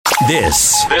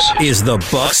This is the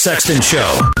Buck Sexton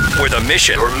Show, where the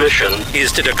mission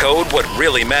is to decode what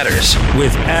really matters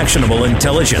with actionable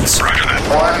intelligence. Roger that.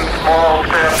 One small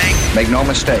step. Make no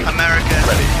mistake. America.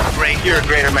 Ready. Great. You're a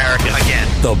great American. Again.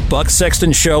 The Buck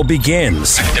Sexton Show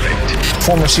begins. Activate.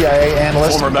 Former CIA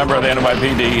analyst. Former member of the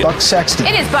NYPD. Buck Sexton.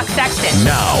 It is Buck Sexton.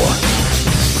 Now.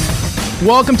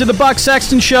 Welcome to the Buck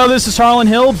Sexton Show. This is Harlan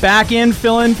Hill, back in,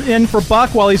 filling in for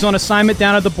Buck while he's on assignment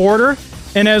down at the border.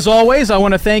 And as always, I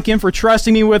want to thank him for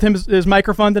trusting me with his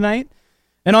microphone tonight.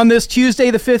 And on this Tuesday,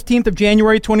 the 15th of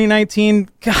January, 2019,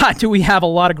 God, do we have a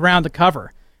lot of ground to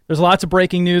cover. There's lots of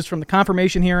breaking news from the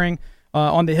confirmation hearing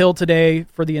on the Hill today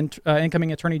for the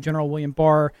incoming Attorney General William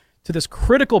Barr to this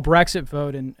critical Brexit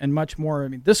vote and much more. I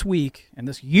mean, this week and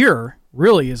this year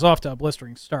really is off to a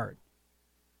blistering start.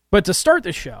 But to start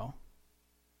the show,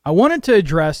 I wanted to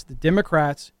address the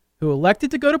Democrats who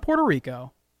elected to go to Puerto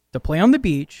Rico to play on the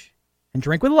beach and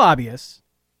drink with lobbyists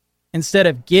instead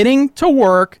of getting to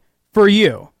work for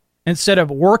you, instead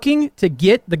of working to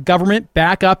get the government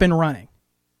back up and running.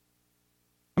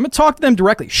 I'm going to talk to them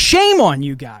directly. Shame on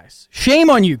you guys. Shame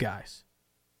on you guys.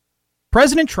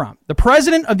 President Trump, the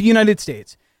president of the United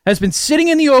States, has been sitting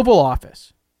in the Oval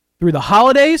Office through the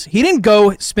holidays. He didn't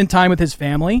go spend time with his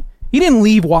family. He didn't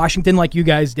leave Washington like you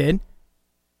guys did.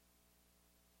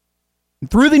 And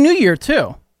through the new year,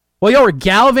 too. Well, y'all were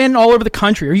gallivanting all over the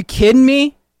country. Are you kidding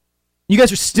me? You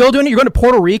guys are still doing it? You're going to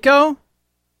Puerto Rico?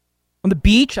 On the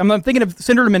beach? I'm thinking of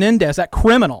Senator Menendez, that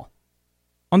criminal.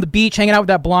 On the beach, hanging out with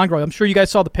that blonde girl. I'm sure you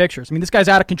guys saw the pictures. I mean, this guy's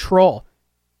out of control.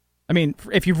 I mean,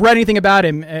 if you've read anything about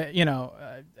him,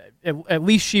 at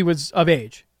least she was of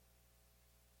age.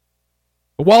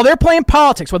 But while they're playing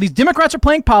politics, while these Democrats are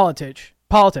playing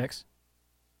politics,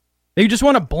 they just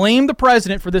want to blame the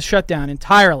president for this shutdown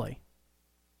entirely.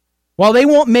 While they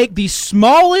won't make the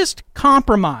smallest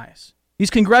compromise, these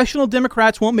congressional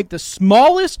Democrats won't make the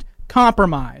smallest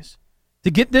compromise to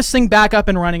get this thing back up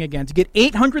and running again, to get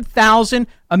 800,000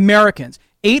 Americans,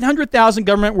 800,000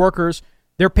 government workers,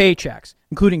 their paychecks,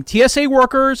 including TSA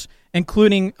workers,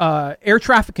 including air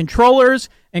traffic controllers,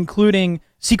 including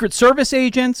Secret Service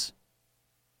agents.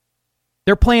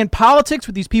 They're playing politics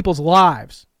with these people's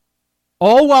lives,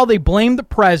 all while they blame the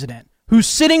president, who's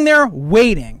sitting there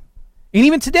waiting. And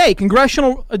even today,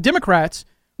 congressional Democrats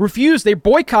refuse. They're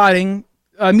boycotting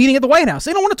a meeting at the White House.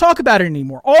 They don't want to talk about it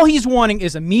anymore. All he's wanting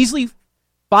is a measly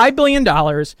 $5 billion.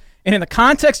 And in the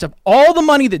context of all the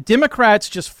money that Democrats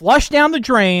just flush down the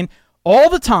drain all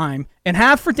the time and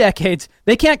have for decades,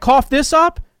 they can't cough this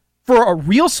up for a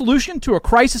real solution to a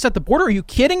crisis at the border. Are you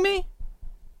kidding me?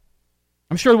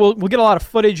 I'm sure we'll get a lot of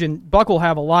footage, and Buck will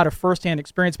have a lot of firsthand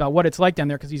experience about what it's like down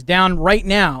there because he's down right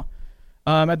now.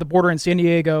 At the border in San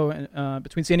Diego,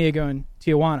 between San Diego and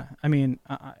Tijuana. I mean,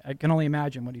 I can only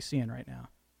imagine what he's seeing right now.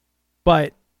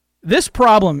 But this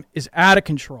problem is out of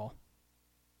control.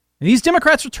 And these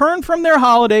Democrats returned from their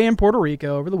holiday in Puerto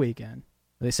Rico over the weekend.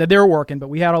 They said they were working, but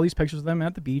we had all these pictures of them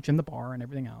at the beach and the bar and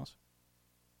everything else.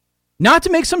 Not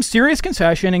to make some serious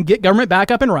concession and get government back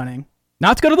up and running.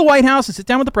 Not to go to the White House and sit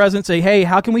down with the president and say, hey,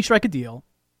 how can we strike a deal?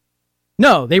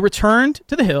 No, they returned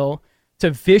to the Hill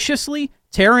to viciously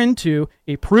tear into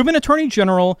a proven attorney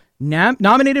general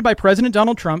nominated by President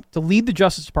Donald Trump to lead the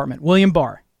Justice Department, William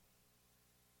Barr.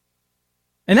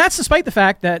 And that's despite the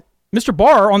fact that Mr.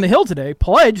 Barr on the Hill today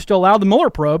pledged to allow the Mueller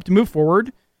probe to move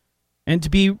forward and to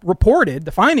be reported,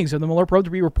 the findings of the Mueller probe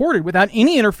to be reported without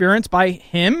any interference by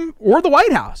him or the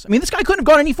White House. I mean, this guy couldn't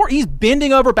have gone any further. He's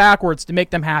bending over backwards to make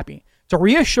them happy, to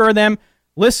reassure them,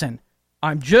 listen,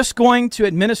 I'm just going to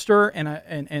administer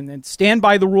and stand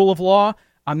by the rule of law.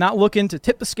 I'm not looking to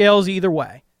tip the scales either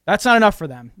way. That's not enough for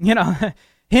them. You know,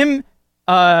 him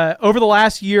over the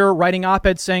last year writing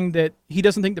op-eds saying that he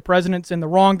doesn't think the president's in the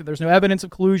wrong, that there's no evidence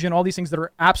of collusion, all these things that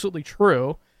are absolutely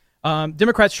true.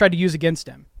 Democrats tried to use against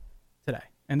him today,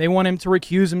 and they want him to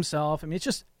recuse himself. I mean,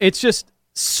 it's just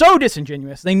so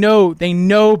disingenuous. They know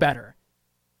better.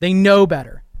 They know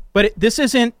better. But this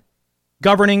isn't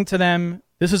governing to them.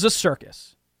 This is a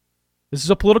circus. This is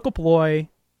a political ploy,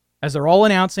 as they're all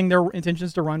announcing their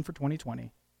intentions to run for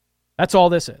 2020. That's all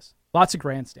this is. Lots of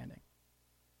grandstanding.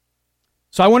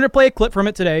 So I wanted to play a clip from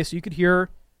it today so you could hear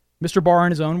Mr. Barr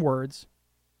in his own words,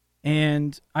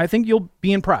 and I think you'll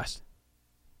be impressed.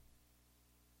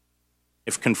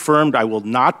 If confirmed, I will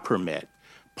not permit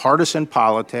partisan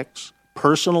politics,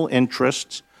 personal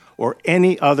interests, or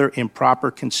any other improper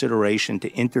consideration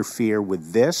to interfere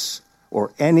with this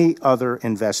or any other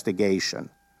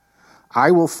investigation.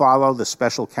 I will follow the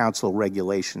special counsel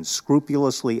regulations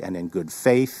scrupulously and in good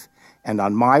faith, and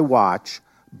on my watch,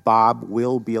 Bob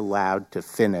will be allowed to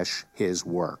finish his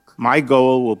work. My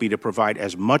goal will be to provide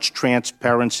as much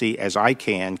transparency as I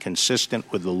can,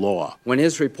 consistent with the law. When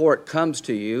his report comes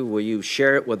to you, will you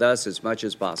share it with us as much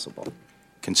as possible?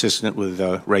 Consistent with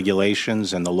the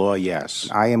regulations and the law, yes.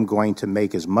 I am going to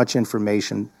make as much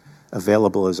information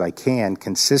available as I can,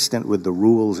 consistent with the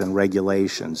rules and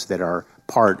regulations that are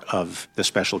part of the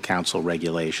special counsel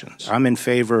regulations. I'm in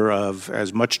favor of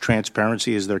as much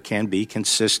transparency as there can be,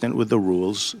 consistent with the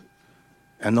rules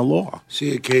and the law.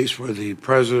 See a case where the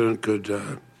president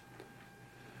could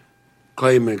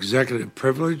claim executive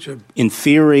privilege? In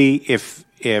theory, if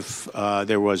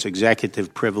there was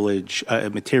executive privilege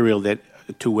material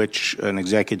to which an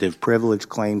executive privilege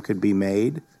claim could be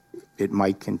made, it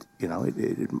might,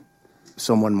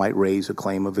 someone might raise a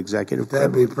claim of executive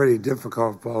privilege. That'd be pretty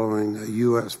difficult following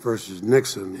U.S. versus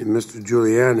Nixon. And Mr.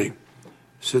 Giuliani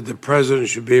said the president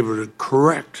should be able to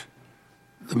correct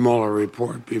the Mueller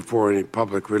report before any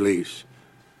public release.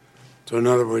 So in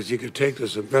other words, he could take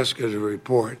this investigative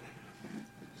report,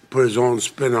 put his own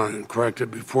spin on it, and correct it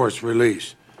before it's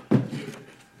released. Do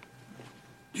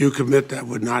you commit that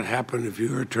would not happen if you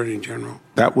were Attorney General?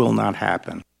 That will not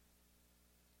happen.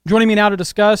 Joining me now to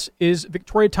discuss is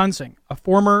Victoria Tunsing, a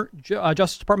former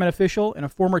Justice Department official and a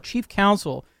former chief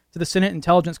counsel to the Senate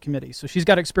Intelligence Committee. So she's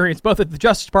got experience both at the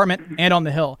Justice Department and on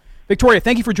the Hill. Victoria,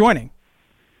 thank you for joining.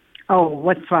 Oh,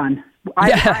 what fun.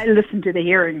 I listened to the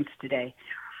hearings today.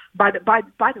 By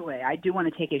the way, I do want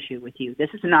to take issue with you. This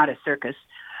is not a circus,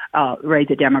 Ray,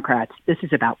 the Democrats. This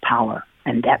is about power,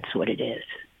 and that's what it is.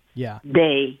 Yeah.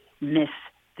 They miss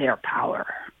their power.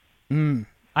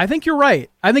 I think you're right.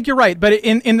 But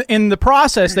in the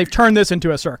process, they've turned this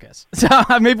into a circus. So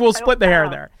maybe we'll split the hair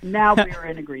there. Now we're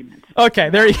in agreement. Okay,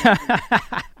 there you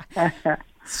go.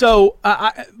 So,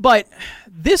 but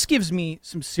this gives me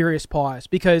some serious pause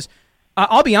because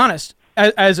I'll be honest,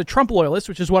 as a Trump loyalist,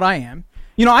 which is what I am,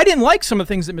 I didn't like some of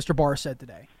the things that Mr. Barr said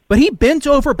today. But he bent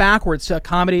over backwards to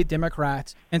accommodate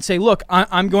Democrats and say, look,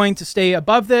 I'm going to stay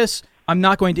above this. I'm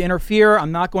not going to interfere.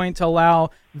 I'm not going to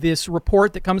allow this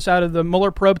report that comes out of the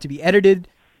Mueller probe to be edited,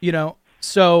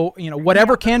 So,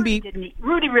 whatever can be.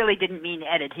 Rudy really didn't mean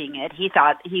editing it. He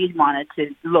thought he wanted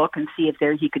to look and see if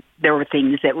there were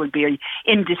things that would be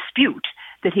in dispute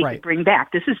that he could bring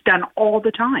back. This is done all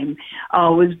the time.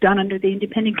 It was done under the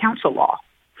independent counsel law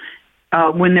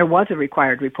when there was a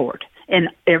required report. And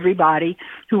everybody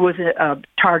who was a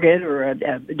target or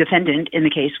a defendant in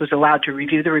the case was allowed to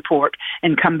review the report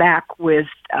and come back with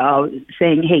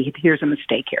saying, hey, here's a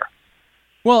mistake here.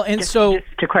 Well, and just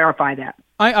to clarify that.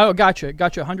 I gotcha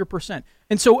 100%.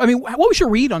 And so, what was your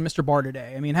read on Mr. Barr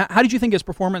today? How did you think his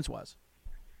performance was?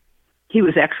 He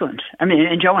was excellent.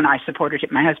 And Joe and I supported him.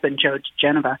 My husband, Joe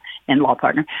Geneva, and law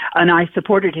partner, and I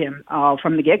supported him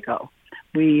from the get-go.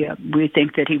 We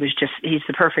think that he's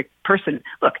the perfect person.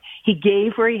 Look, he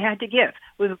gave where he had to give.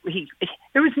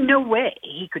 There was no way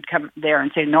he could come there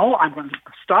and say, no, I'm going to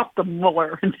stop the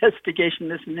Mueller investigation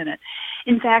this minute.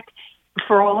 In fact,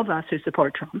 for all of us who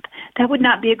support Trump, that would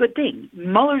not be a good thing.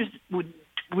 Mueller's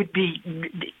would be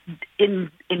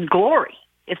in glory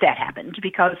if that happened,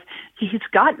 because he's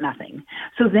got nothing.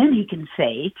 So then he can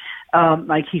say,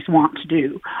 like he's wont to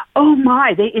do, oh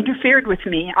my, they interfered with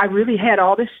me. I really had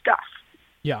all this stuff.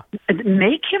 Yeah.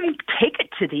 Make him take it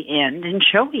to the end and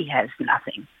show he has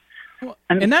nothing. Well,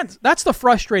 and that's the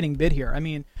frustrating bit here.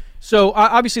 So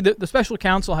obviously the special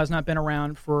counsel has not been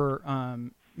around for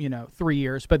 3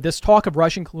 years, but this talk of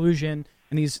Russian collusion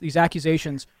and these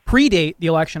accusations predate the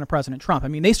election of President Trump.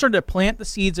 They started to plant the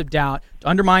seeds of doubt to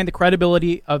undermine the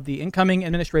credibility of the incoming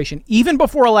administration even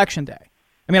before Election Day.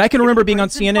 I can remember being on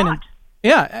CNN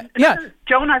and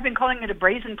Joe and I have been calling it a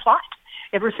brazen plot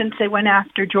ever since they went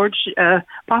after George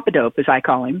Papadope, as I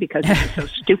call him, because he was so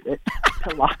stupid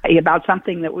to lie about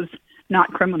something that was not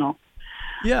criminal.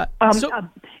 Yeah.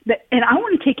 And I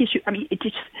want to take issue. It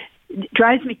just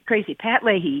drives me crazy. Pat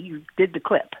Leahy did the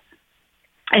clip,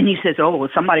 and he says, oh, well,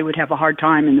 somebody would have a hard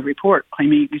time in the report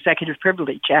claiming executive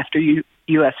privilege after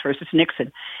U.S. versus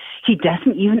Nixon. He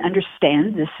doesn't even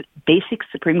understand this basic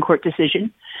Supreme Court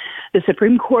decision. The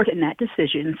Supreme Court in that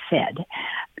decision said,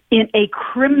 in a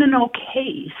criminal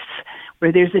case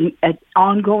where there's an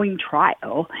ongoing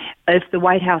trial, if the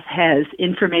White House has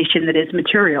information that is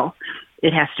material,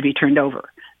 it has to be turned over.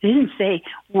 They didn't say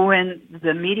when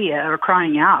the media are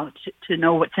crying out to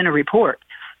know what's in a report,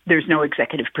 there's no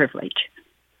executive privilege.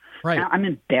 Right. Now, I'm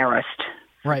embarrassed.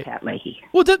 Right. Pat Leahy.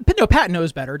 Well, Pat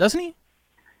knows better, doesn't he?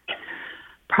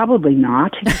 Probably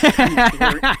not.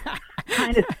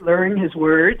 Kind of slurring his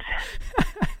words.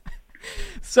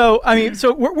 So, I mean,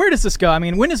 where does this go? I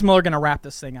mean, when is Mueller going to wrap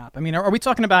this thing up? I mean, are we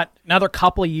talking about another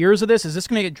couple of years of this? Is this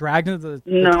going to get dragged into the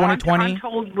 2020? I'm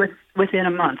told within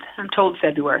a month. I'm told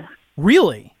February.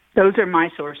 Really? Those are my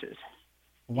sources.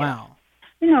 Wow.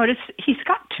 Yeah. He's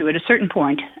got to at a certain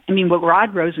point. I mean, what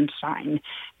Rod Rosenstein,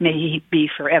 may he be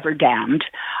forever damned,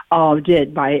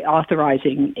 did by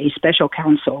authorizing a special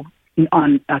counsel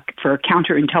for a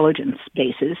counterintelligence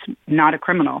basis, not a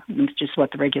criminal, it's just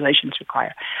what the regulations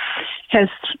require, has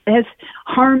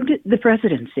harmed the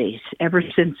presidency ever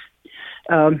since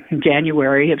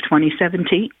January of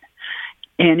 2017,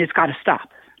 and it's got to stop.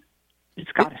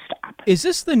 It's got to stop. Is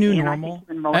this the new normal?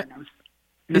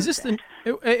 Is this the?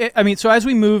 I mean, so as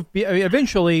we move,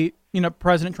 eventually,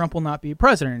 President Trump will not be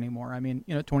president anymore. I mean,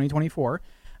 2024.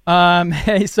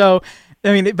 So,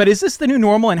 I mean, but is this the new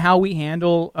normal in how we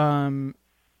handle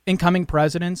incoming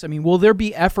presidents? I mean, will there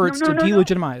be efforts to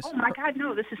delegitimize? No. Oh my God,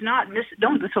 no! This is not. This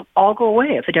will all go away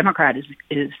if a Democrat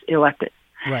is elected.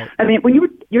 Right. I mean, when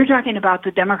you're talking about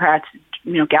the Democrats,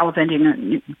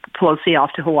 gallivanting Pelosi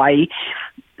off to Hawaii,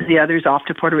 the others off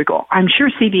to Puerto Rico. I'm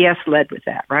sure CBS led with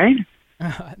that, right?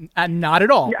 Not at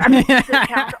all. I mean,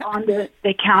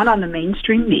 they count on the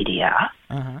mainstream media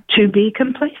to be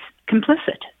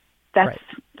complicit.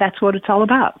 That's what it's all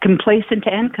about. Complacent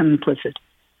and complicit.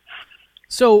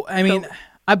 So, I mean,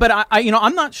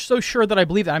 I'm not so sure that I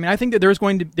believe that. I mean, I think that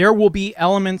there will be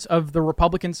elements of the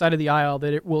Republican side of the aisle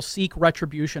that it will seek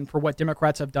retribution for what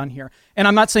Democrats have done here. And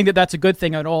I'm not saying that that's a good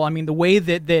thing at all. I mean, the way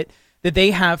that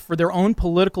they have, for their own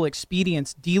political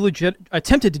expedience,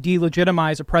 attempted to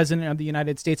delegitimize a president of the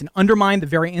United States and undermine the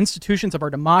very institutions of our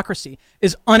democracy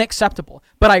is unacceptable.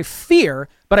 But I fear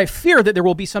that there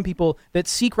will be some people that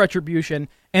seek retribution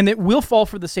and that will fall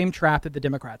for the same trap that the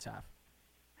Democrats have.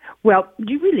 Well,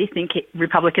 do you really think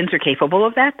Republicans are capable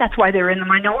of that? That's why they're in the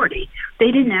minority. They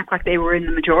didn't act like they were in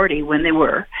the majority when they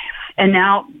were. And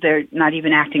now they're not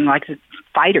even acting like the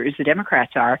fighters the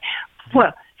Democrats are.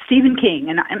 Well, Stephen King,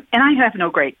 and I have no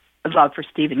great love for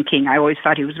Stephen King. I always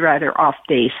thought he was rather off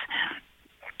base.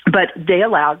 But they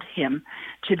allowed him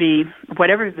to be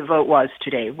whatever the vote was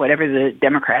today, whatever the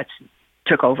Democrats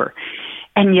took over.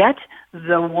 And yet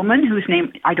the woman whose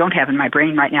name I don't have in my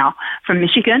brain right now, from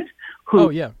Michigan,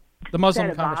 who the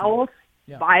Muslim said a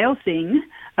vile thing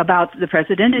about the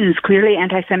president and is clearly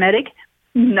anti-Semitic,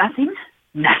 nothing.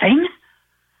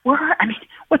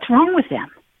 What's wrong with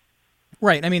them?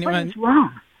 Right. I mean, what is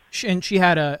wrong? And she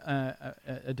had a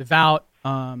devout,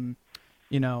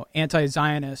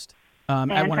 anti-Zionist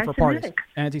at one of her parties,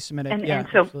 anti-Semitic.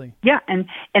 Absolutely. Yeah, and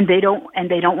they don't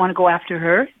want to go after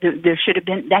her. That should have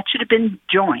been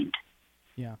joined.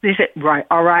 Yeah. They said, right,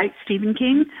 all right, Stephen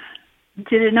King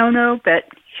did it, no, but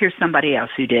here's somebody else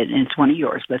who did, and it's one of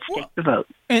yours. Let's take the vote.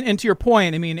 And to your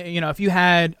point, I mean, if you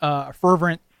had a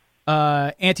fervent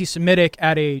anti-Semitic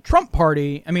at a Trump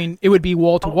party, I mean, it would be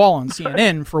wall to wall on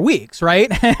CNN for weeks,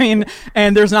 right? I mean,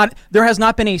 and there has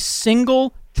not been a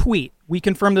single tweet. We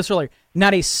confirmed this earlier.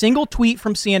 Not a single tweet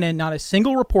from CNN, not a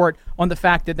single report on the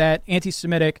fact that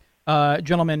anti-Semitic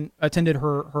gentleman attended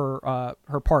her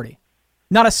party.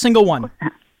 Not a single one.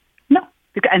 No,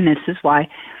 and this is why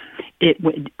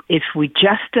if we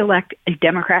just elect a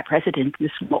Democrat president,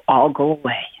 this will all go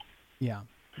away. Yeah.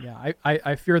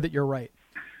 I fear that you're right.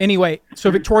 Anyway,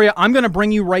 so Victoria, I'm going to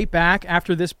bring you right back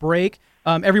after this break.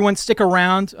 Everyone stick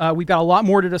around. We've got a lot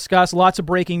more to discuss, lots of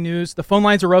breaking news. The phone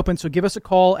lines are open, so give us a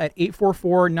call at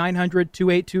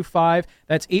 844-900-2825.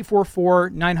 That's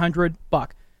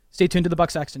 844-900-BUCK. Stay tuned to the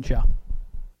Buck Sexton Show.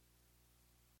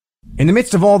 In the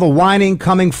midst of all the whining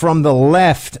coming from the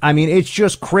left, I mean, it's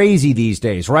just crazy these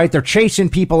days, right? They're chasing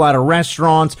people out of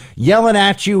restaurants, yelling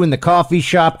at you in the coffee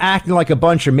shop, acting like a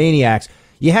bunch of maniacs.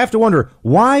 You have to wonder,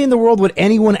 why in the world would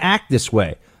anyone act this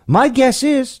way? My guess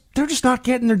is they're just not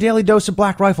getting their daily dose of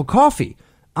Black Rifle coffee.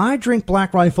 I drink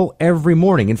Black Rifle every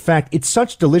morning. In fact, it's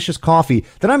such delicious coffee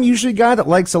that I'm usually a guy that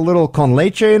likes a little con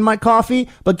leche in my coffee.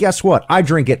 But guess what? I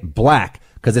drink it black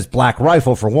because it's Black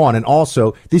Rifle for one. And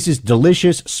also, this is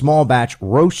delicious small batch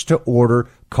roast to order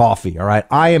coffee. All right.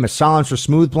 I am a Silencer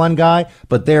Smooth Blend guy,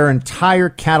 but their entire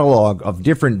catalog of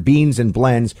different beans and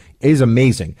blends is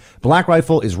amazing. Black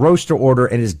Rifle is roast to order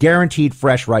and is guaranteed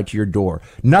fresh right to your door.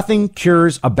 Nothing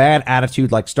cures a bad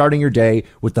attitude like starting your day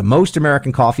with the most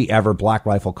American coffee ever, Black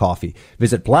Rifle coffee.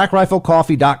 Visit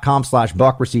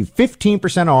blackriflecoffee.com/buck. Receive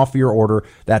 15% off your order.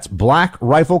 That's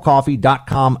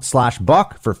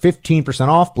blackriflecoffee.com/buck for 15%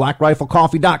 off.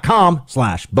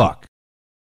 blackriflecoffee.com/buck.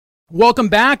 Welcome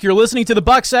back. You're listening to the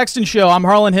Buck Sexton Show. I'm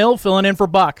Harlan Hill, filling in for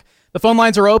Buck. The phone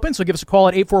lines are open, so give us a call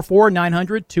at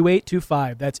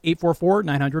 844-900-2825. That's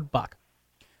 844-900-BUCK.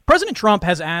 President Trump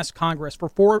has asked Congress for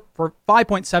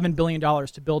 $5.7 billion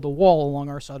to build a wall along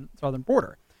our southern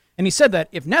border. And he said that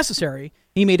if necessary,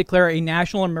 he may declare a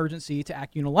national emergency to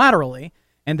act unilaterally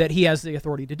and that he has the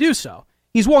authority to do so.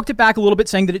 He's walked it back a little bit,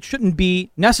 saying that it shouldn't be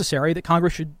necessary, that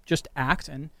Congress should just act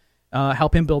and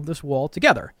help him build this wall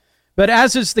together. But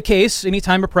as is the case,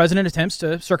 anytime a president attempts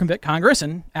to circumvent Congress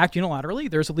and act unilaterally,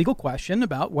 there's a legal question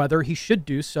about whether he should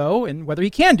do so and whether he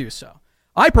can do so.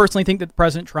 I personally think that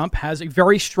President Trump has a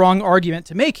very strong argument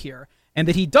to make here and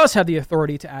that he does have the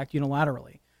authority to act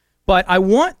unilaterally. But I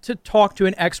want to talk to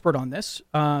an expert on this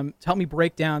to help me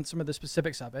break down some of the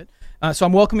specifics of it. So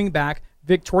I'm welcoming back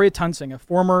Victoria Tunsing, a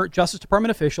former Justice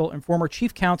Department official and former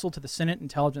chief counsel to the Senate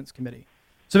Intelligence Committee.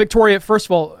 So Victoria, first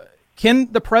of all,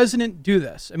 can the president do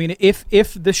this? I mean, if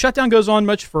the shutdown goes on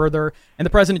much further and the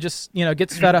president just,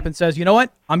 gets fed up and says, you know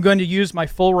what, I'm going to use my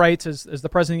full rights as the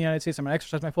president of the United States, I'm going to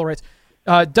exercise my full rights.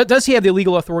 Does he have the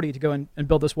legal authority to go and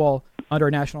build this wall under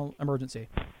a national emergency?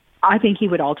 I think he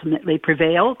would ultimately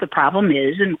prevail. The problem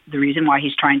is, and the reason why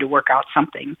he's trying to work out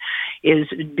something is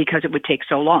because it would take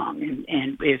so long.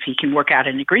 And if he can work out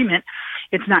an agreement,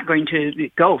 it's not going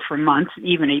to go for months,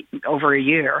 even over a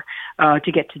year,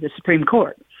 to get to the Supreme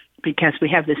Court, because we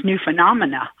have this new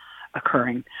phenomena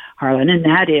occurring, Harlan, and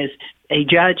that is a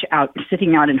judge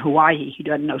sitting out in Hawaii who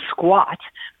doesn't know squat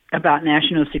about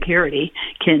national security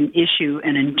can issue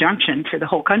an injunction for the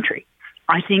whole country.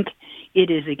 I think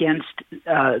it is against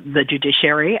the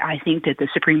judiciary. I think that the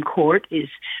Supreme Court is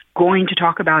going to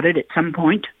talk about it at some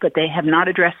point, but they have not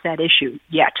addressed that issue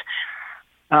yet.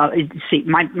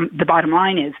 The bottom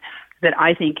line is that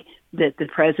I think that the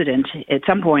president at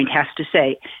some point has to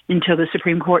say, until the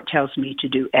Supreme Court tells me to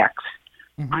do X,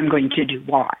 I'm going to do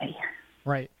Y.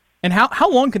 Right. And how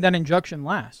long could that injunction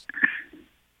last?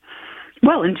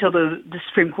 Well, until the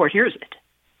Supreme Court hears it.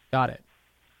 Got it.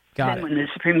 Then when the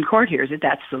Supreme Court hears it,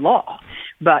 that's the law.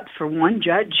 But for one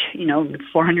judge,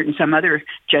 400 and some other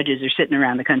judges are sitting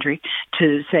around the country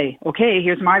to say, okay,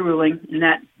 here's my ruling, and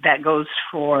that goes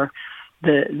for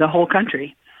the whole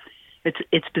country.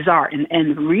 It's bizarre.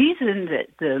 And the reason that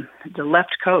the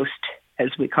left coast,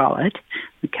 as we call it,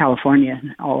 California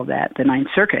and all of that, the Ninth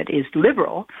Circuit, is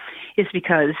liberal, is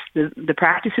because the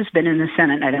practice has been in the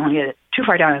Senate. I don't want to get too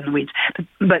far down in the weeds,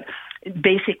 but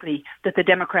basically that the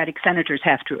Democratic senators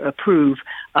have to approve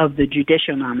of the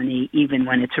judicial nominee even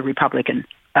when it's a Republican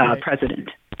president,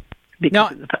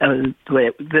 because of the way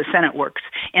the Senate works.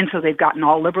 And so they've gotten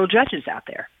all liberal judges out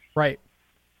there. Right.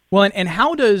 Well, and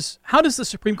how does the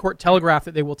Supreme Court telegraph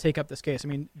that they will take up this case? I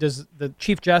mean, does the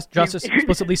Chief Justice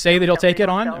explicitly say that he'll take it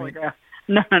on?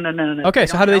 No. Okay,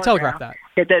 so how do they telegraph that?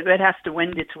 It has to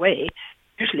wend its way.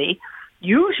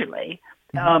 Usually,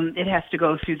 it has to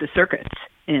go through the circuits,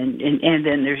 and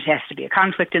then there has to be a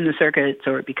conflict in the circuits,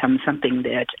 or it becomes something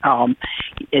that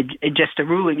just a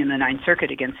ruling in the Ninth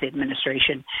Circuit against the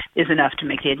administration is enough to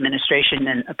make the administration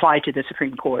then apply to the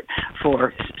Supreme Court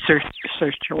for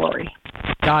certiorari.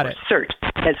 Got it. Cert,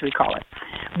 as we call it.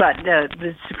 But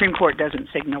the Supreme Court doesn't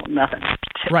signal nothing.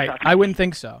 Right. I wouldn't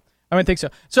think so.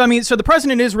 So, I mean, the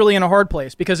president is really in a hard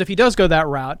place, because if he does go that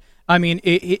route, I mean,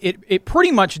 it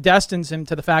pretty much destines him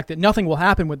to the fact that nothing will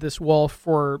happen with this wall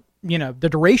for, the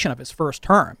duration of his first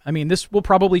term. I mean, this will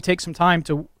probably take some time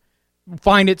to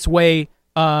find its way,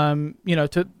 through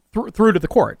to the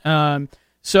court. And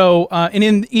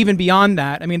even beyond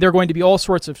that, I mean, there are going to be all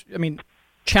sorts of,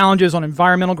 challenges on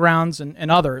environmental grounds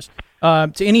and others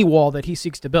to any wall that he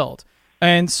seeks to build.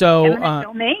 And so, eminent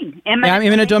domain.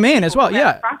 Eminent domain as well.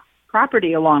 Yeah.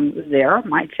 Property along there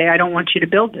might say, I don't want you to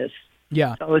build this.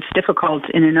 Yeah. So it's difficult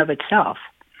in and of itself.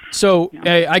 So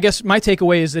I guess my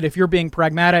takeaway is that if you're being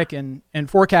pragmatic and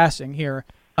forecasting here,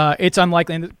 it's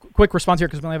unlikely. And quick response here,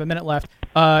 because we only have a minute left.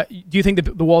 Do you think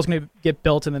the wall's going to get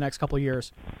built in the next couple of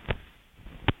years?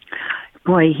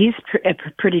 Boy, he's a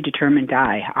pretty determined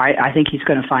guy. I think he's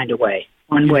going to find a way,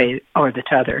 one way or the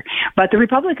other. But the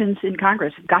Republicans in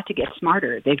Congress have got to get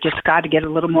smarter. They've just got to get a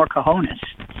little more cojones.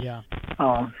 Yeah.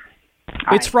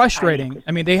 It's frustrating.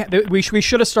 I mean, we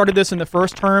should have started this in the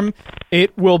first term.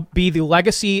 It will be the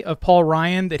legacy of Paul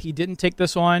Ryan that he didn't take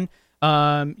this on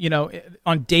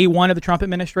day one of the Trump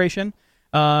administration.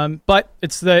 But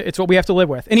it's what we have to live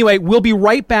with. Anyway, we'll be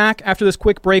right back after this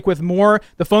quick break with more.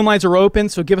 The phone lines are open,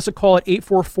 so give us a call at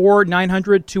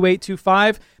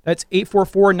 844-900-2825. That's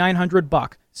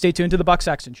 844-900-BUCK. Stay tuned to The Buck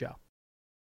Sexton Show.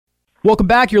 Welcome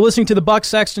back. You're listening to The Buck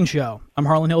Sexton Show. I'm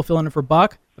Harlan Hill, filling in for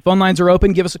Buck. The phone lines are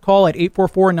open. Give us a call at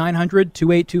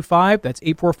 844-900-2825. That's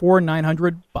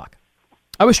 844-900-BUCK.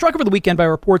 I was struck over the weekend by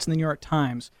reports in the New York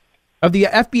Times of the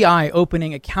FBI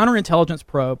opening a counterintelligence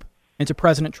probe into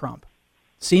President Trump,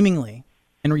 seemingly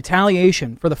in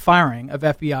retaliation for the firing of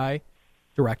FBI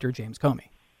Director James Comey.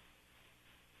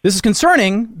 This is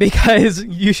concerning because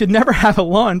you should never have a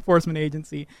law enforcement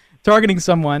agency targeting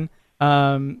someone,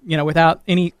 without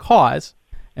any cause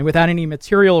and without any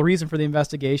material reason for the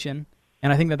investigation.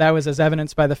 And I think that was as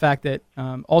evidenced by the fact that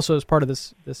also as part of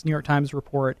this New York Times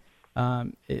report,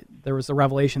 there was the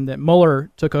revelation that Mueller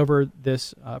took over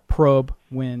this probe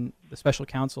when the special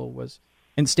counsel was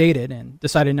instated and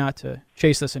decided not to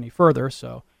chase this any further.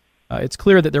 So it's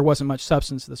clear that there wasn't much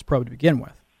substance to this probe to begin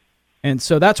with. And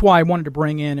so that's why I wanted to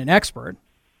bring in an expert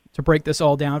to break this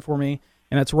all down for me,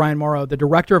 and that's Ryan Morrow, the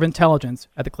Director of Intelligence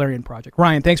at the Clarion Project.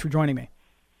 Ryan, thanks for joining me.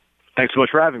 Thanks so much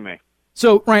for having me.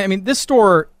 So, Ryan, I mean, this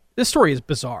story is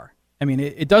bizarre. I mean,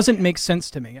 it doesn't make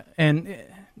sense to me. And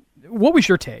what was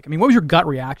your take? I mean, what was your gut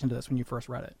reaction to this when you first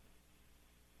read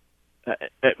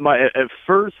it? At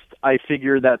first, I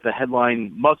figured that the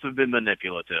headline must have been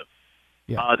manipulative.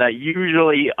 Yeah. That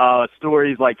usually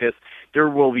stories like this, there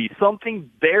will be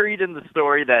something buried in the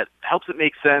story that helps it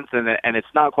make sense, and it's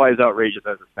not quite as outrageous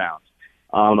as it sounds.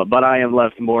 But I am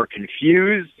left more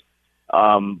confused,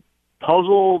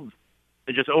 puzzled,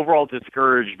 and just overall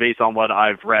discouraged based on what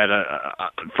I've read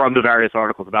from the various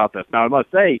articles about this. Now, I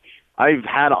must say, I've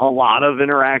had a lot of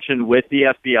interaction with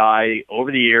the FBI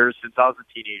over the years since I was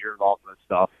a teenager involved in this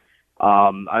stuff.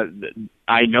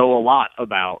 I know a lot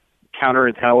about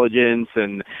counterintelligence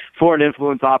and foreign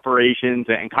influence operations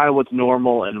and kind of what's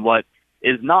normal and what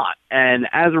is not. And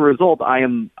as a result, I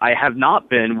have not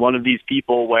been one of these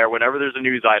people where whenever there's a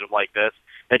news item like this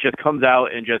that just comes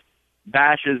out and just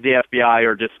bashes the FBI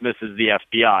or dismisses the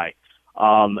FBI.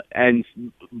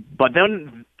 But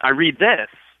then I read this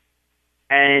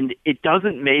and it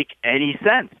doesn't make any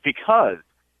sense because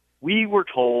we were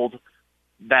told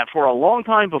that for a long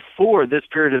time before this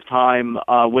period of time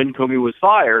when Comey was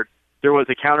fired, there was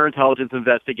a counterintelligence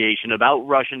investigation about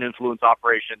Russian influence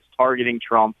operations targeting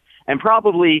Trump and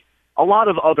probably a lot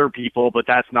of other people, but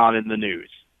that's not in the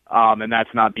news, and that's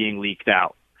not being leaked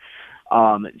out.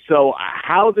 So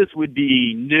how this would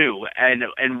be new,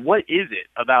 and what is it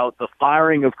about the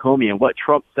firing of Comey and what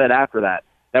Trump said after that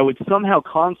would somehow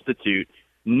constitute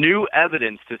new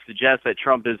evidence to suggest that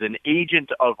Trump is an agent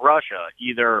of Russia,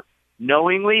 either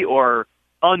knowingly or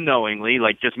unknowingly,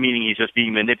 like just meaning he's just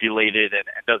being manipulated and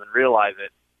doesn't realize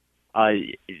it.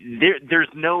 There's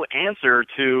no answer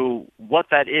to what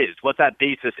that is, what that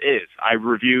basis is. I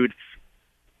reviewed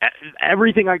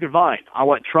everything I could find on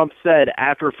what Trump said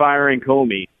after firing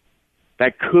Comey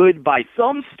that could, by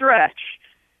some stretch,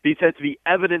 be said to be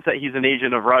evidence that he's an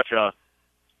agent of Russia,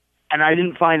 and I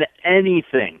didn't find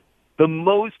anything. The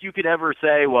most you could ever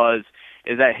say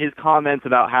is that his comments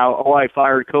about how, I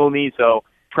fired Comey, so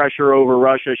pressure over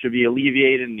Russia should be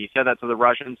alleviated, and he said that to the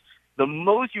Russians. The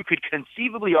most you could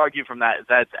conceivably argue from that is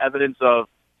that it's evidence of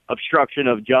obstruction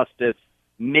of justice,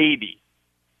 maybe.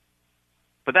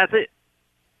 But that's it.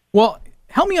 Well,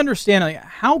 help me understand,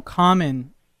 how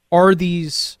common are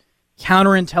these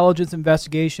counterintelligence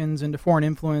investigations into foreign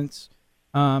influence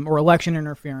or election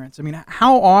interference? I mean,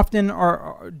 how often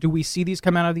do we see these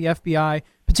come out of the FBI,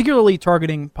 particularly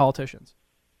targeting politicians?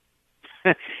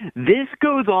 This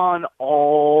goes on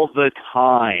all the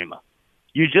time.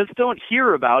 You just don't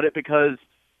hear about it because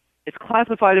it's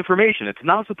classified information. It's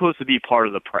not supposed to be part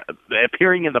of the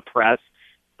appearing in the press.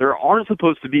 There aren't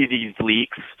supposed to be these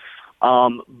leaks.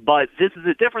 But this is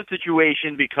a different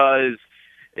situation because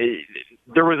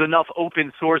there was enough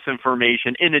open source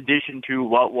information in addition to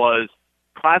what was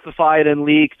classified and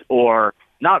leaked or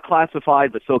not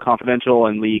classified but still confidential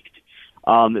and leaked.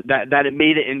 That it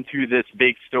made it into this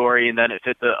big story and that it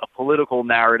fits a political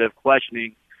narrative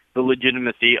questioning the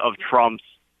legitimacy of Trump's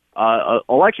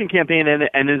election campaign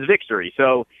and his victory.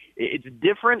 So it's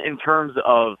different in terms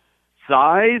of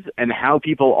size and how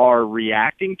people are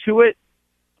reacting to it.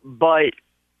 But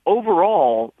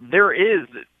overall, there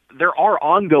are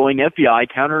ongoing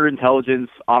FBI counterintelligence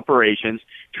operations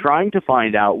trying to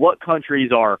find out what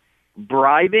countries are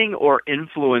bribing or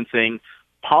influencing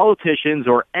politicians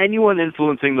or anyone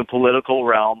influencing the political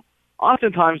realm,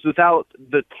 oftentimes without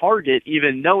the target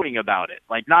even knowing about it.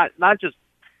 Like not just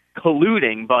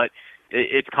colluding, but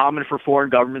it's common for foreign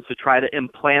governments to try to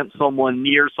implant someone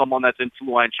near someone that's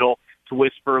influential to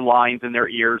whisper lines in their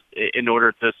ears in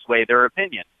order to sway their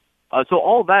opinion. So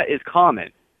all that is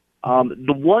common.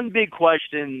 The one big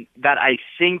question that I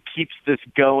think keeps this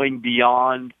going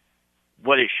beyond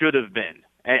what it should have been,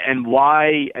 and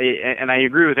why, and I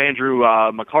agree with Andrew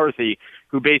McCarthy,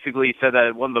 who basically said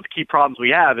that one of the key problems we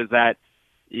have is that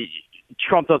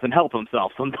Trump doesn't help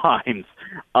himself sometimes.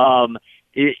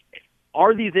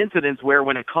 Are these incidents where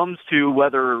when it comes to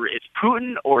whether it's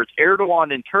Putin or it's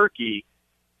Erdogan in Turkey,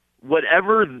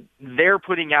 whatever they're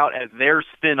putting out as their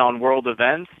spin on world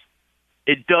events,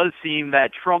 it does seem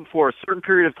that Trump, for a certain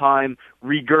period of time,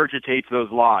 regurgitates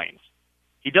those lines.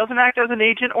 He doesn't act as an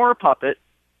agent or a puppet.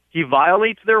 He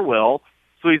violates their will.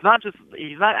 So he's not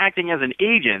acting as an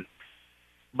agent,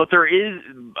 but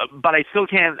I still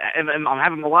can't, and I'm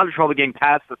having a lot of trouble getting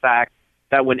past the fact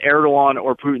that when Erdogan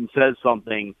or Putin says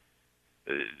something,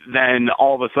 then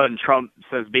all of a sudden Trump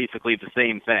says basically the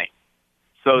same thing.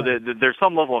 So there's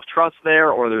some level of trust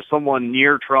there, or there's someone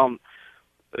near Trump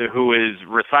who is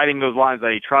reciting those lines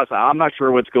that he trusts. I'm not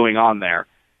sure what's going on there.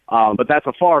 But that's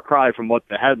a far cry from what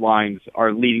the headlines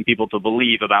are leading people to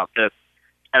believe about this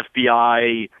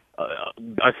FBI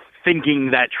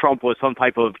thinking that Trump was some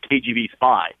type of KGB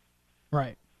spy.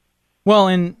 Right. Well,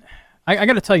 and I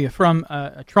got to tell you, from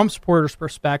a Trump supporter's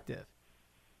perspective,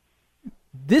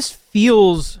 this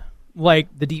feels like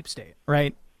the deep state,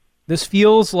 right? This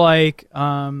feels like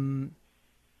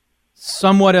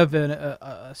somewhat of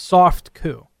a soft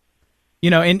coup.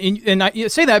 And I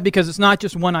say that because it's not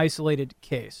just one isolated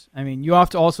case. I mean, you have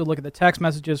to also look at the text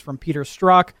messages from Peter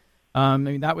Strzok. I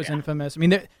mean, that was infamous. I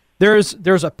mean,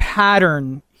 there's a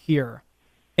pattern here.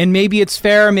 And maybe it's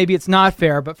fair, maybe it's not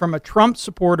fair, but from a Trump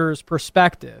supporter's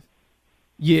perspective,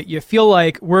 you feel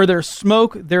like where there's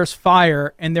smoke, there's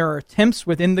fire, and there are attempts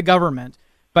within the government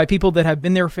by people that have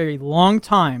been there for a long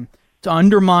time to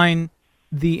undermine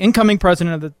the incoming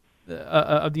president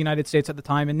of the United States at the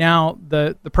time, and now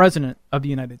the president of the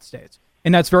United States.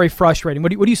 And that's very frustrating.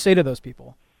 What do you say to those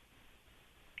people?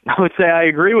 I would say I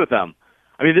agree with them.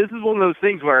 I mean, this is one of those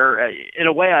things where, in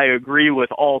a way, I agree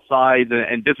with all sides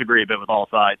and disagree a bit with all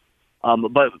sides.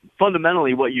 But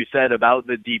fundamentally, what you said about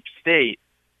the deep state,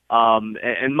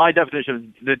 and my definition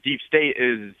of the deep state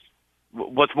is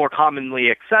what's more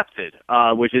commonly accepted,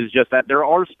 which is just that there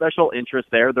are special interests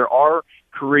there. There are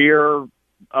career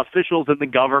officials in the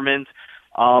government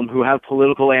who have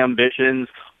political ambitions,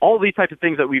 all these types of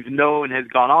things that we've known has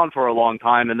gone on for a long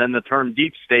time. And then the term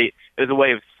deep state is a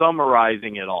way of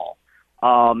summarizing it all.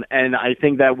 And I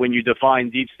think that when you define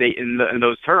deep state in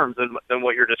those terms, then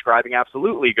what you're describing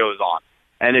absolutely goes on.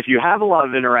 And if you have a lot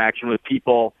of interaction with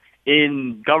people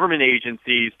in government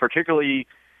agencies, particularly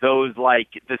those like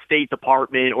the State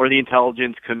Department or the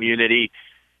intelligence community,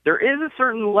 there is a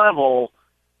certain level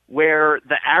where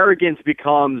the arrogance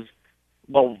becomes,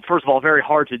 well, first of all, very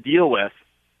hard to deal with,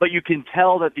 but you can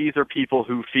tell that these are people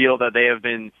who feel that they have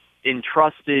been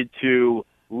entrusted to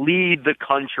lead the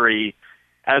country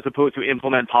as opposed to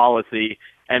implement policy,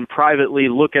 and privately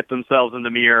look at themselves in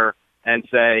the mirror and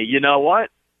say, you know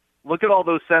what? Look at all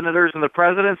those senators and the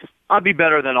presidents. I'd be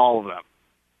better than all of them.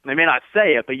 They may not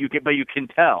say it, but you can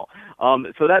tell.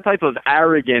 So that type of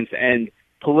arrogance and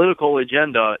political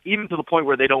agenda, even to the point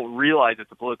where they don't realize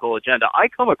it's a political agenda, I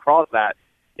come across that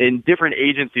in different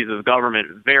agencies of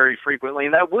government very frequently,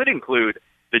 and that would include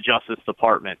the Justice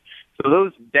Department. So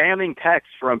those damning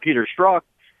texts from Peter Strzok,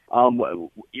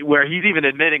 where he's even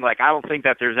admitting, like, I don't think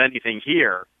that there's anything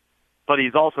here, but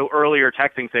he's also earlier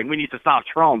texting saying we need to stop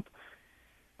Trump.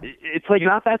 It's like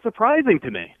not that surprising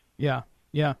to me. Yeah.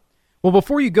 Well,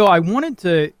 before you go, I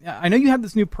know you have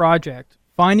this new project,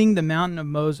 Finding the Mountain of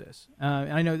Moses.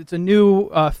 I know it's a new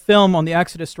film on the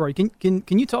Exodus story. Can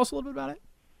you tell us a little bit about it?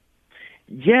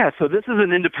 Yeah, so this is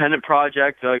an independent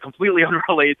project, completely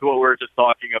unrelated to what we were just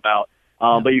talking about.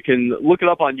 But you can look it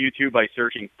up on YouTube by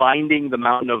searching Finding the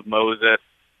Mountain of Moses,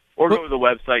 or go to the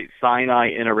website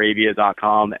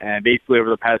SinaiInArabia.com. And basically over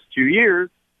the past 2 years,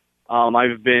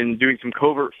 I've been doing some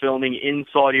covert filming in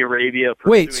Saudi Arabia.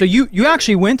 Wait, so you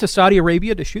actually went to Saudi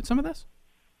Arabia to shoot some of this?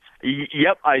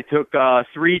 Yep, I took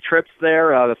 3 trips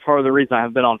there. That's part of the reason I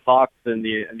haven't been on Fox and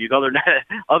these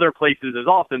other places as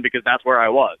often, because that's where I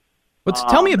was. But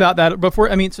tell me about that before.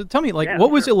 I mean, so tell me,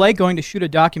 what was it like going to shoot a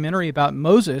documentary about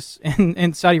Moses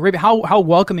in Saudi Arabia? How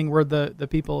welcoming were the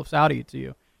people of Saudi to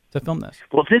you to film this?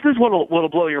 Well, this is what'll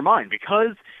blow your mind,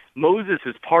 because Moses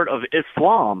is part of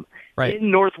Islam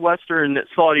in northwestern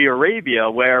Saudi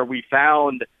Arabia, where we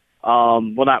found,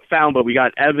 but we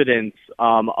got evidence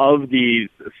of these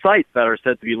sites that are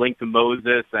said to be linked to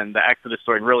Moses and the Exodus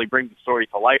story, and really bring the story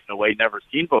to life in a way never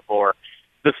seen before.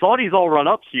 The Saudis all run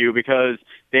up to you because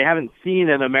they haven't seen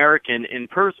an American in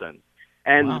person.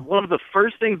 And one of the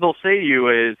first things they'll say to you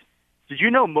is, did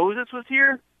you know Moses was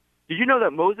here? Did you know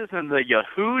that Moses and the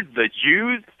Yahud, the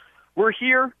Jews, were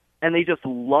here? And they just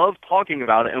love talking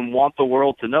about it and want the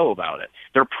world to know about it.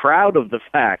 They're proud of the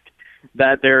fact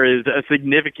that there is a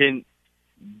significant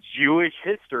Jewish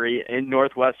history in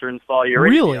northwestern Saudi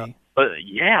Arabia. Really?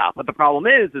 But the problem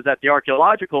is that the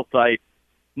archaeological sites,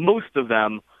 most of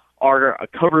them, are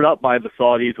covered up by the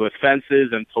Saudis with fences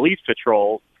and police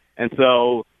patrols. And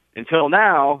so Until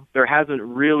now, there hasn't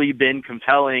really been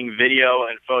compelling video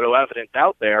and photo evidence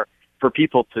out there for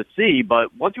people to see.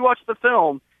 But once you watch the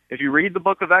film, if you read the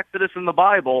book of Exodus in the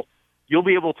Bible, you'll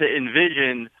be able to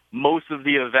envision most of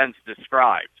the events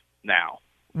described now.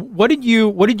 What did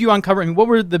you uncover? I mean, what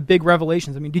were the big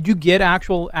revelations? I mean, did you get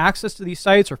actual access to these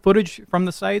sites or footage from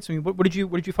the sites? I mean, what did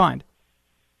you find?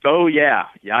 Oh, yeah,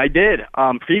 I did.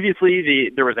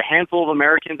 Previously, there was a handful of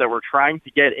Americans that were trying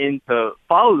to get in to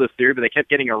follow this theory, but they kept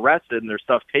getting arrested and their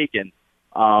stuff taken.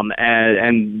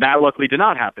 And that luckily did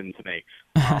not happen to me.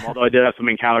 Although I did have some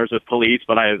encounters with police,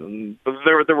 but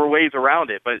there were ways around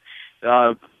it. But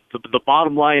the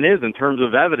bottom line is, in terms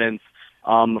of evidence,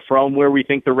 from where we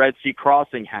think the Red Sea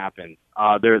crossing happened,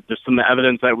 there's some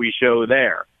evidence that we show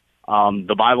there.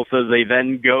 The Bible says they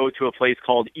then go to a place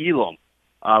called Elam,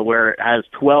 where it has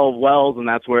 12 wells, and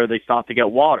that's where they stop to get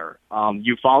water.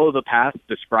 You follow the path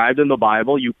described in the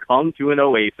Bible, you come to an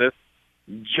oasis,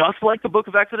 just like the book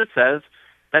of Exodus says,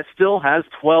 that still has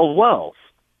 12 wells.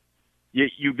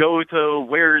 You go to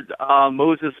where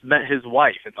Moses met his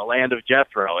wife in the land of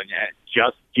Jethro, and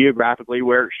just geographically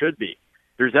where it should be.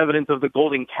 There's evidence of the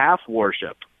golden calf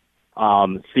worship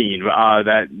scene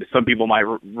that some people might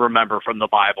remember from the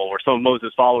Bible, where some of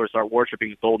Moses' followers start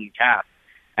worshiping the golden calf.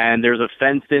 And there's a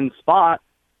fenced-in spot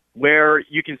where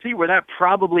you can see where that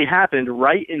probably happened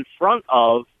right in front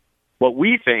of what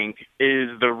we think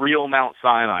is the real Mount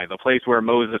Sinai, the place where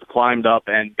Moses climbed up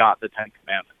and got the Ten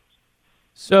Commandments.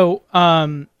 So,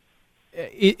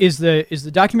 is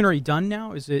the documentary done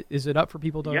now? Is it up for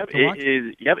people to watch?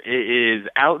 It is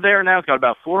out there now. It's got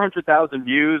about 400,000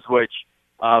 views, which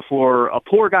for a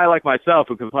poor guy like myself,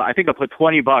 who I think I put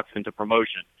 $20 into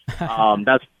promotion.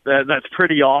 That's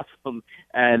pretty awesome.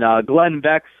 And Glenn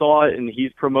Beck saw it, and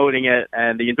he's promoting it.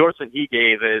 And the endorsement he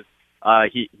gave is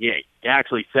he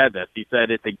actually said this. He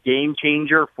said it's a game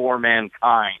changer for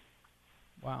mankind.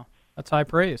 Wow, that's high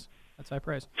praise. That's high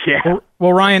praise. Yeah.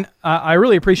 Well, Ryan, I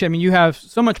really appreciate it. I mean, you have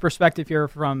so much perspective here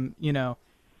from,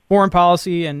 foreign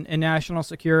policy and national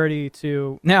security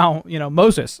to now,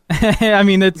 Moses. I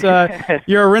mean, it's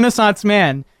you're a Renaissance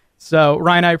man. So,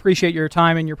 Ryan, I appreciate your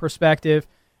time and your perspective.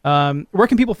 Where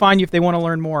can people find you if they want to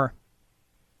learn more?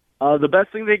 The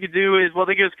best thing they could do is,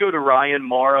 they can just go to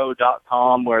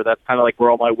ryanmorrow.com, where that's kind of like where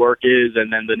all my work is.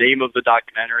 And then the name of the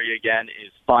documentary, again,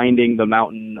 is Finding the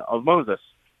Mountain of Moses.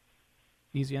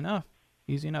 Easy enough.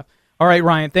 All right,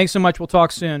 Ryan, thanks so much. We'll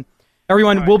talk soon.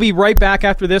 Everyone, We'll be right back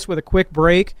after this with a quick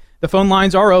break. The phone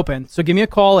lines are open, so give me a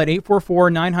call at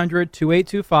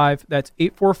 844-900-2825. That's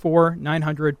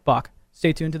 844-900-BUCK.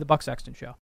 Stay tuned to The Buck Sexton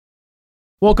Show.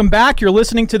 Welcome back. You're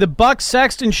listening to The Buck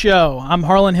Sexton Show. I'm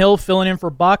Harlan Hill, filling in for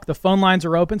Buck. The phone lines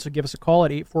are open, so give us a call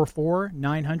at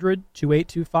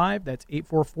 844-900-2825. That's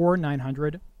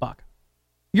 844-900-BUCK.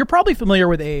 You're probably familiar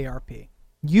with AARP.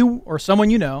 You or someone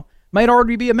you know might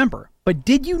already be a member. But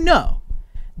did you know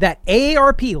that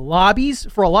AARP lobbies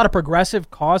for a lot of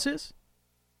progressive causes?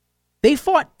 They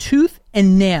fought tooth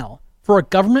and nail for a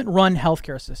government-run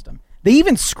healthcare system. They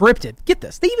even scripted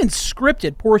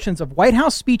portions of White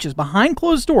House speeches behind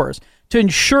closed doors to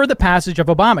ensure the passage of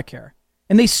Obamacare.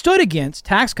 And they stood against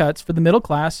tax cuts for the middle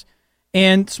class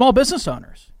and small business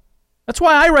owners. That's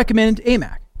why I recommend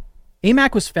AMAC.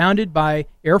 AMAC was founded by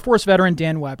Air Force veteran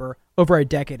Dan Weber over a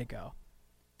decade ago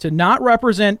to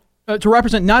represent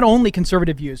not only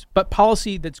conservative views, but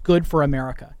policy that's good for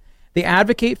America. They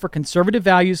advocate for conservative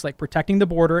values like protecting the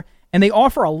border, and they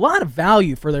offer a lot of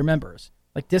value for their members,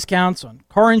 like discounts on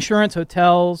car insurance,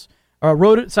 hotels,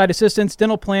 roadside assistance,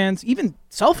 dental plans, even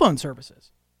cell phone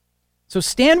services. So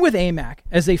stand with AMAC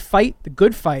as they fight the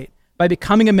good fight by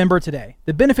becoming a member today.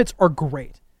 The benefits are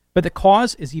great, but the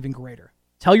cause is even greater.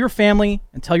 Tell your family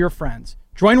and tell your friends.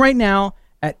 Join right now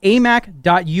at amac.us/buck.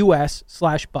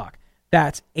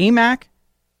 That's amac.us/buck.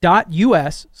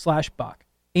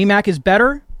 AMAC is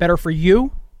better for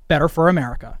you, better for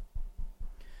America.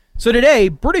 So today,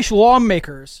 British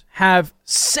lawmakers have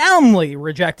soundly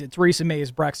rejected Theresa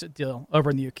May's Brexit deal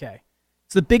over in the UK.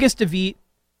 It's the biggest defeat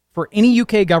for any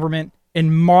UK government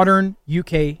in modern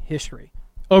UK history.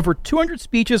 Over 200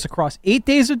 speeches across 8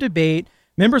 days of debate,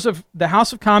 members of the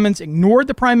House of Commons ignored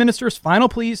the Prime Minister's final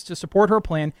pleas to support her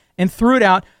plan and threw it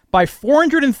out by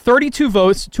 432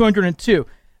 votes to 202.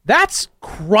 That's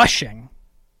crushing.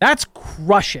 That's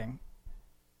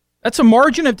a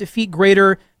margin of defeat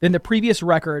greater than the previous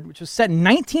record, which was set in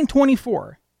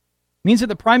 1924. It means that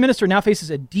the Prime Minister now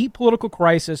faces a deep political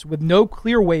crisis with no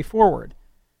clear way forward.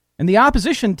 And the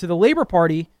opposition to the Labour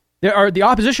Party, the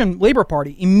opposition Labour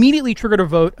Party, immediately triggered a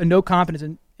vote of no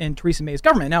confidence in Theresa May's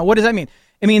government. Now, what does that mean?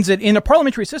 It means that in a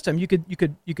parliamentary system, you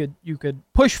could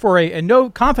push for a no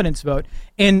confidence vote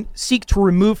and seek to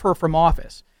remove her from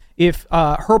office. If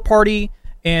her party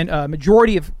and a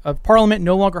majority of parliament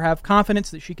no longer have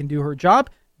confidence that she can do her job,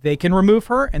 they can remove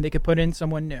her and they could put in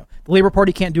someone new. The Labor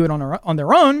Party can't do it on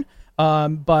their own,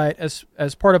 but as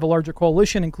part of a larger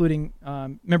coalition, including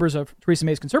members of Theresa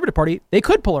May's Conservative Party, they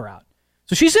could pull her out.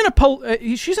 So she's in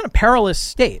a perilous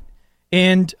state.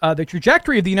 And the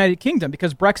trajectory of the United Kingdom,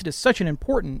 because Brexit is such an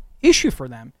important issue for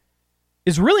them,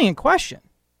 is really in question.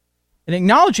 And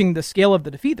acknowledging the scale of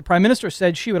the defeat, the Prime Minister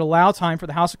said she would allow time for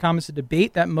the House of Commons to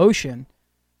debate that motion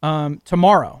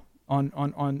tomorrow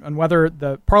on whether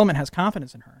the Parliament has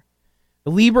confidence in her.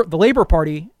 The Labour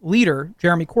Party leader,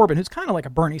 Jeremy Corbyn, who's kind of like a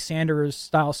Bernie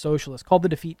Sanders-style socialist, called the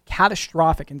defeat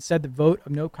catastrophic and said the vote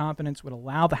of no confidence would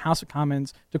allow the House of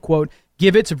Commons to, quote,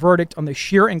 give its verdict on the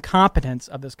sheer incompetence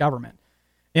of this government.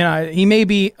 You know, he may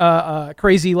be a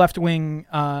crazy left-wing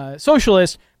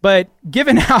socialist, but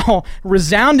given how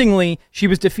resoundingly she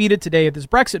was defeated today at this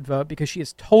Brexit vote because she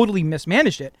has totally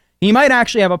mismanaged it, he might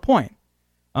actually have a point.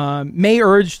 May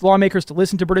urged lawmakers to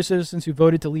listen to British citizens who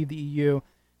voted to leave the EU,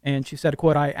 and she said,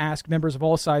 quote, I ask members of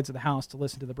all sides of the House to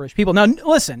listen to the British people. Now,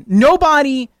 listen,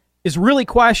 nobody is really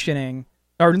questioning,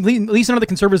 or at least none of the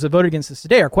conservatives that voted against this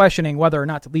today are questioning whether or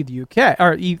not to leave the UK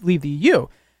or leave the EU.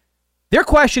 They're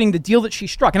questioning the deal that she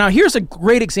struck. Now, here's a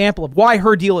great example of why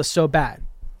her deal is so bad.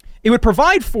 It would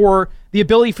provide for the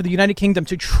ability for the United Kingdom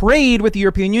to trade with the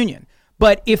European Union.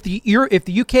 But if the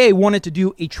UK wanted to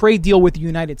do a trade deal with the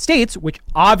United States, which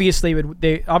obviously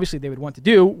they would want to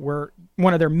do, we're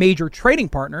one of their major trading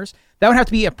partners, that would have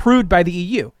to be approved by the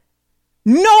EU.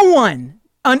 No one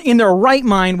in their right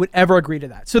mind would ever agree to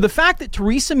that. So the fact that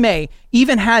Theresa May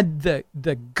even had the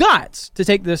guts to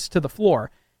take this to the floor,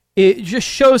 it just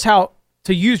shows how,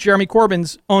 to use Jeremy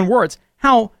Corbyn's own words,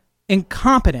 how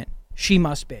incompetent she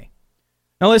must be.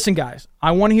 Now listen, guys,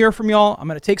 I want to hear from y'all. I'm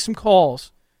going to take some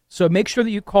calls, so make sure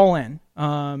that you call in.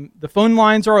 The phone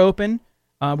lines are open.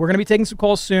 We're going to be taking some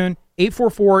calls soon.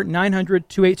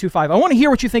 844-900-2825. I want to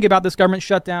hear what you think about this government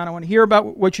shutdown. I want to hear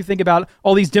about what you think about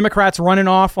all these Democrats running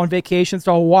off on vacations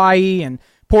to Hawaii and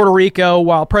Puerto Rico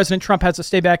while President Trump has to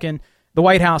stay back in the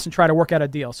White House and try to work out a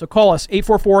deal. So call us,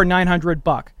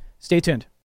 844-900-BUCK. Stay tuned.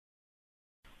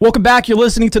 Welcome back. You're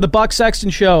listening to the Buck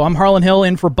Sexton Show. I'm Harlan Hill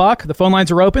in for Buck. The phone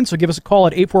lines are open, so give us a call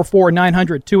at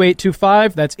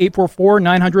 844-900-2825. That's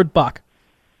 844-900-BUCK.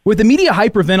 With the media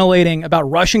hyperventilating about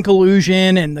Russian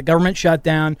collusion and the government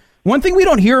shutdown, one thing we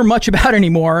don't hear much about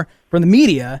anymore from the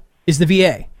media is the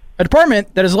VA, a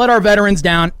department that has let our veterans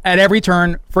down at every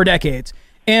turn for decades,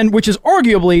 and which is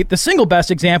arguably the single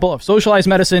best example of socialized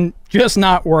medicine just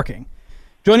not working.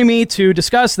 Joining me to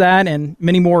discuss that and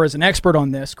many more is an expert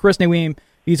on this, Chris Naweem.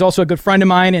 He's also a good friend of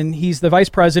mine, and he's the vice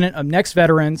president of Next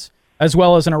Veterans, as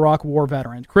well as an Iraq War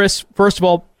veteran. Chris, first of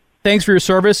all, thanks for your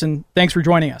service, and thanks for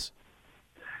joining us.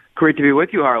 Great to be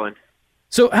with you, Harlan.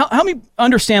 So help me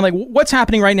understand, like, what's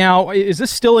happening right now? Is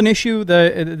this still an issue,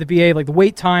 the VA, like the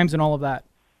wait times and all of that?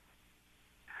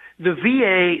 The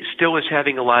VA still is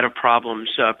having a lot of problems.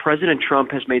 President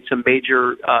Trump has made some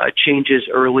major changes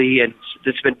early, and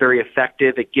it's been very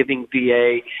effective at giving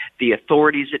VA the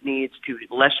authorities it needs to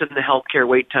lessen the healthcare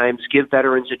wait times, give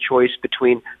veterans a choice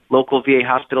between local VA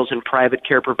hospitals and private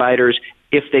care providers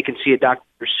if they can see a doctor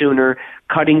sooner,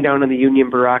 cutting down on the union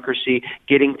bureaucracy,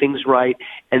 getting things right,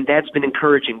 and that's been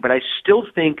encouraging. But I still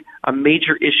think a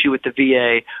major issue with the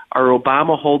VA are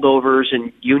Obama holdovers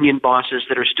and union bosses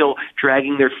that are still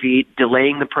dragging their feet,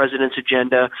 delaying the president's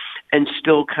agenda, and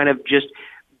still kind of just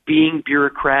being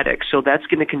bureaucratic. So that's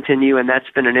going to continue, and that's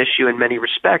been an issue in many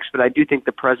respects, but I do think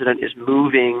the president is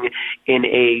moving in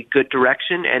a good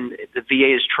direction, and the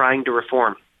VA is trying to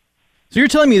reform. So you're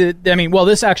telling me that, well,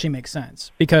 this actually makes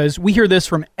sense, because we hear this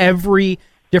from every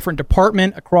different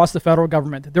department across the federal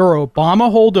government, that there are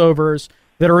Obama holdovers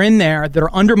that are in there that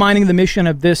are undermining the mission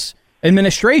of this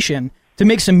administration to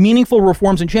make some meaningful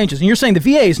reforms and changes. And you're saying the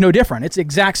VA is no different. It's the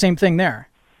exact same thing there.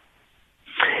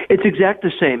 It's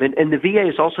exactly the same. And the VA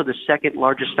is also the second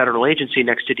largest federal agency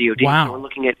next to DOD. Wow. So we're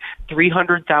looking at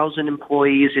 300,000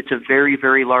 employees. It's a very,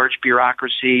 very large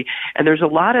bureaucracy. And there's a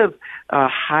lot of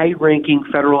high-ranking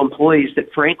federal employees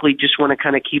that, frankly, just want to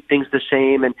kind of keep things the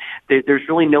same. And there's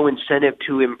really no incentive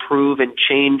to improve and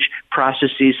change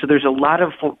processes. So there's a lot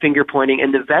of finger-pointing.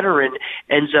 And the veteran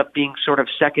ends up being sort of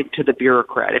second to the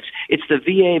bureaucrat. It's the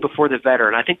VA before the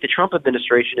veteran. I think the Trump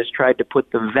administration has tried to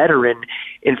put the veteran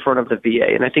in front of the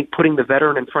VA. And I think putting the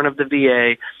veteran in front of the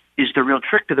VA is the real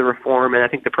trick to the reform, and I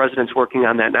think the president's working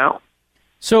on that now.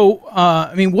 So,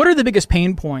 what are the biggest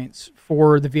pain points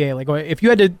for the VA? Like, if you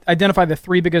had to identify the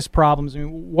three biggest problems,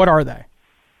 what are they?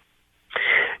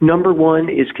 Number one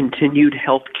is continued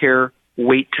health care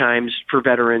wait times for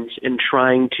veterans and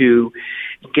trying to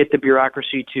get the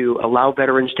bureaucracy to allow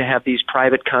veterans to have these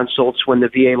private consults when the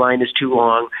VA line is too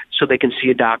long so they can see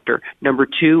a doctor. Number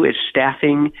two is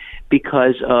staffing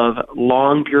because of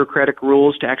long bureaucratic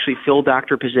rules to actually fill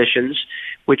doctor positions,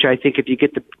 which I think if you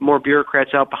get the more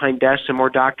bureaucrats out behind desks and more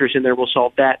doctors in there, will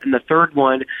solve that. And the third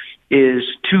one is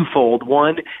twofold.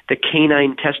 One, the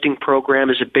canine testing program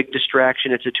is a big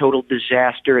distraction. It's a total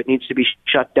disaster. It needs to be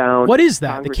shut down. What is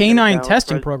that? The canine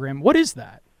testing program. What is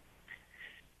that?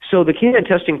 So the canine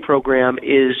testing program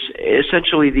is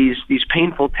essentially these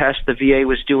painful tests the VA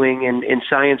was doing in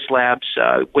science labs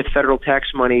with federal tax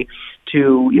money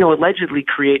to, allegedly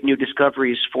create new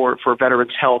discoveries for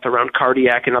veterans' health around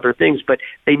cardiac and other things, but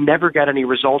they never got any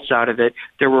results out of it.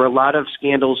 There were a lot of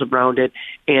scandals around it,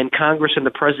 and Congress and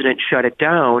the president shut it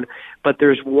down. But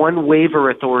there's one waiver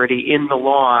authority in the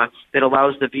law that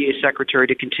allows the VA secretary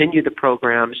to continue the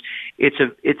programs. It's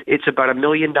about $1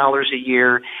 million a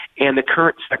year, and the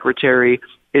current secretary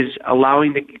is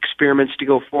allowing the experiments to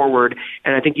go forward.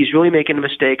 And I think he's really making a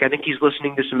mistake. I think he's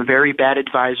listening to some very bad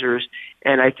advisors,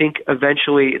 and I think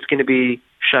eventually it's going to be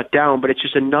shut down. But it's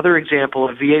just another example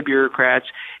of VA bureaucrats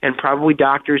and probably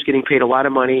doctors getting paid a lot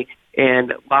of money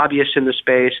and lobbyists in the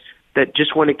space that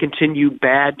just want to continue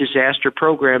bad disaster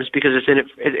programs because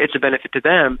it's a benefit to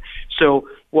them. So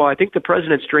while I think the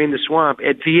president's drained the swamp,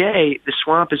 at VA, the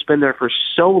swamp has been there for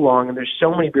so long and there's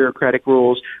so many bureaucratic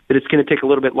rules that it's going to take a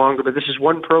little bit longer. But this is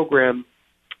one program,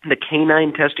 the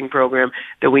canine testing program,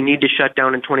 that we need to shut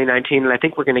down in 2019, and I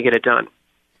think we're going to get it done.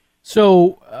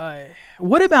 So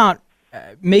what about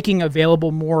making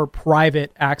available more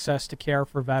private access to care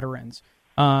for veterans?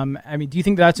 Do you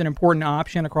think that's an important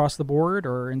option across the board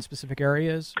or in specific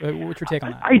areas? What's your take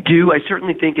on that? I do. I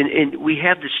certainly think, and we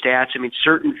have the stats.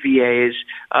 Certain VAs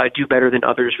do better than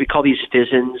others. We call these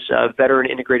FISNs,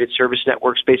 Veteran Integrated Service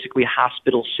Networks, basically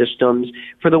hospital systems.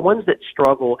 For the ones that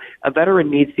struggle, a veteran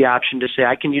needs the option to say,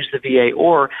 I can use the VA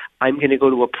or I'm going to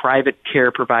go to a private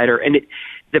care provider. And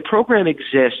the program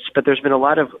exists, but there's been a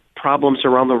lot of problems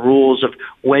around the rules of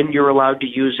when you're allowed to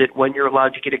use it, when you're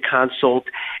allowed to get a consult.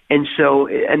 And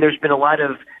there's been a lot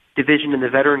of division in the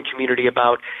veteran community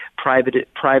about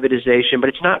privatization, but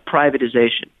it's not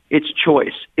privatization. It's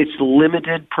choice. It's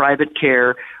limited private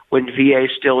care when VA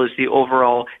still is the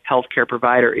overall healthcare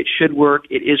provider. It should work.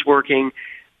 It is working.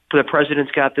 The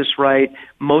president's got this right.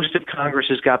 Most of Congress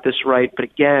has got this right. But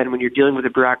again, when you're dealing with a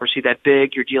bureaucracy that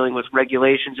big, you're dealing with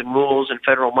regulations and rules and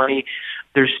federal money,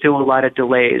 there's still a lot of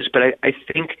delays. But I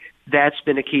think that's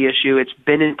been a key issue. It's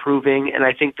been improving, and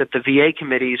I think that the VA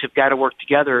committees have got to work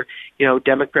together.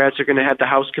 Democrats are going to have the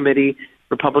House committee,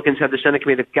 Republicans have the Senate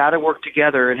committee. They've got to work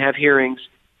together and have hearings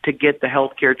to get the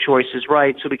health care choices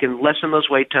right so we can lessen those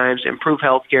wait times, improve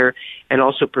health care, and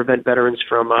also prevent veterans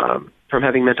from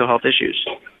having mental health issues.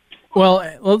 Well,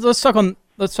 let's touch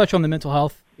on the mental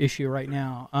health issue right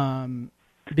now,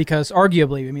 because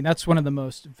arguably, that's one of the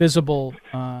most visible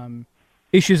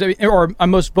issues, or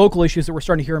most vocal issues that we're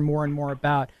starting to hear more and more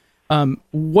about.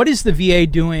 What is the VA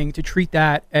doing to treat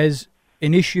that as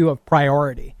an issue of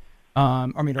priority? Are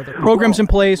there programs in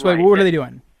place? Right. What are they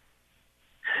doing?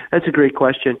 That's a great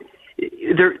question.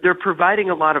 They're providing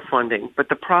a lot of funding, but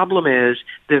the problem is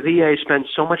the VA spends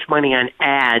so much money on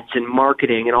ads and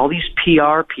marketing and all these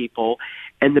PR people,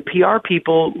 and the PR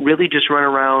people really just run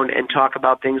around and talk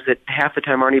about things that half the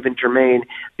time aren't even germane.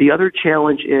 The other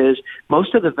challenge is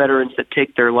most of the veterans that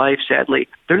take their life, sadly,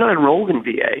 they're not enrolled in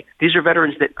VA. These are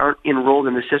veterans that aren't enrolled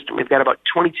in the system. We've got about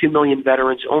 22 million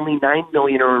veterans. Only 9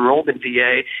 million are enrolled in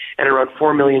VA, and around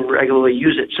 4 million regularly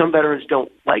use it. Some veterans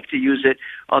don't like to use it.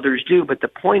 Others do. But the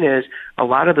point is, a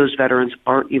lot of those veterans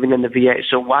aren't even in the VA.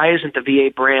 So why isn't the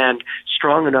VA brand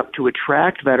strong enough to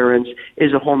attract veterans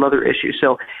is a whole other issue.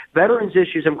 So veterans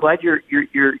issues, I'm glad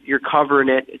you're covering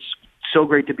it. It's so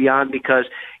great to be on because,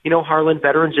 Harlan,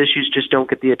 veterans issues just don't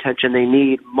get the attention they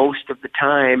need most of the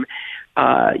time,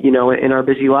 in our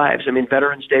busy lives.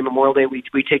 Veterans Day, Memorial Day,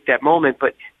 we take that moment,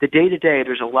 but the day-to-day,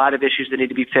 there's a lot of issues that need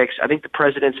to be fixed. I think the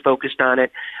president's focused on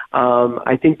it.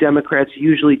 I think Democrats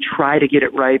usually try to get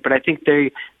it right, but I think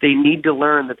they need to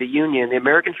learn that the union, the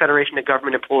American Federation of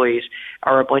Government Employees,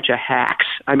 are a bunch of hacks.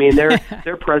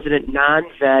 Their president,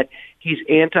 non-vet, he's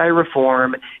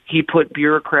anti-reform. He put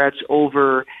bureaucrats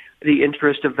over the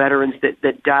interest of veterans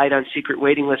that died on secret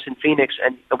waiting lists in Phoenix,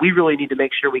 and we really need to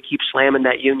make sure we keep slamming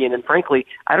that union. And frankly,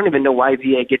 I don't even know why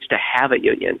VA gets to have a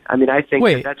union. I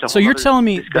think that's a whole so you're telling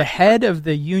me discussion. The head of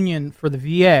the union for the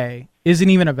VA isn't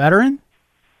even a veteran?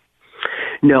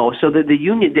 No, so the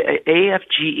union, the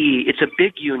AFGE, it's a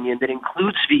big union that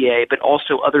includes VA, but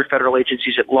also other federal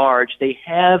agencies at large. They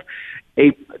have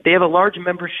they have a large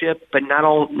membership, but not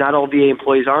all VA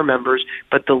employees are members.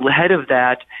 But the head of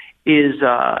that is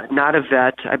not a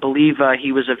vet. I believe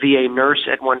he was a VA nurse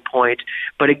at one point.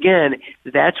 But again,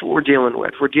 that's what we're dealing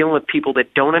with. We're dealing with people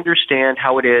that don't understand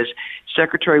how it is.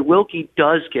 Secretary Wilkie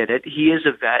does get it. He is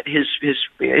a vet.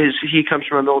 He comes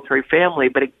from a military family.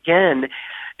 But again,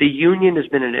 the union has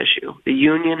been an issue.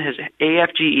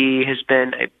 AFGE has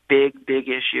been a big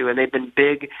issue, and they've been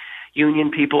big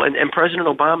union people. And President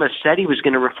Obama said he was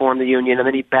going to reform the union, and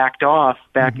then he backed off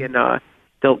back in the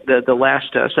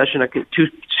last session, two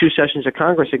sessions of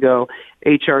Congress ago,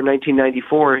 H.R.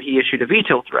 1994, he issued a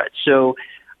veto threat. So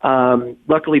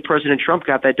luckily, President Trump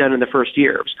got that done in the first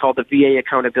year. It was called the VA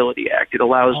Accountability Act. It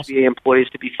allows VA employees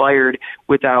to be fired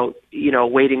without,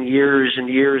 waiting years and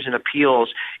years in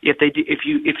appeals. If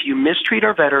you mistreat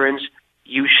our veterans,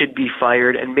 you should be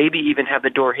fired, and maybe even have the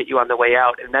door hit you on the way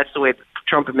out. And that's the way the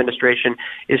Trump administration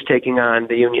is taking on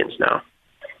the unions now.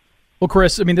 Well,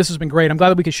 Chris, I mean, this has been great. I'm glad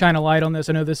that we could shine a light on this.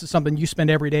 I know this is something you spend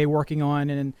every day working on,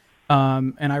 and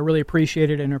I really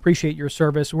appreciate it and appreciate your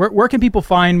service. Where can people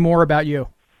find more about you?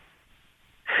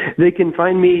 They can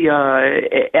find me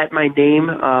at my name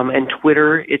and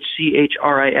Twitter. It's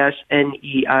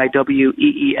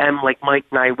ChrisNeiweem, like Mike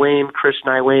Niweem, Chris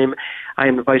Niweem. I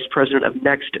am the Vice President of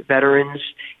Next Veterans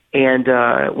and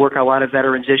work on a lot of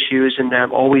veterans issues, and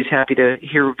I'm always happy to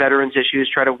hear veterans issues,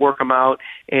 try to work them out,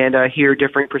 and hear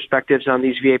different perspectives on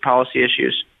these VA policy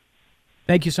issues.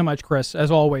 Thank you so much, Chris.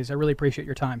 As always, I really appreciate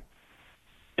your time.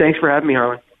 Thanks for having me,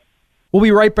 Harlan. We'll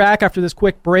be right back after this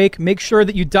quick break. Make sure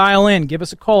that you dial in. Give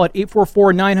us a call at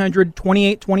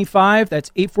 844-900-2825.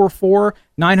 That's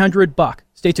 844-900-BUCK.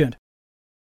 Stay tuned.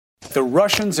 The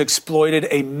Russians exploited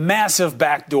a massive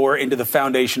backdoor into the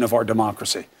foundation of our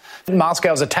democracy.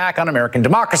 Moscow's attack on American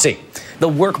democracy. The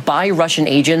work by Russian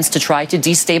agents to try to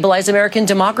destabilize American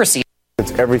democracy.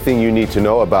 It's everything you need to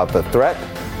know about the threat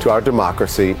to our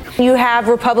democracy. You have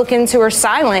Republicans who are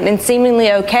silent and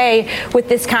seemingly okay with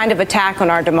this kind of attack on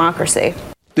our democracy.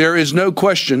 There is no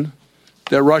question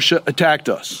that Russia attacked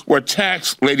us. Or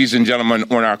attacks, ladies and gentlemen,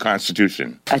 on our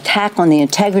Constitution. Attack on the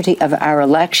integrity of our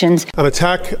elections. An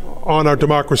attack on our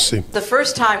democracy. The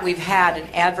first time we've had an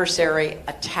adversary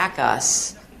attack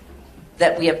us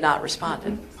that we have not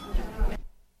responded.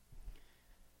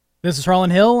 This is Harlan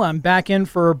Hill. I'm back in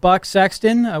for Buck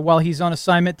Sexton while he's on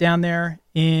assignment down there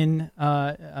in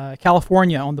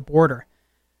California on the border.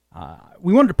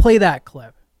 We wanted to play that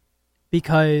clip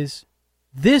because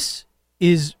this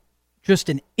is just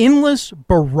an endless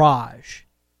barrage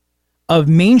of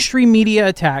mainstream media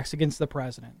attacks against the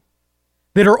president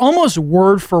that are almost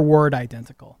word for word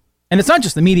identical. And it's not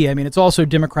just the media. I mean, it's also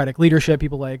Democratic leadership,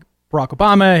 people like Barack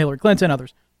Obama, Hillary Clinton,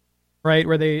 others, right?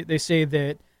 Where they say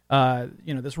that,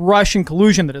 this Russian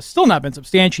collusion that has still not been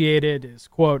substantiated is,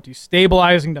 quote,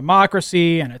 destabilizing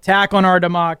democracy, an attack on our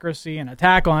democracy, an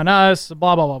attack on us,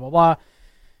 blah, blah, blah, blah, blah.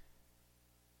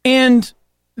 And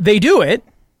they do it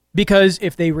because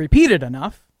if they repeat it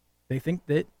enough, they think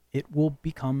that it will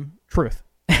become truth.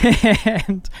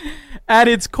 And at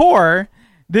its core,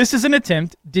 this is an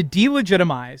attempt to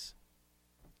delegitimize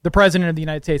the president of the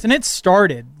United States. And it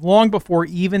started long before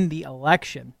even the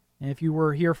election. And if you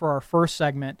were here for our first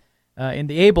segment in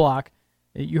the A block,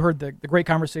 you heard the great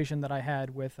conversation that I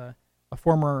had with a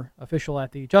former official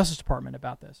at the Justice Department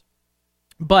about this.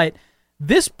 But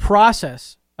this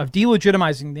process of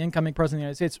delegitimizing the incoming president of the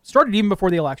United States started even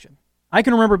before the election. I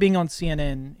can remember being on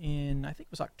CNN in, I think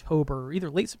it was October,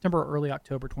 either late September or early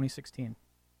October 2016.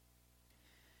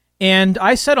 And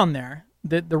I said on there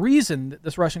that the reason that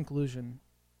this Russian collusion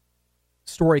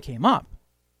story came up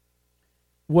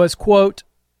was, quote,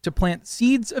 to plant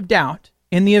seeds of doubt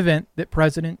in the event that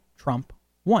President Trump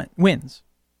wins,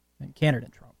 and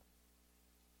candidate Trump.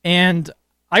 And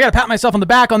I got to pat myself on the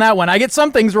back on that one. I get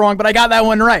some things wrong, but I got that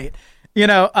one right.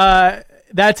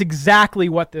 That's exactly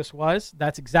what this was.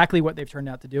 That's exactly what they've turned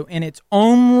out to do. And it's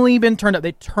only been turned up.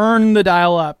 They turned the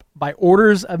dial up by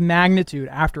orders of magnitude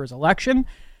after his election,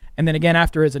 and then again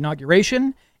after his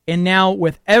inauguration. And now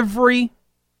with every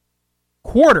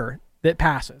quarter that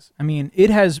passes, I mean, it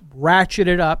has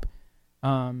ratcheted up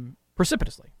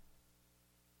precipitously.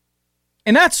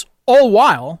 And that's all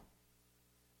while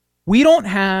we don't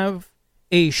have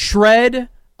a shred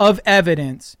of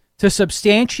evidence to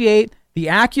substantiate the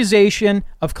accusation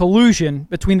of collusion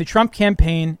between the Trump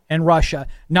campaign and Russia.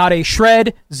 Not a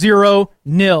shred, zero,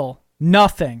 nil,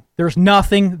 nothing. There's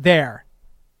nothing there.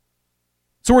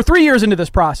 So we're 3 years into this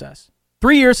process.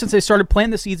 3 years since they started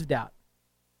planting the seeds of doubt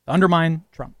to undermine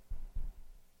Trump.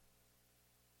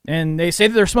 And they say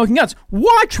that they're smoking guns.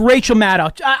 Watch Rachel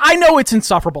Maddow. I know it's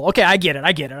insufferable. Okay, I get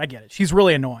it. She's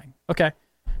really annoying. Okay.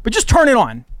 but just turn it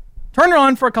on. Turn it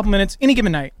on for a couple minutes any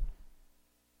given night.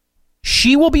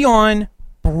 She will be on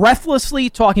breathlessly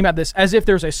talking about this as if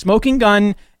there's a smoking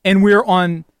gun and we're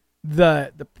on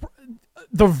the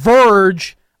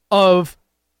verge of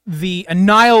the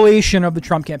annihilation of the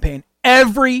Trump campaign.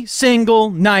 Every single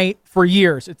night for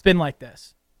years, it's been like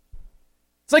this.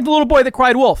 It's like the little boy that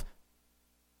cried wolf.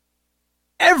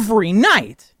 Every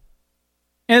night.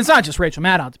 And it's not just Rachel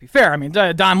Maddow, to be fair. I mean,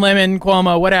 Don Lemon,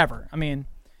 Cuomo, whatever. I mean,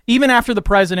 even after the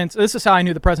president's, this is how I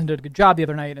knew the president did a good job the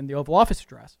other night in the Oval Office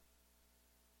address,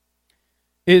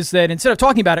 is that instead of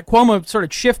talking about it, Cuomo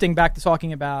started shifting back to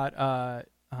talking about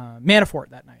Manafort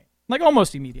that night. Like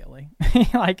almost immediately.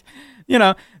 Like, you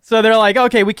know, so they're like,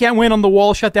 okay, we can't win on the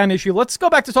wall shutdown issue. Let's go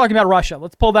back to talking about Russia.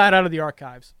 Let's pull that out of the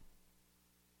archives.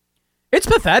 It's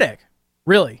pathetic.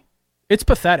 Really. It's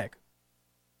pathetic.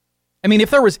 I mean,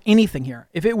 if there was anything here,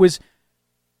 if it was,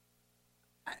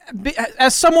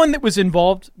 as someone that was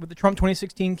involved with the Trump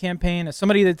 2016 campaign, as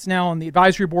somebody that's now on the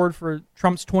advisory board for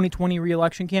Trump's 2020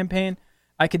 re-election campaign,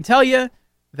 I can tell you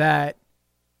that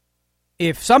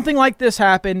if something like this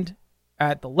happened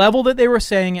at the level that they were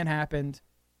saying it happened,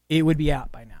 it would be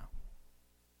out by now.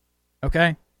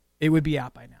 Okay? It would be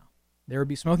out by now. There would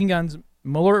be smoking guns.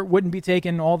 Mueller wouldn't be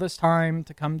taking all this time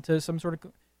to come to some sort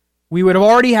of... We would have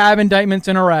already have indictments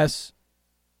and arrests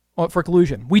for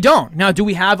collusion. We don't. Now, do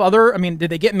we have other... I mean,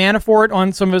 did they get Manafort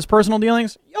on some of his personal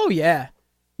dealings? Oh, yeah.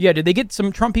 Yeah, did they get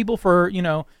some Trump people for, you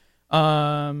know,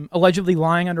 allegedly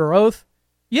lying under oath?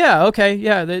 Yeah, okay.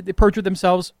 Yeah, they perjured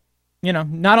themselves. You know,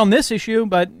 not on this issue,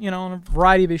 but, you know, on a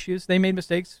variety of issues. They made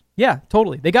mistakes. Yeah,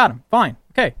 totally. They got him. Fine.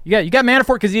 Okay. You got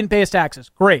Manafort because he didn't pay his taxes.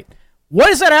 Great. What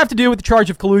does that have to do with the charge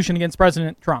of collusion against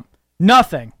President Trump?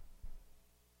 Nothing.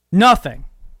 Nothing.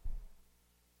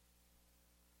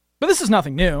 But this is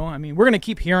nothing new. I mean, we're going to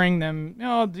keep hearing them, you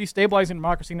know, destabilizing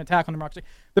democracy and attack on democracy.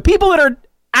 The people that are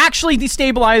actually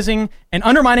destabilizing and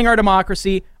undermining our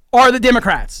democracy are the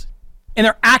Democrats. And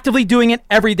they're actively doing it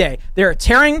every day. They're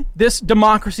tearing this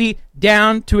democracy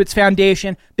down to its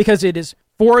foundation because it is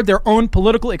for their own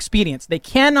political expedience. They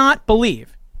cannot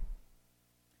believe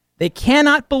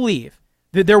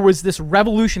that there was this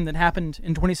revolution that happened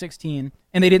in 2016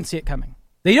 and they didn't see it coming.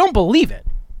 They don't believe it.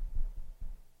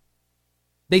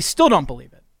 They still don't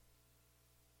believe it.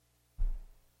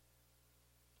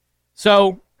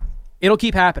 So it'll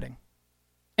keep happening.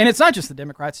 And it's not just the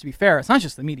Democrats, to be fair. It's not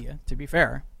just the media, to be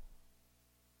fair.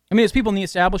 I mean, it's people in the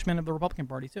establishment of the Republican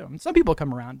Party, too. I mean, some people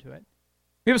come around to it.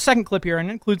 We have a second clip here, and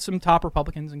it includes some top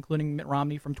Republicans, including Mitt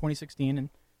Romney from 2016. And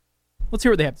let's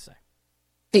hear what they have to say.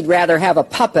 He'd rather have a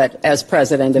puppet as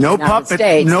president of the United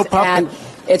States. No puppet.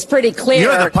 And it's pretty clear.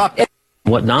 You're the puppet.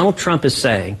 What Donald Trump is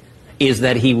saying is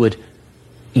that he would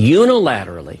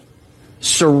unilaterally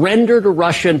surrender to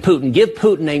Russia and Putin, give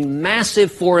Putin a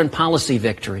massive foreign policy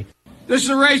victory. This is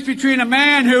a race between a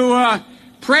man who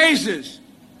praises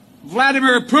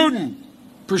Vladimir Putin,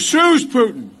 pursues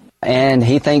Putin. And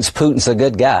he thinks Putin's a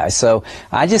good guy, so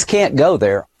I just can't go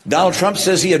there. Donald Trump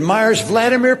says he admires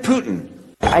Vladimir Putin.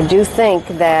 I do think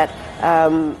that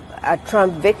a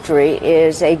Trump victory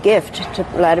is a gift to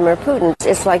Vladimir Putin.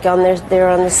 It's like they're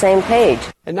on the same page.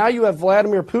 And now you have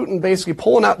Vladimir Putin basically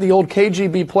pulling out the old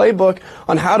KGB playbook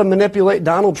on how to manipulate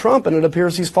Donald Trump, and it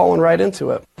appears he's fallen right into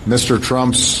it. Mr.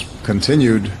 Trump's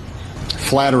continued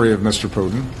flattery of Mr.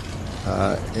 Putin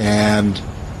and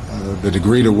the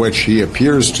degree to which he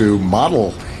appears to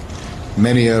model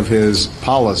many of his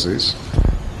policies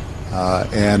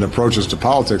and approaches to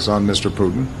politics on Mr.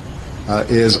 Putin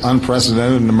is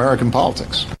unprecedented in American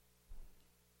politics.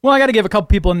 Well, I got to give a couple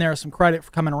people in there some credit for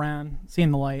coming around,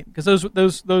 seeing the light, because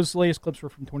those latest clips were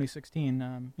from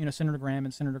 2016. You know, Senator Graham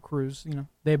and Senator Cruz, you know,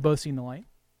 they've both seen the light,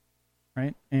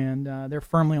 right? And they're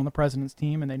firmly on the president's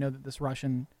team, and they know that this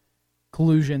Russian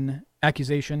collusion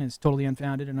accusation is totally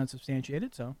unfounded and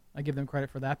unsubstantiated. So I give them credit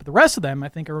for that. But the rest of them, I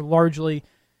think, are largely.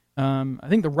 I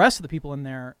think the rest of the people in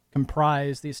there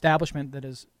comprise the establishment that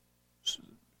is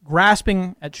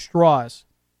grasping at straws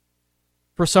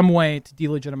for some way to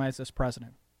delegitimize this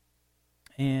president.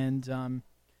 And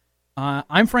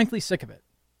I'm frankly sick of it.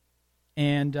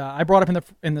 And I brought up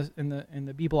in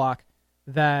the B block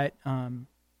that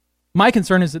my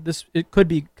concern is that it could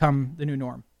become the new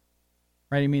norm,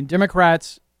 right? I mean,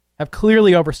 Democrats have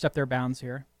clearly overstepped their bounds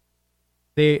here.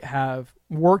 They have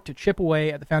worked to chip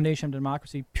away at the foundation of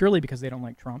democracy purely because they don't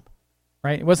like Trump,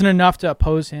 right? It wasn't enough to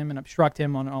oppose him and obstruct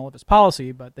him on all of his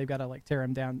policy, but they've got to tear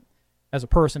him down as a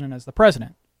person and as the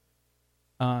president.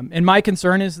 And my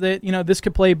concern is that, you know, this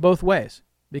could play both ways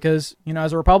because, you know,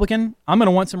 as a Republican, I'm going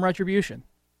to want some retribution.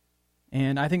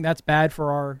 And I think that's bad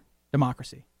for our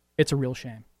democracy. It's a real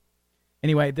shame.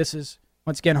 Anyway, this is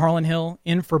Once again, Harlan Hill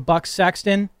in for Buck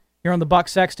Sexton here on the Buck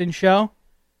Sexton Show.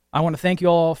 I want to thank you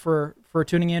all for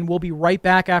tuning in. We'll be right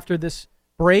back after this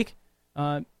break.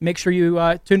 Make sure you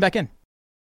tune back in.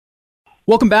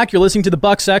 Welcome back. You're listening to the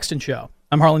Buck Sexton Show.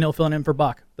 I'm Harlan Hill filling in for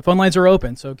Buck. The phone lines are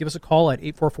open, so give us a call at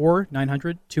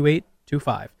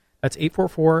 844-900-2825. That's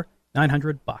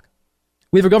 844-900-BUCK.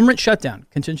 We have a government shutdown,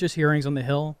 contentious hearings on the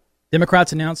Hill,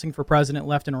 Democrats announcing for president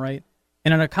left and right,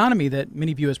 and an economy that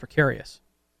many view as precarious.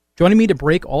 Joining me to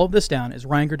break all of this down is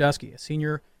Ryan Gerdusky, a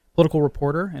senior political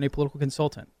reporter and a political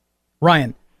consultant.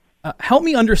 Ryan, help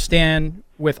me understand,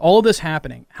 with all of this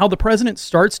happening, how the president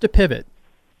starts to pivot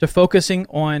to focusing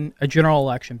on a general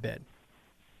election bid.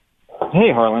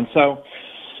 Hey, Harlan. So,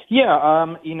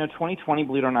 2020,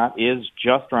 believe it or not, is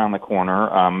just around the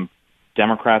corner.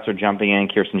 Democrats are jumping in.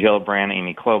 Kirsten Gillibrand,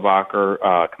 Amy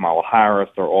Klobuchar, Kamala Harris,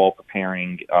 they're all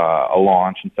preparing a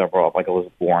launch, and several, like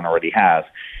Elizabeth Warren, already has.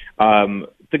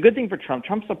 The good thing for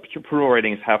Trump's approval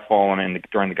ratings have fallen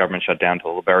during the government shutdown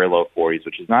to the very low 40s,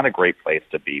 which is not a great place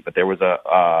to be. But there was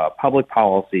a public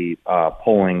policy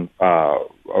polling, a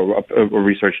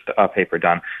research paper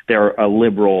done. They're a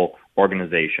liberal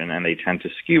organization, and they tend to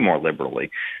skew more liberally.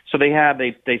 So they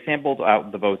sampled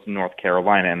out the votes in North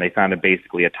Carolina, and they found it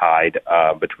basically a tide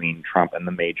between Trump and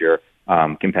the major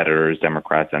competitors,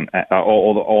 Democrats, and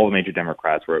all the major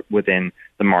Democrats were within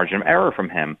the margin of error from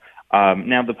him.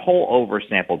 Now, the poll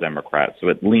oversampled Democrats, so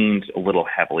it leaned a little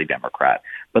heavily Democrat.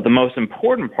 But the most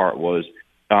important part was,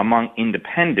 among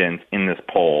independents in this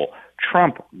poll,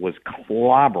 Trump was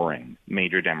clobbering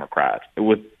major Democrats.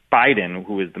 With Biden,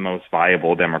 who is the most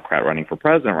viable Democrat running for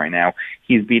president right now,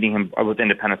 he's beating him with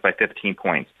independents by 15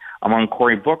 points. Among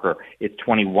Cory Booker, it's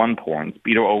 21 points.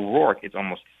 Beto O'Rourke, it's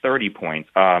almost 30 points.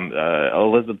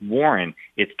 Elizabeth Warren,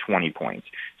 it's 20 points.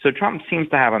 So Trump seems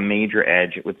to have a major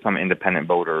edge with some independent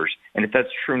voters. And if that's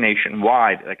true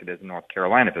nationwide, like it is in North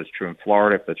Carolina, if it's true in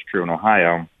Florida, if that's true in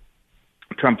Ohio,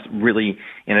 Trump's really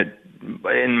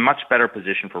in much better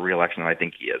position for re-election than I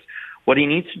think he is. What he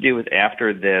needs to do is,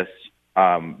 after this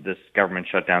government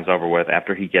shutdown's over with,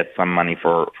 after he gets some money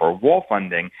for wall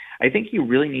funding, I think he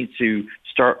really needs to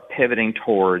start pivoting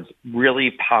towards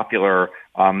really popular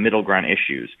middle ground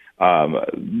issues.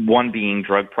 One being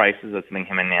drug prices. That's something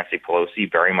him and Nancy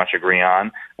Pelosi very much agree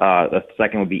on. The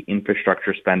second would be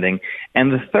infrastructure spending.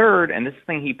 And the third, and this is the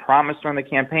thing he promised during the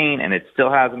campaign, and it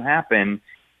still hasn't happened,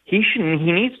 he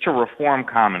needs to reform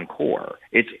Common Core.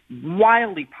 It's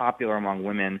wildly popular among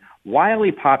women.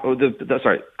 Common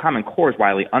Core is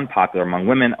wildly unpopular among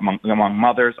women, among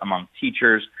mothers, among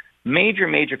teachers,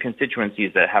 major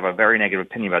constituencies that have a very negative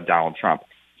opinion about Donald Trump.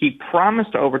 He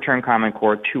promised to overturn Common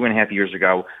Core 2.5 years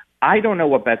ago. I don't know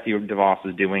what Betsy DeVos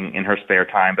is doing in her spare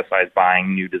time besides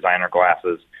buying new designer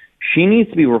glasses. She needs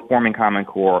to be reforming Common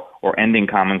Core or ending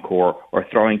Common Core or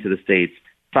throwing to the states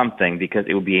something, because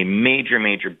it would be a major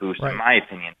boost, in my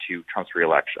opinion, to Trump's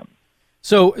reelection.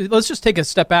 So let's just take a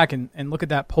step back and look at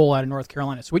that poll out of North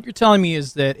Carolina. So what you're telling me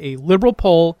is that a liberal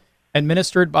poll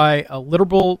administered by a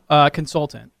liberal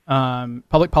consultant,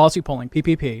 public policy polling,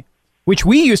 PPP, which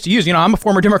we used to use. I'm a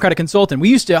former Democratic consultant. We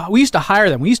used to hire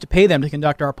them. We used to pay them to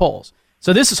conduct our polls.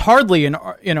 So this is hardly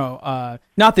not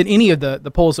that any of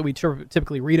the polls that we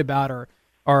typically read about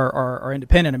are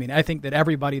independent. I mean, I think that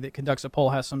everybody that conducts a poll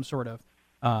has some sort of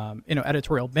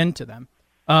editorial bent to them.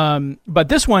 But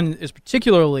this one is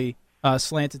particularly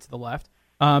slanted to the left,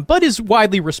 but is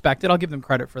widely respected. I'll give them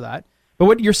credit for that. But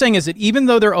what you're saying is that even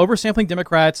though they're oversampling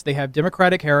Democrats, they have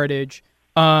Democratic heritage,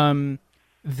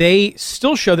 they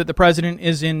still show that the president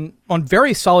is on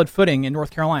very solid footing in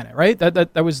North Carolina, right?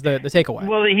 That was the takeaway.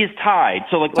 Well, he's tied.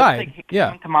 So let's take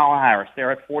Kamala Harris.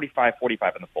 They're at 45 in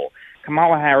the poll.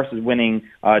 Kamala Harris is winning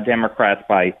Democrats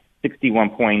by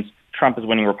 61 points. Trump is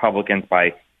winning Republicans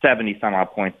by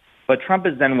 70-some-odd points. But Trump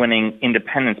is then winning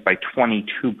independents by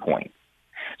 22 points.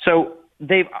 So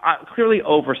they've clearly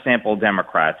oversampled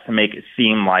Democrats to make it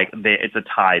seem like it's a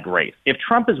tied race. If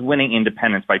Trump is winning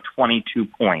independents by 22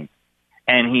 points,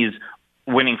 and he's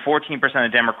winning 14%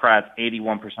 of Democrats,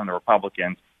 81% of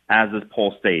Republicans, as this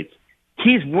poll states,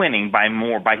 he's winning by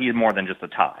more than just a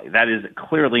tie. That is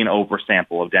clearly an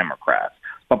oversample of Democrats.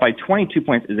 But by 22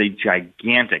 points is a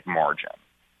gigantic margin.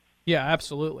 Yeah,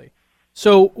 absolutely.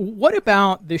 So what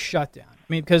about this shutdown? I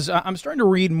mean, because I'm starting to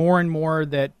read more and more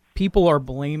that people are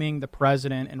blaming the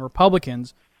president and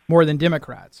Republicans more than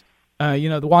Democrats.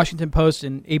 The Washington Post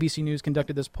and ABC News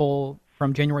conducted this poll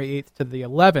from January 8th to the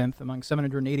 11th among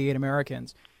 788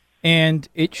 Americans, and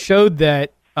it showed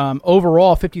that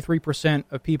overall 53%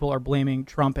 of people are blaming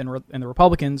Trump and the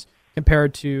Republicans,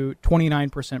 compared to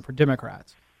 29% for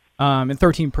Democrats, and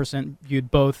 13%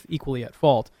 viewed both equally at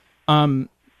fault.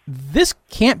 this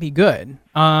can't be good.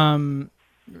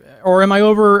 Or am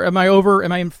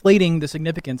I inflating the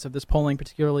significance of this polling,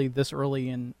 particularly this early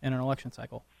in an election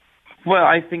cycle? Well,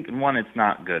 I think, one, it's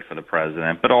not good for the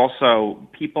president, but also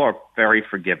people are very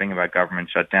forgiving about government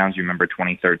shutdowns. You remember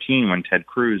 2013 when Ted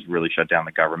Cruz really shut down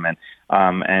the government,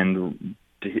 and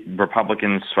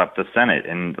Republicans swept the Senate.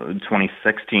 In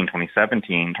 2017,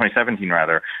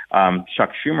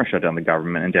 Chuck Schumer shut down the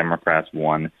government, and Democrats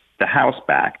won the House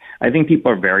back. I think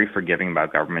people are very forgiving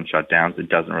about government shutdowns. It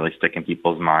doesn't really stick in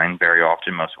people's mind very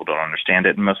often. Most people don't understand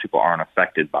it, and most people aren't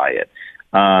affected by it.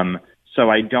 So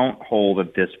I don't hold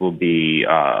that this will be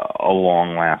a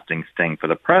long-lasting thing for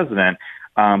the president.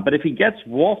 But if he gets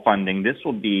wall funding, this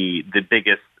will be the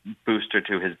biggest booster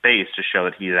to his base to show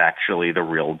that he's actually the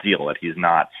real deal, that he's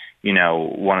not,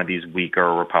 one of these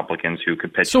weaker Republicans who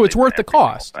capitulate. So it's worth the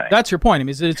cost. That's your point. I mean,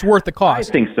 is that it's worth the cost?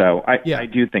 I think so. I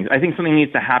do think. I think something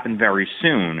needs to happen very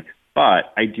soon,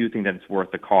 but I do think that it's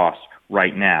worth the cost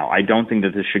right now. I don't think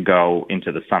that this should go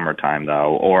into the summertime,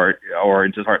 though, or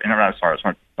into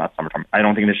not summertime. I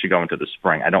don't think this should go into the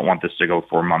spring. I don't want this to go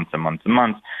for months and months and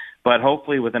months. But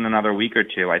hopefully within another week or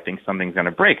two, I think something's going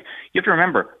to break. You have to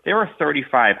remember, there are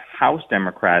 35 House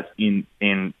Democrats in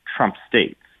Trump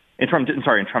states, in Trump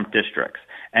districts.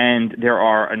 And there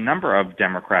are a number of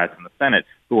Democrats in the Senate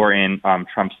who are in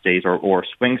Trump states or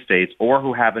swing states, or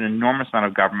who have an enormous amount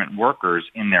of government workers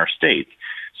in their states.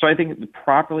 So I think the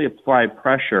properly applied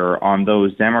pressure on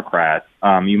those Democrats,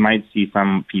 you might see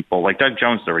some people, like Doug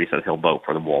Jones already said he'll vote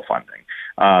for the wall funding.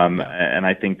 And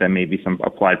I think that maybe some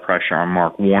applied pressure on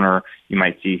Mark Warner. You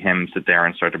might see him sit there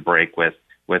and start to break with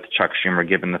Chuck Schumer,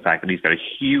 given the fact that he's got a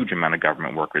huge amount of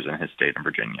government workers in his state in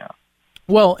Virginia.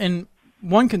 Well, and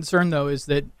one concern, though, is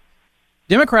that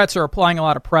Democrats are applying a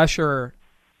lot of pressure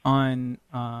on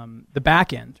the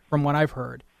back end, from what I've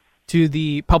heard, to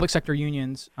the public sector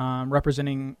unions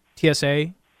representing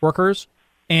TSA workers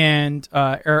and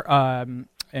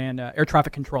air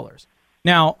traffic controllers.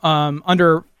 Now,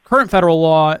 under current federal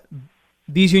law,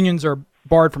 these unions are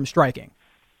barred from striking.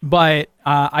 But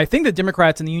I think the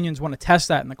Democrats and the unions want to test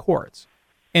that in the courts.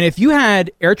 And if you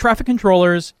had air traffic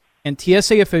controllers and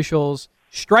TSA officials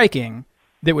striking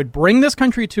that would bring this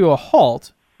country to a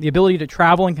halt, the ability to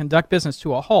travel and conduct business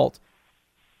to a halt,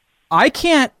 I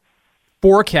can't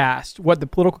forecast what the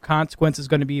political consequence is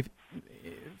going to be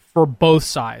for both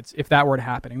sides if that were to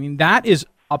happen. I mean, that is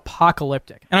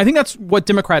apocalyptic. And I think that's what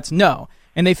Democrats know.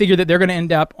 And they figure that they're going to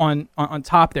end up on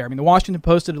top there. I mean, the Washington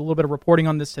Post did a little bit of reporting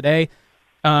on this today.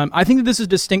 I think that this is a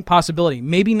distinct possibility.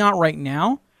 Maybe not right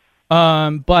now,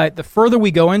 but the further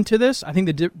we go into this, I think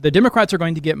the Democrats are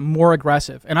going to get more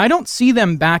aggressive. And I don't see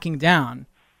them backing down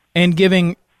and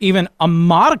giving even a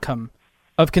modicum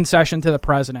of concession to the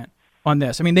president on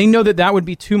this. I mean, they know that that would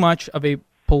be too much of a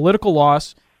political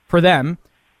loss for them.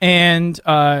 And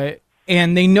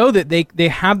they know that they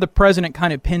have the president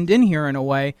kind of pinned in here in a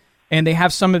way. And they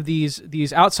have some of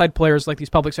these outside players like these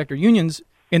public sector unions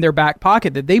in their back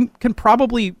pocket that they can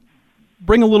probably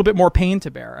bring a little bit more pain to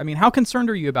bear. I mean, how concerned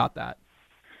are you about that?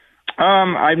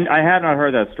 I have not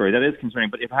heard that story. That is concerning,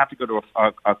 but it would have to go to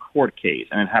a court case,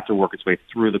 and it'd have to work its way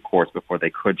through the courts before they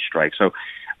could strike. So,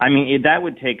 I mean, that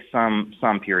would take some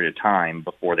period of time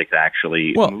before they could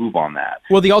actually move on that.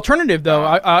 Well, the alternative, though,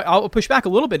 I'll push back a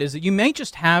little bit, is that you may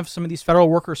just have some of these federal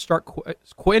workers start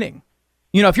quitting.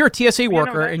 You know, if you're a TSA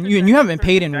worker and you haven't been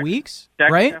paid in weeks,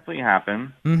 that right? Could definitely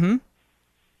happen. Mm-hmm.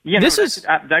 Yeah,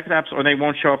 that could absolutely, or they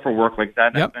won't show up for work like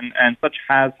that, yep. and such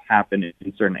has happened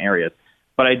in certain areas.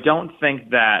 But I don't think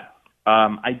that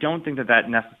that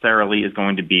necessarily is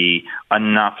going to be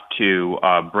enough to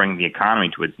bring the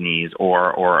economy to its knees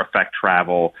or affect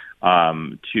travel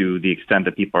to the extent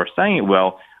that people are saying it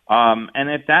will. And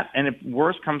if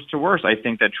worse comes to worse, I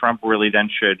think that Trump really then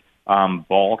should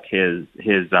balk his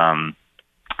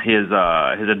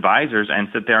advisors and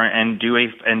sit there and do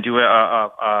an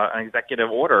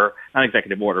executive order, not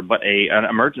executive order, but an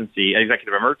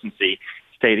executive emergency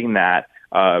stating that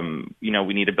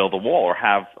we need to build a wall or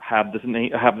have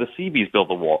the Seabees build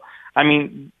a wall. I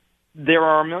mean, there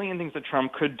are a million things that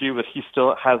Trump could do that he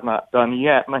still has not done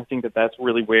yet, and I think that that's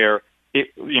really where he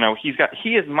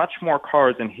has much more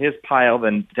cards in his pile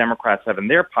than Democrats have in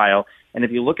their pile. And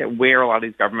if you look at where a lot of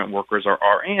these government workers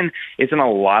are in, it's in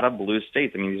a lot of blue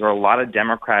states. I mean, these are a lot of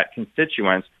Democrat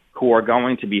constituents who are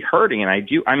going to be hurting. And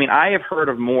I have heard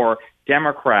of more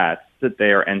Democrats sit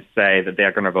there and say that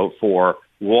they're going to vote for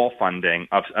wall funding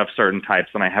of certain types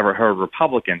than I have heard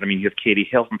Republicans. I mean, you have Katie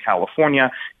Hill from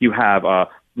California. You have a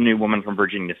new woman from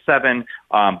Virginia 7,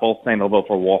 both saying they'll vote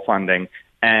for wall funding.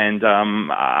 And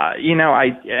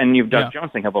you've Doug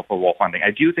Jones saying about for wall funding.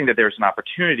 I do think that there's an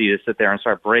opportunity to sit there and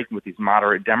start breaking with these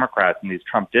moderate Democrats in these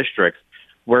Trump districts,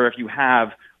 where if you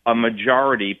have a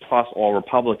majority plus all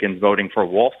Republicans voting for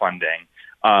wall funding,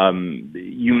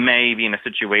 you may be in a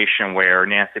situation where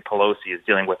Nancy Pelosi is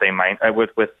dealing with a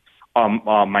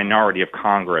minority of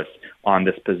Congress on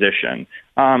this position.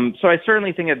 So I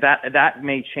certainly think that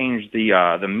may change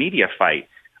the media fight.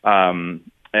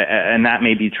 And that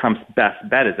may be Trump's best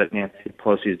bet, is that Nancy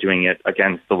Pelosi is doing it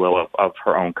against the will of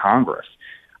her own Congress,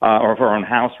 or of her own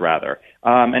House, rather.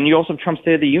 And you also have Trump's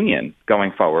State of the Union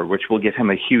going forward, which will give him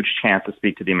a huge chance to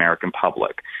speak to the American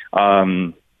public.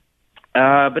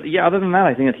 But yeah, other than that,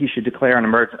 I think that he should declare an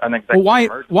executive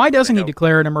emergency. Why doesn't he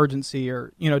declare an emergency,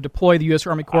 or deploy the U.S.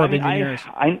 Army Corps of Engineers?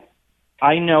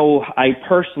 I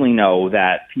personally know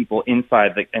that people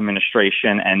inside the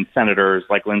administration and senators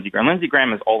like Lindsey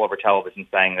Graham is all over television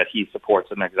saying that he supports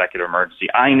an executive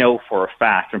emergency. I know for a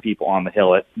fact from people on the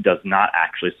Hill it does not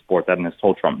actually support that and has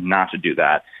told Trump not to do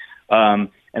that.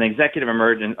 An executive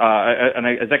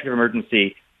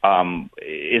emergency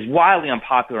is wildly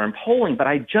unpopular in polling, but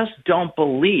I just don't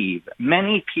believe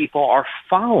many people are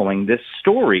following this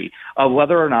story of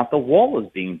whether or not the wall is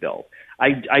being built.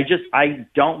 I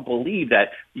don't believe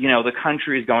that, the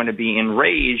country is going to be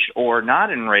enraged or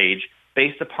not enraged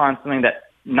based upon something that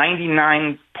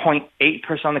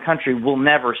 99.8% of the country will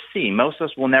never see. Most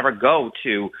of us will never go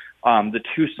to the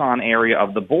Tucson area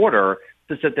of the border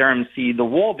to sit there and see the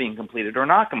wall being completed or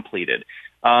not completed.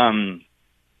 I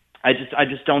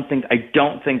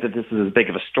don't think that this is as big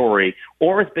of a story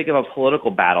or as big of a political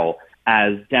battle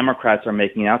as Democrats are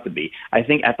making it out to be. I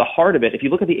think at the heart of it, if you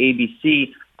look at the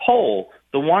ABC poll,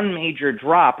 the one major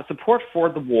drop, support for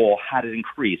the wall had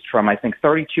increased from, I think,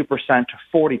 32% to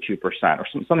 42%, or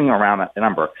something around that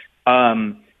number.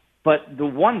 But the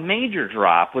one major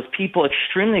drop was people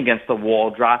extremely against the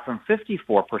wall dropped from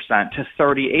 54% to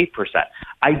 38%.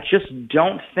 I just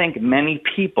don't think many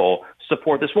people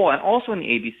support this wall. And also in the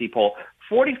ABC poll,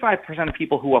 45% of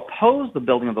people who oppose the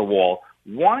building of the wall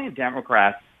wanted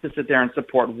Democrats to sit there and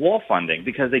support wall funding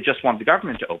because they just want the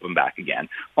government to open back again.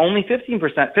 Only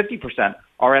 50%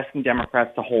 are asking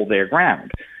Democrats to hold their ground.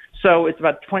 So it's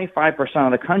about 25%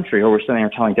 of the country who are sitting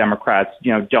there telling Democrats,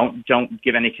 don't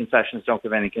give any concessions, don't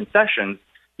give any concessions.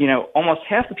 Almost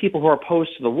half the people who are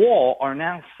opposed to the wall are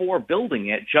now for building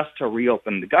it just to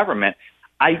reopen the government.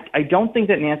 I don't think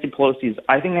that Nancy Pelosi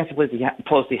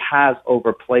has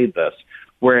overplayed this,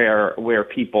 where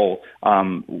people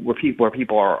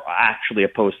are actually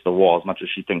opposed to the wall as much as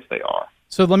she thinks they are.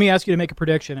 So let me ask you to make a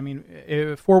prediction. I mean,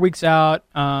 4 weeks out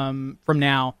from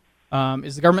now,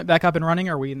 is the government back up and running,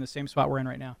 or are we in the same spot we're in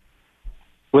right now?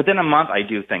 Within a month, I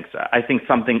do think so. I think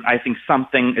something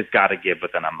has got to give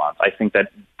within a month. I think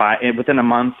that within a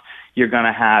month, you're going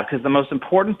to have, because the most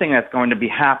important thing that's going to be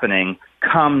happening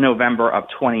come November of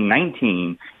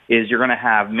 2019 is you're going to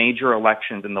have major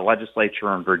elections in the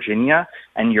legislature in Virginia,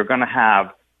 and you're going to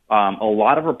have a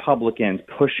lot of Republicans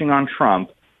pushing on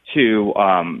Trump to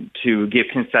give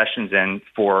concessions in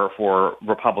for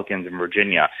Republicans in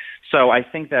Virginia. So I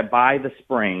think that by the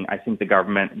spring, I think the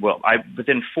government will,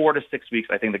 within 4 to 6 weeks,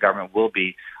 I think the government will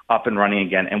be up and running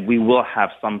again, and we will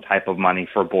have some type of money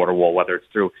for a border wall, whether it's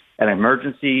through an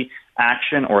emergency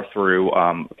action or through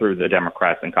the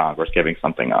Democrats in Congress giving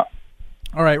something up.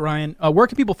 All right, Ryan. Where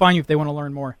can people find you if they want to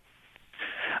learn more?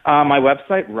 My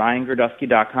website,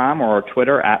 RyanGrodusky.com, or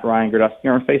Twitter @RyanGrodusky,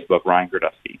 or on Facebook, Ryan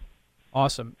Grodusky.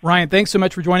 Awesome. Ryan, thanks so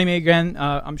much for joining me again.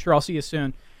 I'm sure I'll see you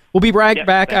soon. We'll be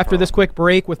back after this quick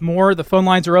break with more. The phone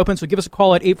lines are open, so give us a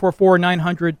call at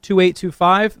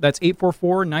 844-900-2825. That's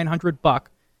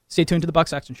 844-900-BUCK. Stay tuned to The Buck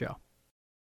Sexton Show.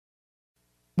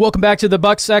 Welcome back to The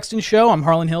Buck Sexton Show. I'm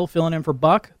Harlan Hill, filling in for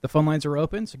Buck. The phone lines are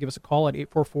open, so give us a call at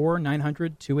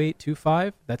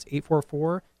 844-900-2825. That's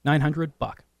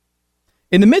 844-900-BUCK.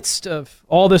 In the midst of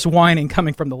all this whining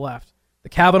coming from the left, the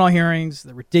Kavanaugh hearings,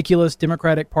 the ridiculous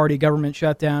Democratic Party government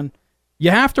shutdown,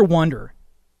 you have to wonder,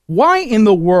 why in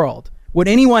the world would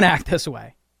anyone act this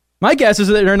way? My guess is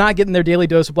that they're not getting their daily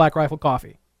dose of Black Rifle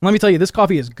coffee. Let me tell you, this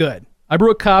coffee is good. I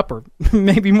brew a cup, or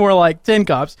maybe more like 10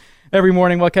 cups, every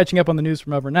morning while catching up on the news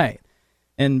from overnight.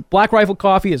 And Black Rifle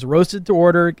coffee is roasted to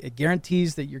order. It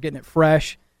guarantees that you're getting it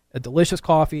fresh, a delicious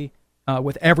coffee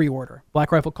with every order.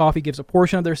 Black Rifle Coffee gives a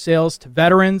portion of their sales to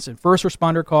veterans and first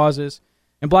responder causes.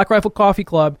 And Black Rifle Coffee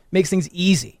Club makes things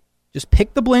easy. Just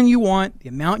pick the blend you want, the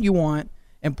amount you want,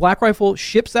 and Black Rifle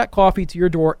ships that coffee to your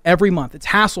door every month. It's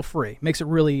hassle-free. Makes it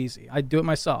really easy. I do it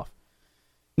myself.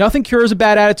 Nothing cures a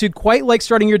bad attitude quite like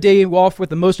starting your day off with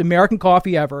the most American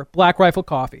coffee ever, Black Rifle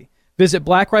Coffee. Visit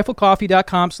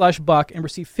blackriflecoffee.com/buck and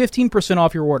receive 15%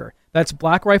 off your order. That's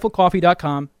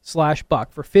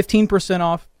blackriflecoffee.com/buck for 15%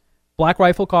 off.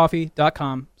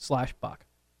 blackriflecoffee.com/buck.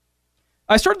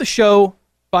 I started the show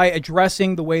by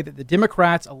addressing the way that the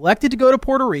Democrats elected to go to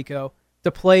Puerto Rico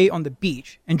to play on the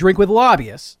beach and drink with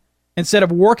lobbyists instead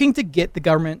of working to get the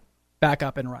government back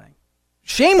up and running.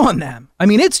 Shame on them. I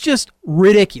mean, it's just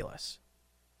ridiculous.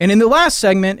 And in the last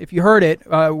segment, if you heard it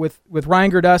with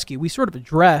Ryan Gerdusky, we sort of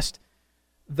addressed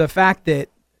the fact that,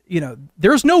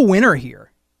 there's no winner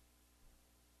here.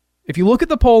 If you look at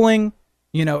the polling,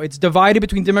 it's divided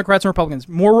between Democrats and Republicans.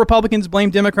 More Republicans blame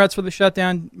Democrats for the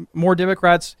shutdown. More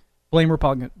Democrats blame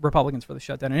Republicans for the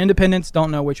shutdown. And independents don't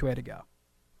know which way to go.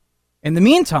 In the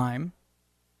meantime,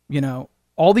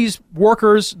 all these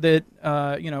workers that,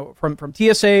 from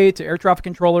TSA to air traffic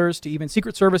controllers to even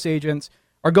Secret Service agents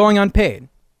are going unpaid.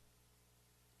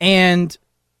 And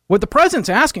what the president's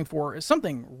asking for is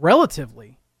something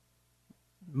relatively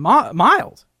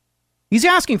mild. He's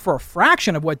asking for a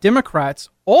fraction of what Democrats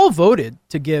all voted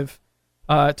to give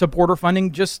to border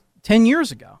funding just 10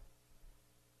 years ago.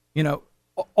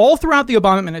 All throughout the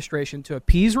Obama administration, to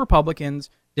appease Republicans,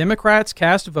 Democrats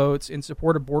cast votes in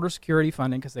support of border security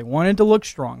funding because they wanted to look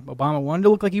strong. Obama wanted to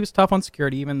look like he was tough on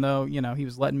security, even though, he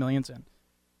was letting millions in.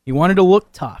 He wanted to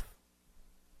look tough.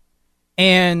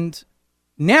 And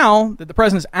now that the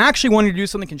president's actually wanting to do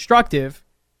something constructive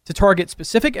to target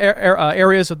specific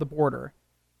areas of the border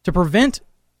to prevent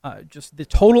just the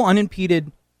total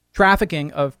unimpeded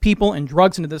trafficking of people and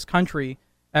drugs into this country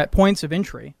at points of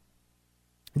entry,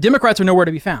 Democrats are nowhere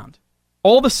to be found.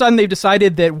 All of a sudden, they've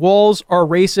decided that walls are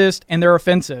racist and they're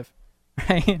offensive,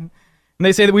 right? And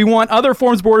they say that we want other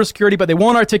forms of border security, but they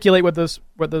won't articulate what those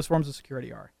forms of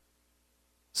security are.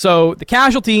 So the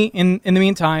casualty in the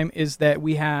meantime is that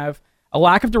we have a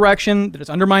lack of direction that is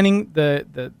undermining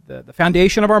the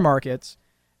foundation of our markets.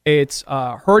 It's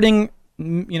hurting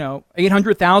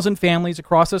 800,000 families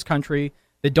across this country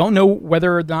that don't know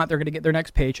whether or not they're going to get their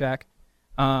next paycheck.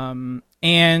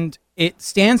 And it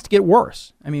stands to get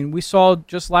worse. I mean, we saw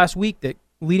just last week that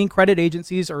leading credit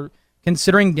agencies are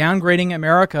considering downgrading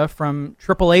America from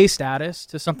AAA status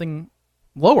to something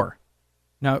lower.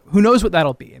 Now, who knows what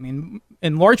that'll be? I mean,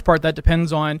 in large part, that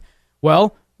depends on,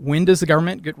 when does the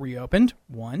government get reopened?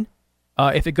 One.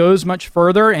 If it goes much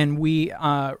further and we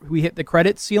hit the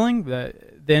credit ceiling,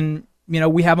 then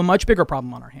we have a much bigger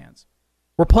problem on our hands.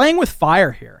 We're playing with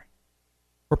fire here.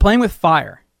 We're playing with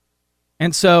fire.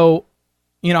 And so,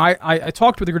 I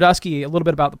talked with Gerdusky a little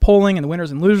bit about the polling and the winners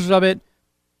and losers of it.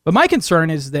 But my concern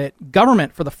is that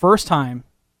government, for the first time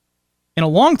in a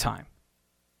long time,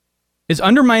 is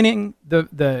undermining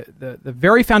the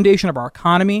very foundation of our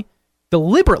economy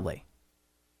deliberately.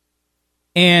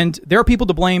 And there are people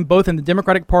to blame both in the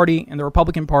Democratic Party and the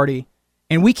Republican Party.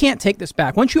 And we can't take this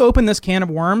back. Once you open this can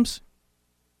of worms,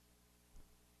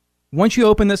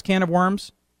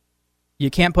 you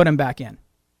can't put them back in.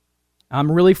 I'm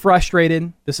really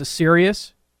frustrated. This is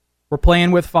serious. We're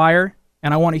playing with fire,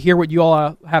 and I want to hear what you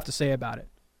all have to say about it.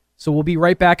 So we'll be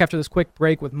right back after this quick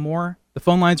break with more. The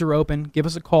phone lines are open. Give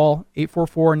us a call,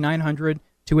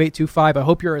 844-900-2825. I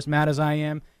hope you're as mad as I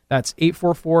am. That's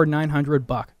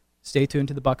 844-900-BUCK. Stay tuned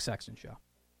to the Buck Sexton Show.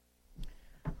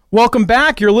 Welcome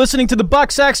back. You're listening to the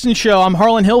Buck Sexton Show. I'm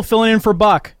Harlan Hill filling in for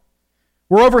Buck.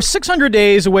 We're over 600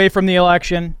 days away from the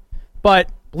election, but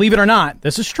believe it or not,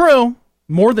 this is true.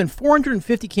 More than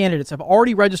 450 candidates have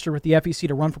already registered with the FEC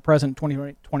to run for president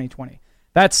in 2020.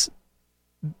 That's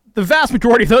the vast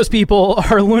majority of those people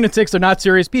are lunatics. They're not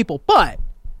serious people. But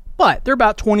there are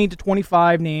about 20 to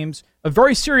 25 names of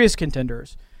very serious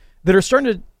contenders that are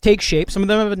starting to take shape. Some of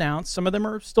them have announced. Some of them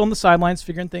are still on the sidelines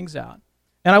figuring things out.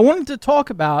 And I wanted to talk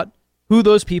about who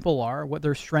those people are, what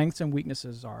their strengths and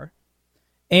weaknesses are.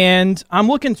 And I'm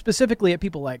looking specifically at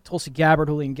people like Tulsi Gabbard,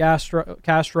 Julian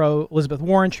Castro, Elizabeth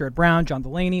Warren, Sherrod Brown, John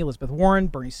Delaney, Elizabeth Warren,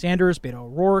 Bernie Sanders, Beto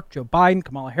O'Rourke, Joe Biden,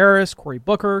 Kamala Harris, Cory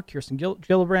Booker, Kirsten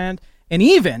Gillibrand, and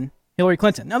even Hillary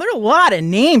Clinton. Now, there are a lot of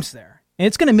names there, and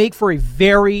it's going to make for a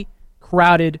very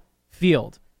crowded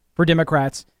field for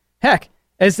Democrats. Heck,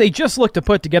 as they just look to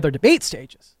put together debate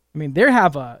stages. I mean, they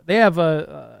have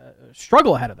a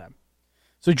struggle ahead of them.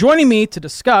 So joining me to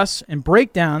discuss and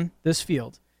break down this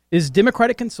field is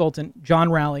Democratic consultant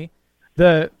John Rowley,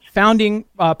 the founding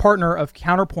partner of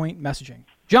Counterpoint Messaging.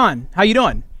 John, how you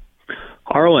doing?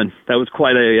 Harlan, that was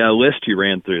quite a list you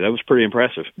ran through. That was pretty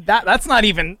impressive. That's not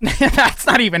even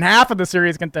half of the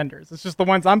serious contenders. It's just the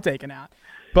ones I'm taking out.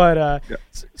 But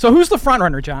So who's the front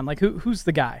runner, John? Like who's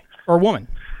the guy or woman?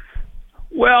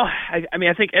 Well, I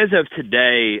think as of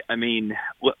today,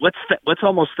 let's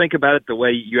almost think about it the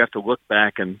way you have to look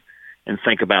back and and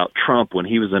think about Trump when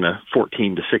he was in a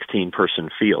 14 to 16 person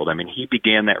field. I mean, he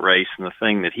began that race, and the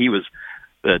thing that he was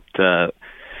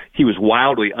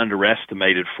wildly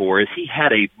underestimated for is he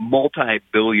had a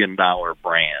multi-billion-dollar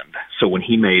brand. So when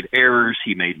he made errors,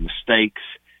 he made mistakes.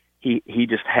 He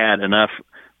just had enough,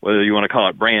 whether you want to call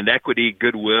it brand equity,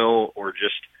 goodwill, or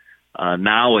just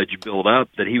knowledge built up,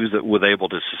 that he was able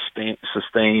to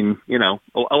sustain, you know,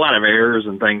 a lot of errors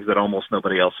and things that almost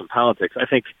nobody else in politics. I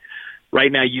think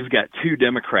right now you've got two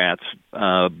Democrats,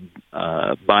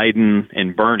 Biden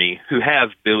and Bernie, who have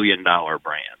billion-dollar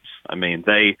brands. I mean,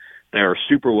 they are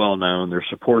super well known. Their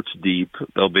support's deep.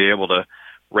 They'll be able to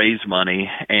raise money,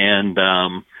 and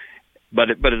but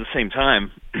at the same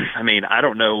time, I mean, I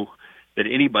don't know that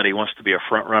anybody wants to be a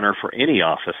front runner for any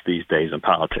office these days in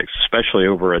politics, especially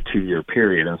over a 2-year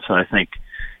period. And so I think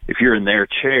if you're in their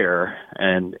chair,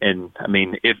 and I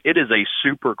mean, if it is a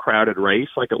super crowded race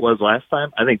like it was last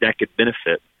time, I think that could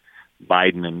benefit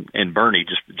Biden and Bernie,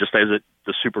 just as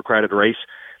the super crowded race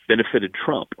benefited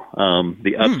Trump,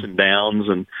 the ups and downs,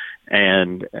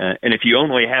 and if you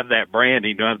only have that brand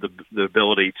and you don't have the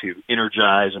ability to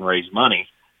energize and raise money,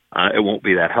 it won't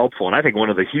be that helpful. And I think one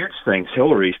of the huge things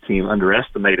Hillary's team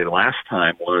underestimated last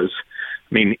time was,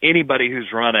 I mean, anybody who's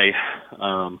run a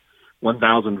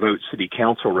 1,000 vote city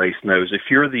council race knows if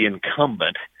you're the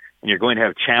incumbent and you're going to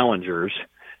have challengers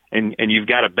and you've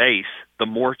got a base, the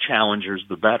more challengers,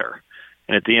 the better.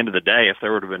 And at the end of the day, if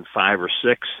there would have been 5 or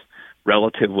 6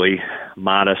 relatively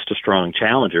modest to strong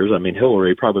challengers, I mean,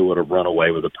 Hillary probably would have run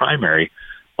away with the primary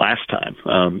last time,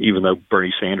 even though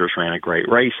Bernie Sanders ran a great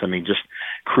race. I mean, just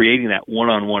creating that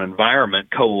one-on-one environment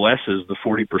coalesces the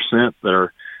 40% that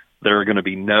are going to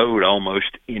be no to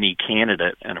almost any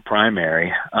candidate in a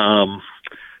primary. So,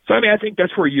 I mean, I think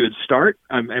that's where you would start.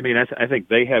 I mean, I think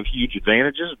they have huge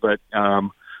advantages, but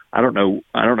I don't know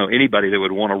anybody that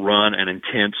would want to run an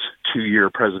intense 2-year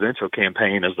presidential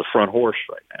campaign as the front horse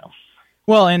right now.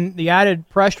 Well, and the added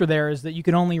pressure there is that you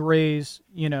can only raise,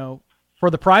 you know, for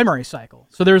the primary cycle.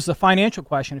 So there's the financial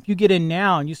question. If you get in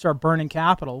now and you start burning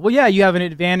capital, well, yeah, you have an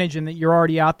advantage in that you're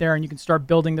already out there and you can start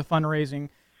building the fundraising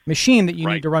machine that you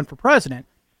need to run for president.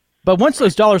 But once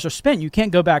those dollars are spent, you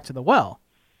can't go back to the well.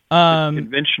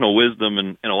 Conventional wisdom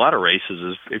in a lot of races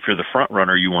is if you're the front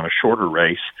runner, you want a shorter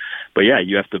race. But yeah,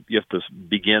 you have to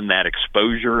begin that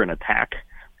exposure and attack.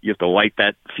 You have to light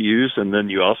that fuse, and then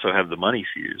you also have the money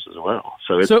fuse as well.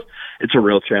 So it's a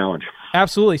real challenge.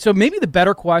 Absolutely. So maybe the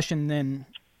better question then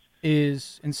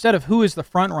is, instead of who is the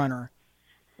front runner,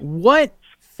 what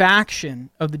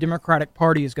faction of the Democratic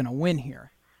Party is going to win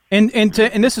here? And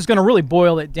this is going to really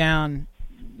boil it down.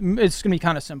 It's going to be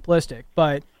kind of simplistic,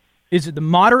 but is it the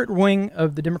moderate wing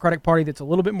of the Democratic Party that's a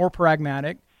little bit more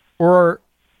pragmatic, or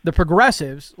the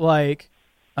progressives like,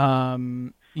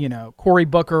 Cory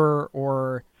Booker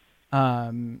or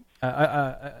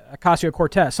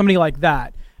Ocasio-Cortez, somebody like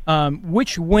that?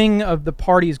 Which wing of the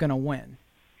party is going to win?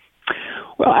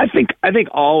 Well, I think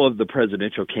all of the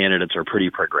presidential candidates are pretty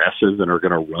progressive and are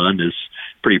going to run as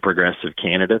pretty progressive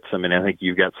candidates. I mean, I think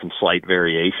you've got some slight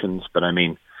variations, but I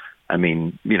mean,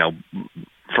 you know,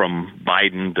 from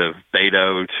Biden to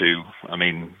Beto to, a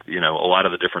lot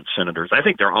of the different senators, I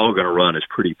think they're all going to run as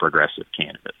pretty progressive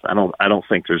candidates. I don't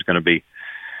think there's going to be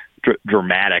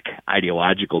dramatic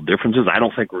ideological differences. I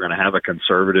don't think we're going to have a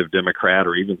conservative Democrat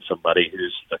or even somebody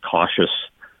who's a cautious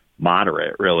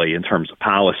moderate, really, in terms of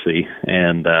policy.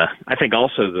 And I think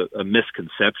also a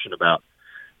misconception about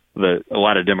a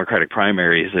lot of Democratic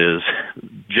primaries is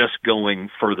just going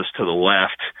furthest to the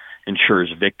left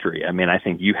ensures victory. I mean, I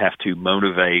think you have to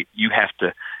motivate, you have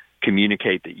to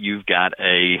communicate that you've got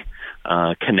a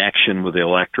connection with the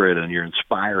electorate and you're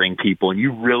inspiring people and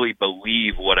you really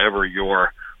believe whatever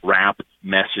your rap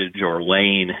message or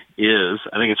lane is.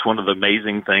 I think it's one of the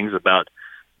amazing things about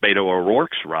Beto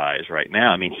O'Rourke's rise right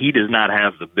now. I mean, he does not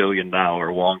have the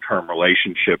billion-dollar long-term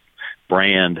relationship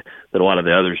brand that a lot of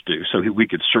the others do. So we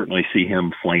could certainly see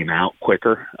him flame out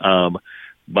quicker.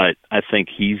 But I think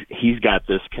he's got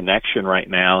this connection right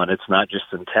now, and it's not just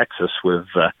in Texas with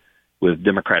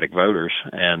Democratic voters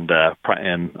and a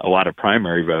lot of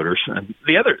primary voters. And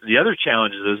the other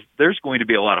challenge is there's going to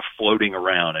be a lot of floating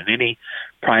around in any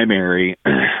primary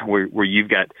where you've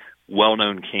got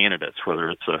well-known candidates,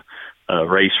 whether it's a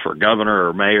race for governor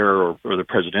or mayor or the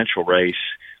presidential race.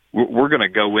 We're going to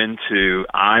go into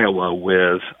Iowa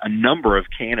with a number of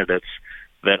candidates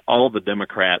that all the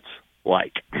Democrats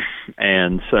like.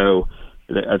 And so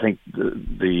I think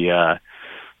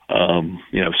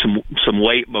some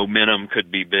late momentum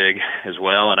could be big as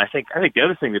well. And I think the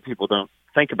other thing that people don't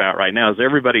think about right now is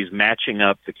everybody's matching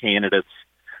up the candidates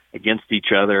against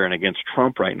each other and against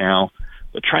Trump right now,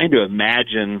 but trying to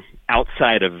imagine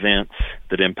outside events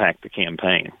that impact the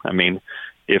campaign. I mean,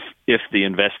 if the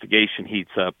investigation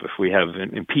heats up, if we have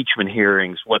impeachment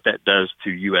hearings, what that does to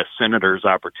U.S. senators'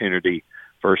 opportunity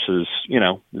versus,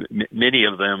 many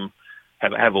of them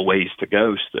have a ways to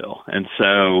go still. And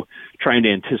so trying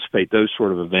to anticipate those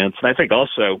sort of events. And I think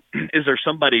also, is there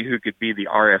somebody who could be the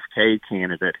RFK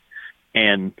candidate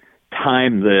and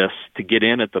time this to get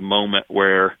in at the moment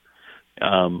where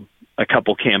a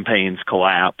couple campaigns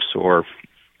collapse or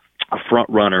a front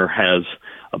runner has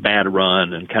a bad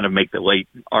run and kind of make the late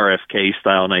RFK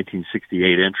style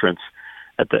 1968 entrance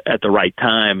at the right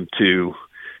time to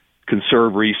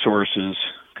conserve resources,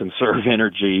 conserve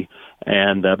energy,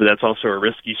 and but that's also a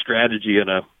risky strategy in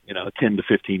a 10 to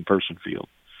 15 person field.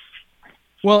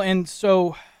 Well, and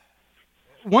so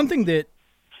one thing that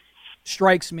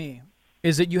strikes me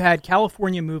is that you had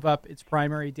California move up its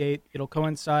primary date. It'll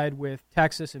coincide with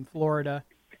Texas and Florida.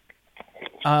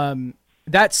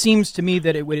 That seems to me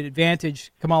that it would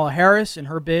advantage Kamala Harris in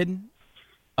her bid.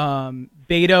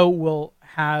 Beto will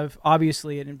have,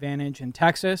 obviously, an advantage in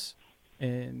Texas.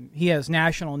 And he has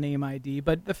national name ID.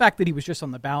 But the fact that he was just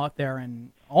on the ballot there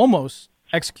and almost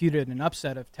executed an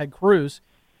upset of Ted Cruz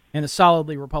in a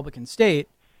solidly Republican state,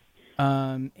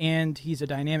 and he's a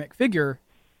dynamic figure,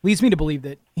 leads me to believe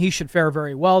that he should fare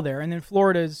very well there. And then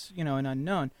Florida's, an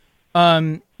unknown.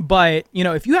 But,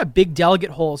 if you have big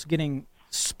delegate holes getting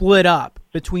split up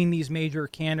between these major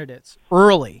candidates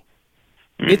early,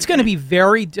 it's going to be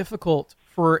very difficult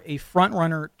for a front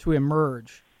runner to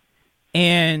emerge.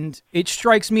 And it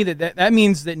strikes me that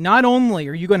means that not only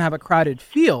are you going to have a crowded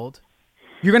field,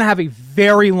 you're going to have a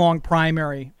very long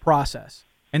primary process,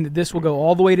 and that this will go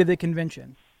all the way to the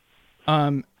convention.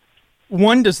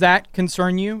 One, does that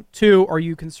concern you? Two, are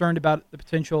you concerned about the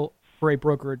potential for a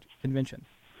brokered convention?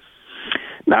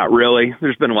 Not really.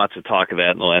 There's been lots of talk of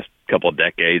that in the last couple of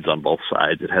decades on both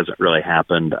sides. It hasn't really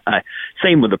happened.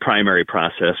 Same with the primary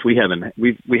process. We had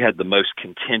the most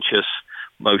contentious,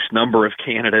 most number of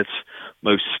candidates,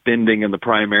 most spending in the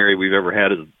primary we've ever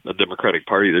had as a Democratic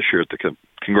Party this year at the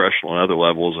congressional and other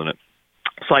levels, and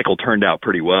cycle turned out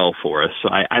pretty well for us. So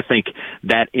I think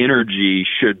that energy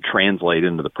should translate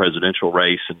into the presidential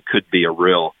race and could be a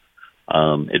real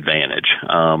advantage.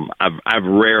 I've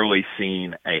rarely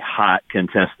seen a hot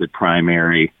contested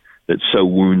primary that so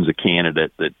wounds a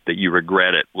candidate that you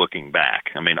regret it looking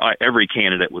back. I mean, every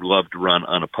candidate would love to run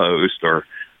unopposed or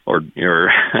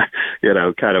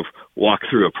kind of walk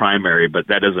through a primary, but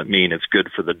that doesn't mean it's good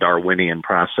for the Darwinian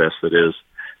process that is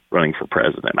running for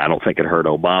president. I don't think it hurt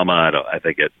Obama. I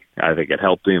think it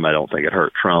helped him. I don't think it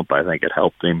hurt Trump. I think it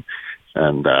helped him.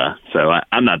 And so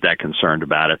I'm not that concerned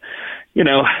about it.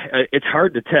 It's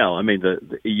hard to tell. I mean,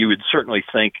 you would certainly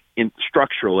think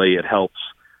structurally it helps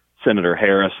Senator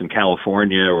Harris in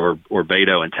California or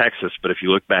Beto in Texas. But if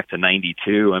you look back to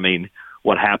 92, I mean,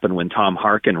 what happened when Tom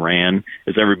Harkin ran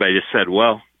is everybody just said,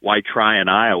 well, why try in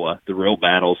Iowa? The real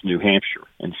battle's New Hampshire.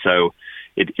 And so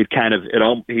it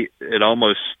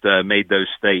almost made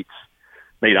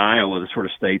Iowa the sort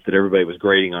of state that everybody was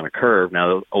grading on a curve.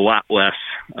 Now, a lot less,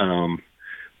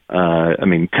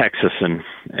 Texas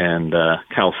and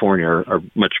California are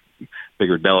much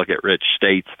bigger delegate-rich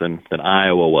states than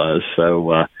Iowa was.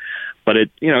 So, but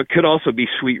it could also be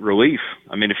sweet relief.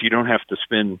 I mean, if you don't have to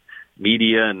spend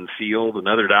media and field and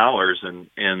other dollars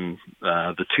in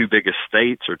the two biggest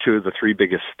states or two of the three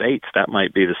biggest states, that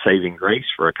might be the saving grace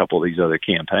for a couple of these other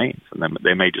campaigns. And then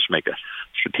they may just make a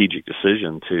strategic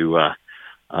decision to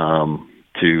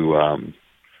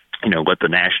let the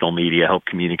national media help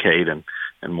communicate and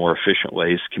more efficient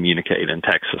ways communicate in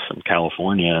Texas and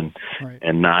California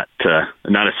and not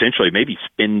essentially maybe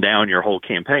spin down your whole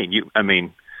campaign.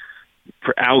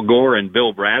 For Al Gore and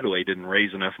Bill Bradley didn't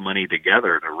raise enough money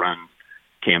together to run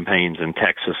campaigns in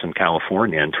Texas and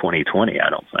California in 2020, I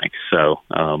don't think. So,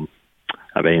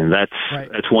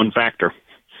 that's one factor.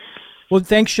 Well,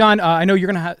 thanks, Sean. I know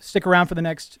you're going to stick around for the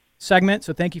next segment,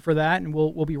 so thank you for that, and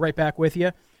we'll be right back with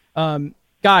you.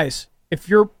 Guys, if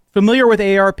you're familiar with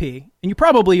AARP, and you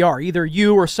probably are, either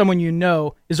you or someone you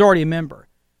know is already a member,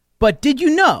 but did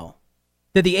you know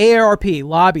that the AARP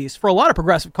lobbies for a lot of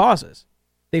progressive causes?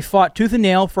 They fought tooth and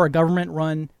nail for a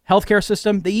government-run healthcare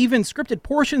system. They even scripted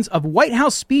portions of White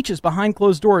House speeches behind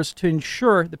closed doors to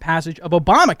ensure the passage of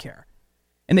Obamacare.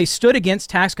 And they stood against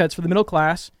tax cuts for the middle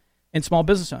class and small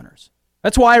business owners.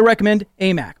 That's why I recommend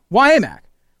AMAC. Why AMAC?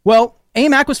 Well,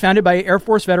 AMAC was founded by Air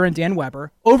Force veteran Dan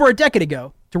Weber over a decade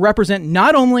ago to represent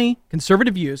not only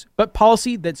conservative views, but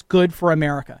policy that's good for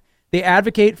America. They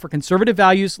advocate for conservative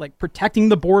values like protecting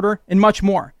the border and much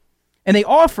more. And they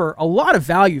offer a lot of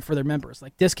value for their members,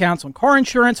 like discounts on car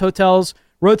insurance, hotels,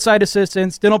 roadside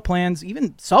assistance, dental plans,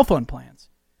 even cell phone plans.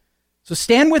 So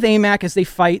stand with AMAC as they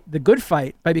fight the good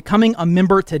fight by becoming a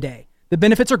member today. The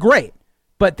benefits are great,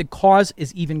 but the cause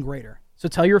is even greater. So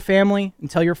tell your family and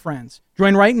tell your friends.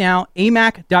 Join right now,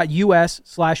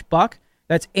 amac.us/buck.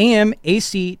 That's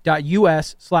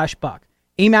amac.us/buck.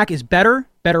 AMAC is better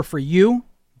for you,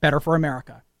 better for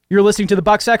America. You're listening to The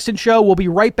Buck Sexton Show. We'll be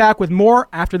right back with more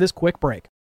after this quick break.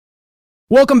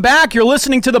 Welcome back. You're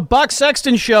listening to The Buck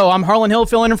Sexton Show. I'm Harlan Hill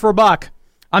filling in for Buck.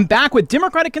 I'm back with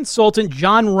Democratic consultant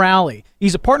John Rowley.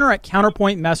 He's a partner at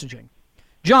Counterpoint Messaging.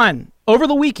 John, over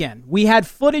the weekend, we had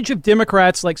footage of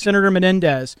Democrats like Senator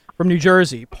Menendez from New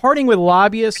Jersey partying with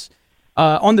lobbyists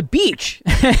on the beach,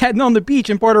 on the beach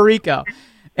in Puerto Rico.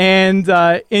 And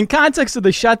in context of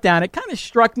the shutdown, it kind of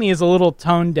struck me as a little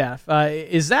tone deaf.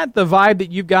 Is that the vibe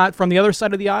that you've got from the other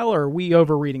side of the aisle, or are we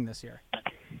overreading this here?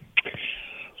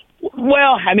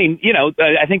 Well, I mean,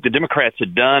 I think the Democrats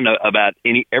had done about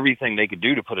everything they could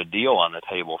do to put a deal on the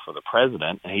table for the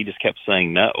president, and he just kept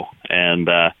saying no. And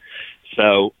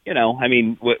so,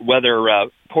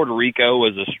 whether Puerto Rico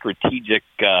was a strategic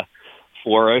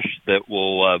flourish that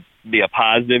will be a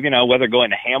positive, whether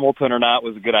going to Hamilton or not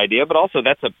was a good idea, but also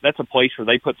that's a place where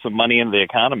they put some money into the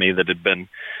economy that had been,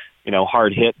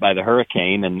 hard hit by the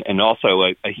hurricane and also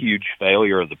a huge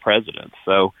failure of the president.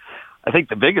 So I think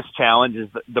the biggest challenge is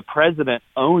that the president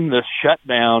owned this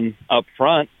shutdown up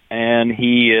front, and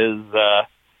he is,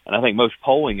 and I think most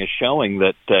polling is showing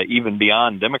that even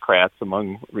beyond Democrats,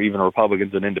 among even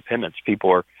Republicans and independents,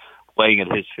 people are laying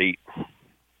at his feet.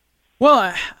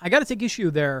 Well, I got to take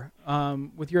issue there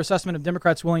with your assessment of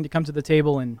Democrats willing to come to the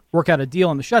table and work out a deal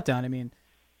on the shutdown. I mean,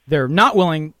 they're not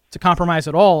willing to compromise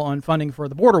at all on funding for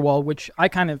the border wall, which I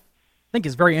kind of think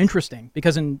is very interesting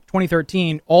because in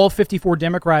 2013, all 54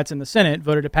 Democrats in the Senate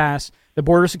voted to pass the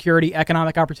Border Security,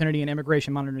 Economic Opportunity, and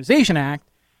Immigration Modernization Act,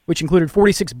 which included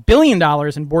 $46 billion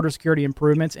in border security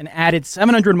improvements and added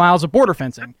 700 miles of border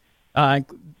fencing,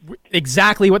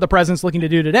 exactly what the president's looking to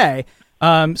do today.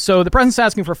 So the president's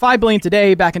asking for $5 billion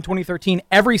today. Back in 2013,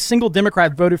 every single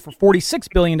Democrat voted for $46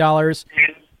 billion.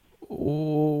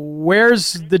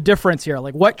 Where's the difference here?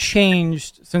 Like, what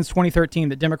changed since 2013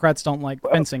 that Democrats don't like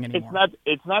fencing anymore?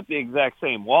 It's not the exact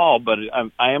same wall, but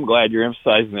I am glad you're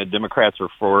emphasizing that Democrats are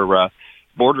for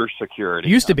border security.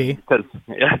 Used to be. Because,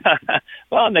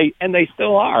 well, and they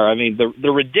still are. I mean,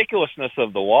 the ridiculousness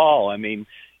of the wall. I mean,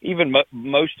 even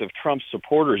most of Trump's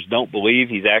supporters don't believe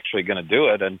he's actually going to do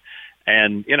it, and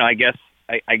I guess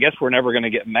we're never going to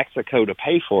get Mexico to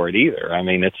pay for it either. I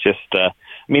mean, it's just.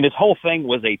 His whole thing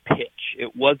was a pitch.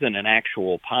 It wasn't an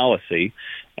actual policy,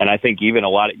 and I think even a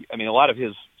lot of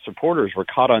his supporters were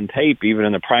caught on tape, even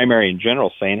in the primary in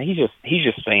general, saying he's just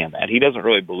saying that he doesn't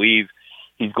really believe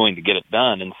he's going to get it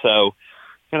done. And so,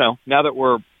 now that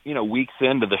we're weeks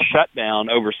into the shutdown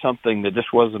over something that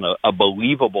just wasn't a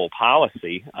believable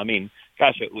policy, I mean,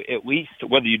 gosh, at least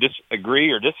whether you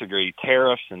agree or disagree,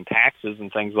 tariffs and taxes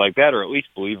and things like that are at least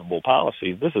believable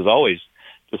policies. This has always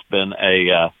just been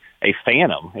a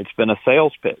phantom. It's been a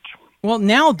sales pitch. Well,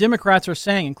 now Democrats are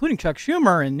saying, including Chuck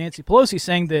Schumer and Nancy Pelosi,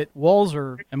 saying that walls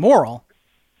are immoral.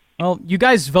 Well, you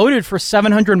guys voted for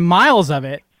 700 miles of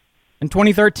it in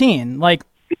 2013. Like,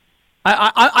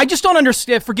 I just don't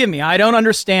understand. Forgive me. I don't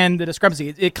understand the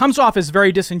discrepancy. It comes off as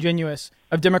very disingenuous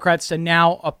of Democrats to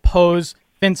now oppose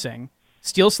fencing,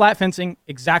 steel slat fencing,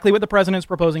 exactly what the president's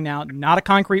proposing now, not a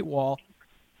concrete wall,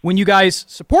 when you guys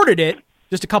supported it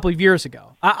just a couple of years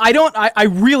ago.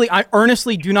 I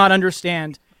earnestly do not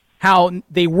understand how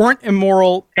they weren't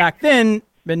immoral back then,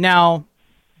 but now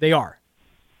they are.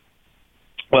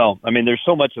 Well, I mean, there's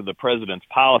so much of the president's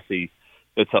policy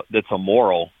that's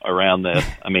immoral around this.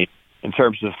 I mean, in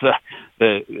terms of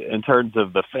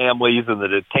the families and the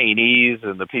detainees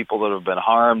and the people that have been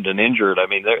harmed and injured. I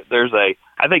mean, I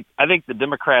think the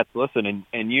Democrats listen, and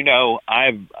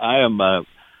I am a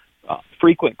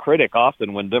frequent critic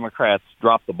often when Democrats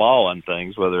drop the ball on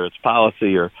things, whether it's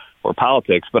policy or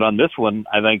politics. But on this one,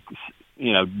 I think,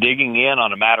 digging in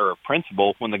on a matter of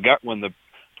principle when the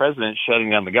president's shutting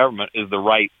down the government is the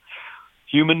right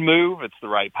human move, it's the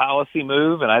right policy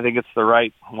move, and I think it's the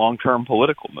right long-term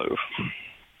political move.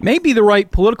 Maybe the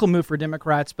right political move for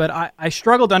Democrats, but I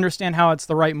struggle to understand how it's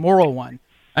the right moral one.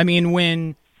 I mean,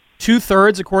 when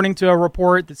 2/3, according to a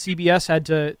report that CBS had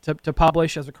to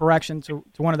publish as a correction to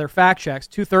one of their fact checks,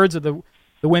 2/3 of the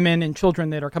women and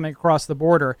children that are coming across the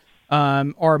border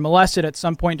are molested at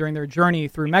some point during their journey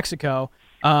through Mexico,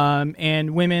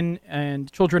 and women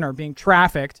and children are being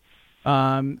trafficked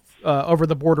over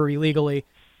the border illegally.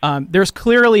 There's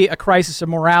clearly a crisis of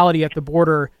morality at the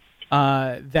border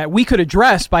that we could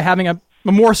address by having a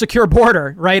more secure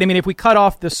border, right? I mean, if we cut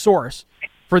off the source.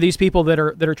 for these people that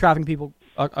are trafficking people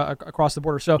across the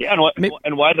border. So yeah,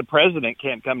 and why the president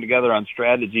can't come together on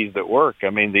strategies that work. I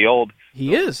mean, the old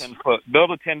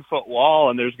build a 10-foot wall,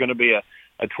 and there's going to be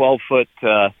a 12-foot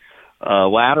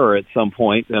ladder at some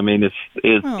point. I mean, is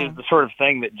the sort of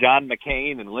thing that John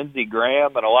McCain and Lindsey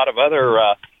Graham and a lot of other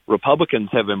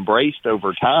Republicans have embraced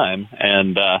over time.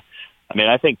 And I mean,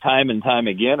 I think time and time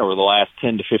again over the last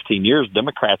 10 to 15 years,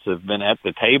 Democrats have been at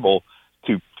the table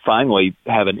to finally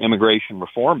have an immigration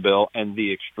reform bill, and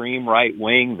the extreme right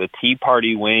wing, the Tea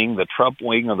Party wing, the Trump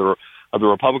wing of the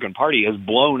Republican Party has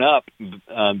blown up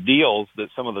deals that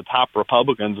some of the top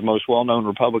Republicans, the most well-known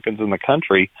Republicans in the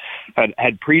country,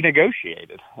 had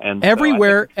pre-negotiated. And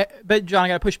everywhere, but John, I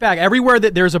got to push back. Everywhere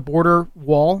that there's a border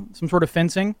wall, some sort of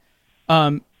fencing,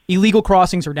 illegal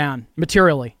crossings are down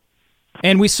materially.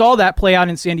 And we saw that play out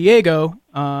in San Diego,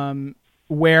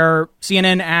 where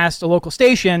CNN asked a local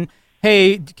station,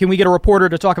 hey, can we get a reporter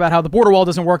to talk about how the border wall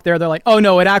doesn't work there? They're like, oh,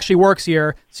 no, it actually works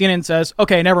here. CNN says,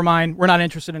 okay, never mind. We're not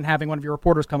interested in having one of your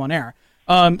reporters come on air.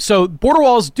 So border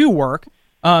walls do work.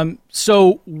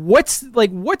 So what's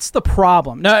the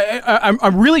problem? Now,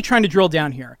 I'm really trying to drill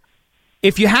down here.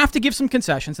 If you have to give some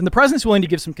concessions, and the president's willing to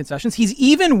give some concessions, he's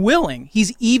even willing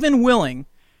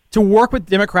to work with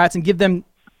Democrats and give them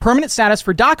permanent status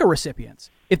for DACA recipients.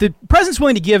 If the president's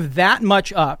willing to give that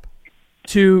much up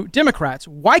to Democrats,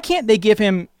 why can't they give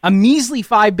him a measly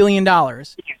 $5 billion,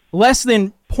 less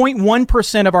than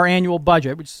 0.1% of our annual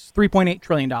budget, which is $3.8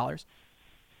 trillion?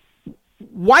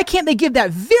 Why can't they give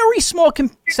that very small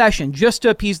concession just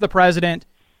to appease the president,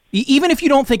 even if you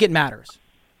don't think it matters?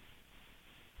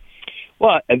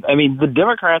 Well, I mean, the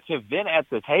Democrats have been at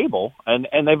the table,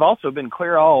 and they've also been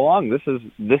clear all along. This is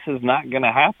not going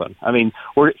to happen. I mean,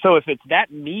 so if it's that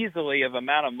measly of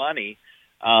amount of money,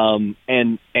 and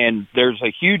there's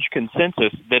a huge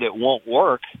consensus that it won't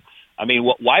work, I mean,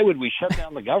 why would we shut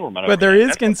down the government? But there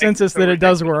is consensus that it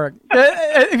does work.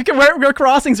 Where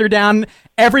crossings are down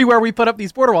everywhere we put up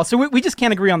these border walls. So we just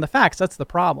can't agree on the facts. That's the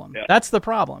problem. Yeah. That's the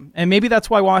problem. And maybe that's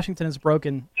why Washington is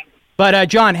broken. But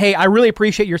John, hey, I really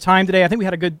appreciate your time today. I think we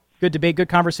had a good debate, good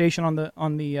conversation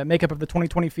on the makeup of the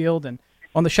 2020 field and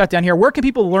on the shutdown here. Where can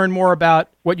people learn more about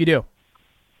what you do?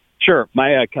 Sure.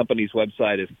 My company's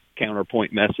website is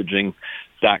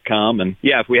counterpointmessaging.com. And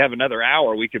yeah, if we have another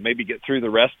hour, we could maybe get through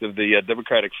the rest of the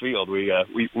Democratic field. We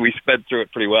sped through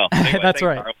it pretty well. Anyway, that's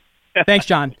right. Thanks,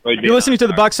 John. You're listening to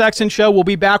The Buck Sexton Show. We'll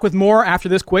be back with more after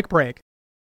this quick break.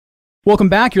 Welcome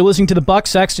back. You're listening to The Buck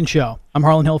Sexton Show. I'm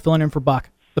Harlan Hill, filling in for Buck.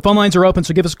 The phone lines are open,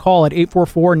 so give us a call at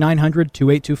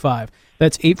 844-900-2825.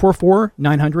 That's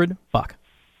 844-900-BUCK.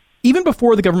 Even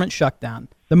before the government shutdown,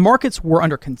 the markets were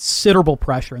under considerable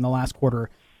pressure in the last quarter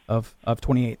of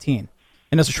 2018.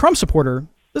 And as a Trump supporter,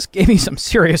 this gave me some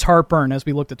serious heartburn as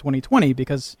we looked at 2020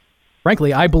 because,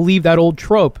 frankly, I believe that old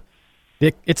trope,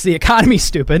 it's the economy,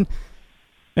 stupid.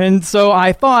 And so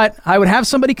I thought I would have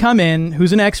somebody come in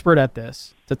who's an expert at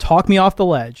this to talk me off the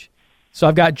ledge. So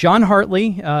I've got John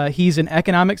Hartley. He's an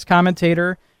economics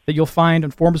commentator that you'll find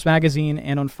on Forbes Magazine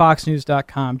and on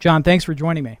FoxNews.com. John, thanks for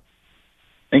joining me.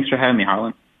 Thanks for having me,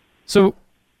 Harlan. So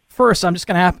first, I'm just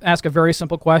going to ask a very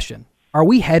simple question. Are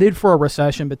we headed for a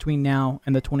recession between now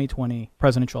and the 2020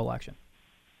 presidential election?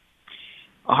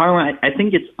 Harlan, I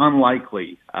think it's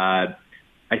unlikely. I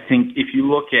think if you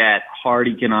look at hard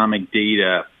economic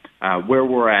data, where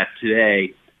we're at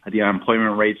today, the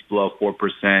unemployment rate's below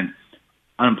 4%.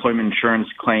 Unemployment insurance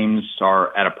claims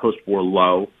are at a post-war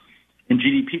low. And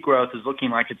GDP growth is looking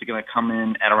like it's going to come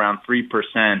in at around 3%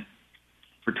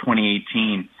 for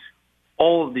 2018.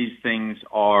 All of these things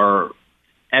are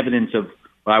evidence of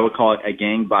what I would call a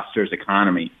gangbusters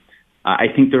economy. I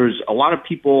think there's a lot of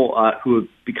people who have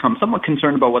become somewhat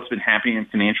concerned about what's been happening in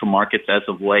financial markets as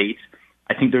of late.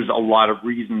 I think there's a lot of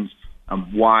reasons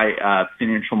why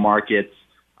financial markets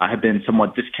have been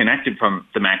somewhat disconnected from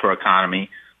the macroeconomy.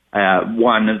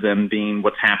 One of them being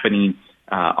what's happening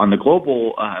on the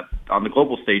global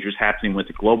stage, is happening with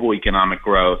the global economic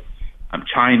growth.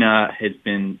 China has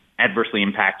been adversely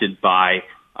impacted by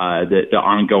the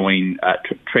ongoing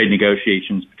trade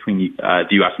negotiations between the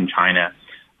U.S. and China.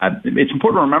 It's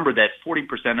important to remember that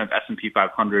 40% of S&P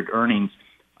 500 earnings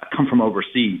come from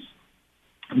overseas.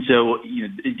 And so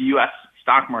the U.S.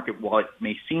 stock market, while it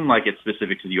may seem like it's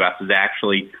specific to the U.S., is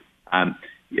actually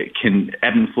can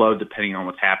ebb and flow depending on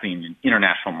what's happening in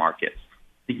international markets.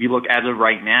 If you look as of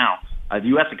right now, the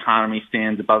U.S. economy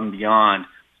stands above and beyond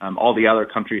all the other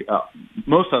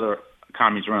most other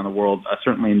economies around the world,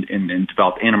 certainly in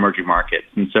developed and emerging markets.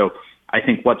 And so I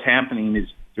think what's happening is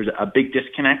there's a big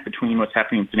disconnect between what's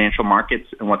happening in financial markets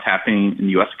and what's happening in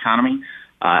the U.S. economy.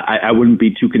 I wouldn't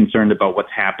be too concerned about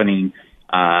what's happening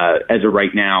as of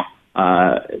right now,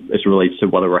 as it relates to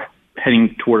whether we're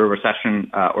heading toward a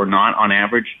recession or not. On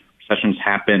average, recessions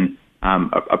happen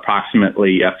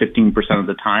approximately 15% of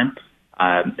the time.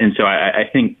 And so I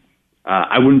think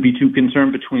I wouldn't be too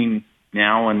concerned between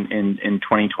now and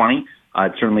 2020.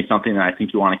 It's certainly something that I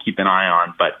think you want to keep an eye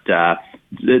on, but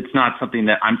it's not something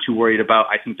that I'm too worried about.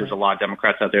 I think there's a lot of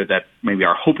Democrats out there that maybe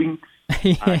are hoping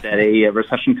that a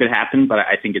recession could happen, but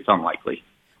I think it's unlikely.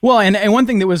 Well, and one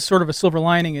thing that was sort of a silver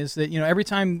lining is that, every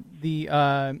time the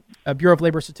Bureau of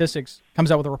Labor Statistics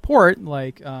comes out with a report,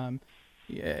 like when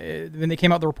they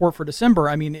came out with the report for December,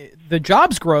 I mean, the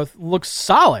jobs growth looks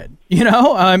solid,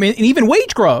 and even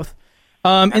wage growth.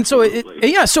 And so,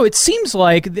 so it seems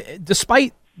like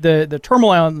despite the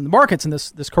turmoil in the markets and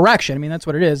this correction, I mean, that's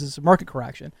what it is. It's a market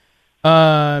correction.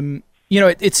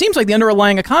 It seems like the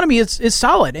underlying economy is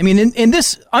solid. I mean, and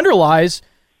this underlies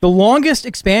the longest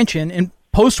expansion in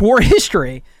post-war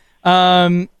history.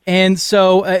 And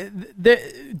so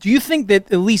do you think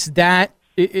that at least that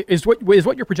is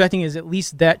what you're projecting, is at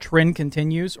least that trend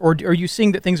continues? Or are you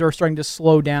seeing that things are starting to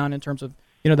slow down in terms of,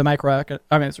 the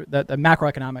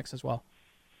macroeconomics as well?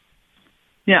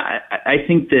 Yeah, I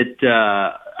think that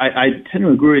I tend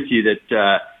to agree with you that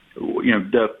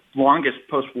the longest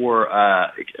post-war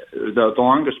the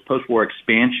longest post-war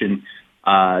expansion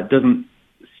doesn't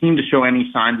seem to show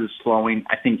any signs of slowing.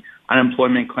 I think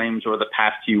unemployment claims over the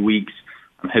past few weeks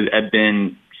have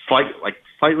been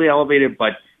slightly elevated,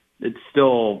 but it's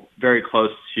still very close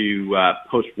to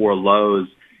post-war lows.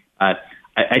 I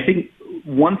think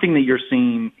one thing that you're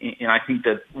seeing, and I think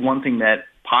that one thing that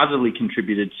positively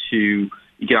contributed to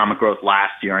economic growth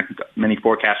last year, I think many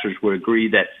forecasters would agree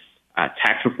that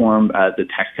tax reform, the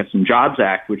Tax Cuts and Jobs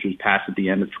Act, which was passed at the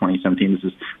end of 2017, this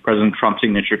is President Trump's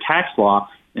signature tax law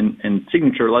and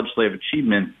signature legislative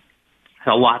achievement,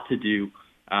 had a lot to do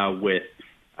with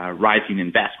rising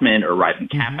investment or rising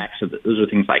capex. So those are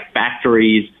things like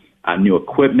factories, new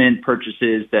equipment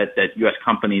purchases that U.S.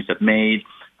 companies have made.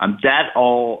 That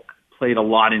all played a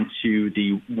lot into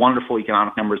the wonderful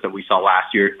economic numbers that we saw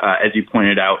last year. As you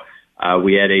pointed out,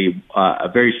 we had a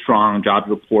very strong jobs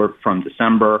report from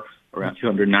December. Around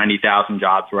 290,000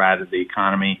 jobs were added to the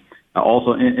economy.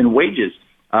 Also, in wages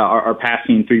are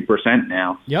passing 3%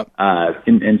 now. Yep.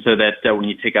 And so that when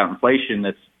you take out inflation,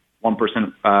 that's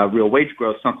 1% real wage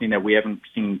growth, something that we haven't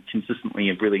seen consistently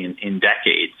really in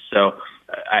decades. So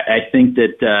I think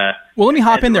that. Well, let me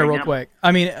hop in there real quick.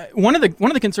 I mean, one of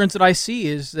the concerns that I see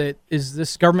is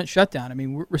this government shutdown. I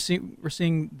mean,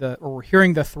 we're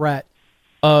hearing the threat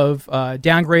of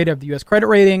downgrade of the U.S. credit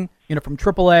rating, from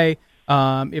AAA,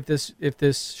 if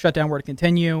this shutdown were to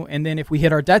continue, and then if we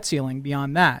hit our debt ceiling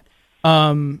beyond that.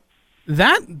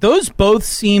 Those both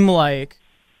seem like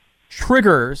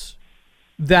triggers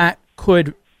that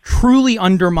could truly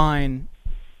undermine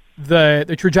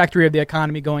the trajectory of the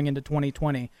economy going into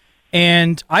 2020.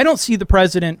 And I don't see the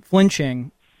president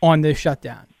flinching on this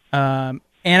shutdown. And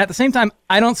at the same time,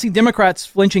 I don't see Democrats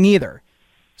flinching either.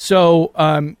 So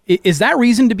is that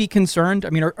reason to be concerned? I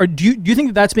mean, do you think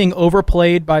that that's being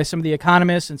overplayed by some of the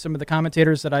economists and some of the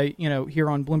commentators that I hear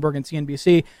on Bloomberg and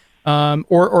CNBC?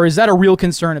 Or is that a real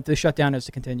concern if this shutdown is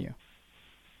to continue?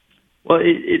 Well,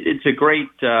 it's a great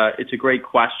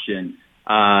question.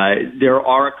 There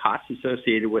are costs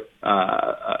associated with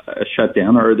a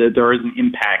shutdown, or there is an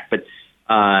impact. But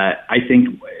I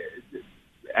think,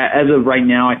 as of right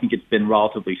now, I think it's been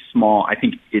relatively small. I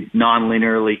think it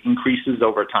non-linearly increases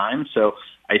over time. So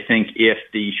I think if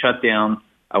the shutdown,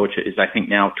 which is I think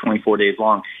now 24 days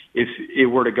long, if it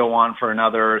were to go on for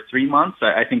another 3 months,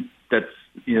 I think that's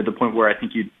the point where I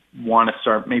think you'd want to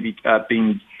start maybe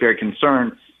being very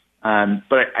concerned.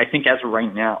 But I think as of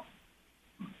right now,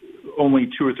 only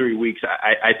 2 or 3 weeks,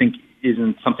 I think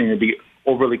isn't something to be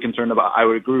overly concerned about. I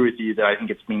would agree with you that I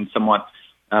think it's been somewhat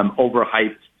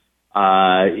overhyped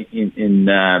in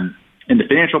the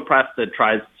financial press that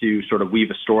tries to sort of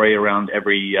weave a story around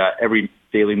every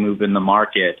daily move in the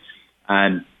market.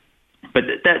 But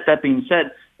that being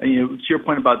said, to your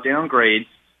point about downgrades,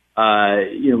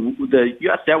 the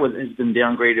U.S. debt has been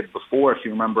downgraded before. If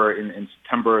you remember, in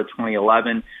September of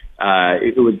 2011,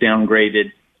 it was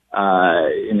downgraded,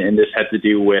 and this had to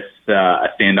do with a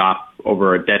standoff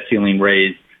over a debt ceiling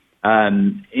raise.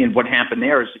 And what happened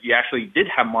there is you actually did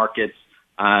have markets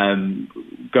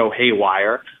go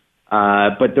haywire,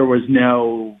 but there was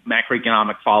no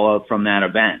macroeconomic fallout from that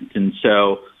event. And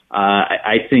so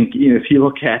I think if you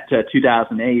look at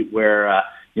 2008, where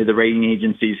the rating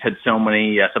agencies had so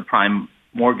many subprime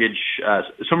mortgages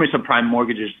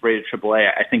rated AAA,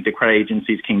 I think the credit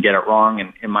agencies can get it wrong.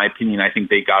 And in my opinion, I think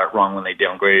they got it wrong when they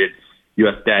downgraded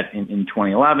U.S. debt in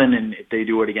 2011, and if they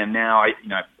do it again now,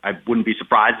 I wouldn't be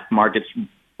surprised if markets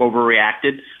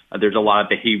overreacted. There's a lot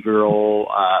of behavioral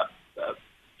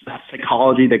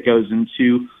psychology that goes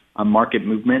into market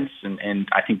movements, and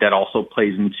I think that also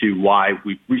plays into why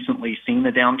we've recently seen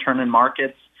the downturn in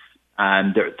markets.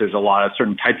 There's a lot of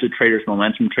certain types of traders,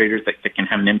 momentum traders, that can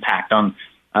have an impact on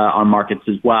markets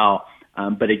as well.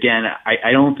 But again,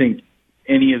 I don't think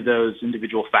any of those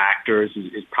individual factors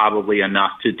is probably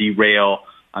enough to derail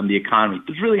the economy.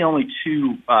 There's really only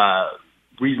two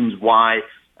reasons why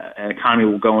an economy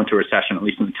will go into recession, at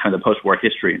least in kind of the post-war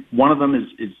history. One of them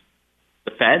is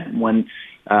the Fed, when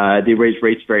they raise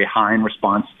rates very high in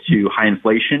response to high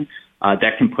inflation.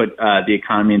 That can put the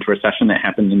economy into recession. That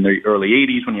happened in the early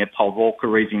 80s when you had Paul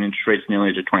Volcker raising interest rates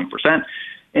nearly to 20%.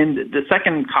 And the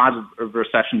second cause of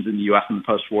recessions in the U.S. in the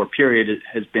post-war period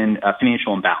has been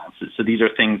financial imbalances. So these are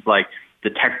things like the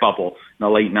tech bubble in the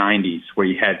late 90s, where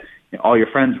you had all your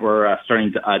friends were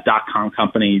starting dot-com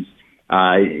companies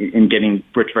and getting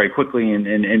rich very quickly,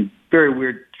 and very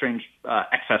weird, strange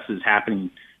excesses happening.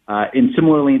 And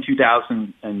similarly, in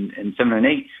 2007 and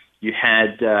 8, you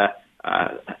had a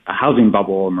housing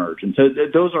bubble emerge, and so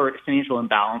those are financial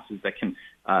imbalances that can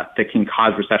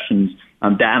cause recessions.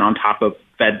 That on top of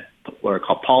Fed, what are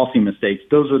called policy mistakes,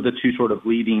 those are the two sort of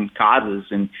leading causes.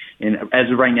 And as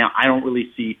of right now, I don't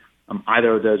really see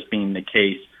either of those being the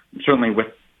case. Certainly, with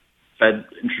Fed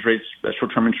interest rates,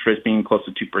 short-term interest rates being close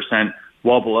to 2%,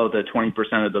 well below the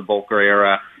 20% of the Volcker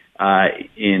era. I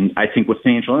think with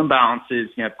financial imbalances,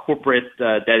 corporate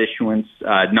debt issuance,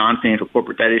 non-financial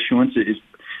corporate debt issuance is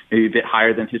maybe a bit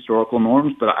higher than historical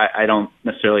norms, but I don't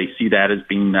necessarily see that as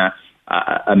being a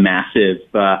massive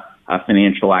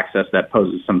financial access that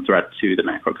poses some threat to the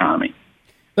macroeconomy.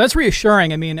 That's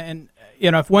reassuring. I mean, and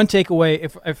if one takeaway,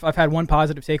 if I've had one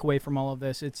positive takeaway from all of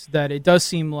this, it's that it does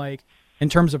seem like, in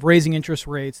terms of raising interest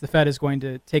rates, the Fed is going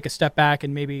to take a step back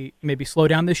and maybe slow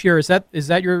down this year. Is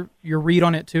that your read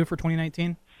on it too for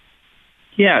 2019?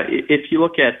 Yeah, if you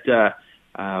look at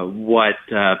what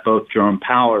both Jerome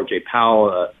Powell or Jay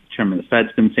Powell, chairman of the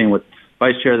Fed's been saying, what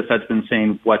vice chair of the Fed's been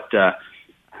saying, what the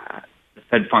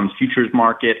Fed funds futures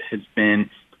market has been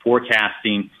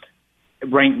forecasting,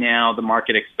 right now the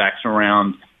market expects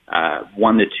around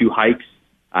 1 to 2 hikes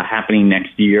happening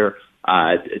next year.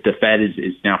 The Fed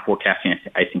is now forecasting,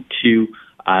 I think, 2.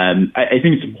 I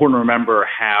think it's important to remember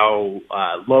how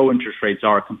low interest rates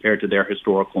are compared to their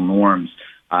historical norms.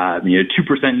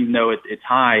 2%, even though it's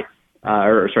high,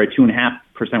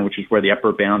 2.5%, which is where the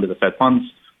upper bound of the Fed funds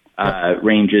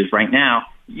range is right now.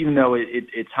 Even though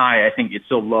it's high, I think it's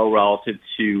still low relative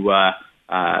to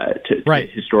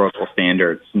historical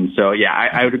standards. And so,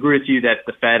 I would agree with you that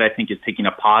the Fed, I think, is taking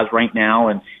a pause right now,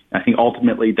 and I think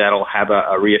ultimately that'll have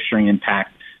a reassuring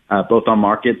impact both on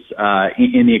markets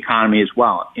in the economy as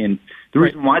well. And the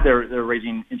reason why they're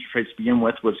raising interest rates to begin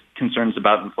with was concerns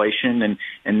about inflation,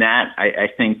 and that I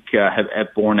think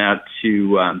have borne out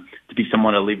to be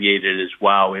somewhat alleviated as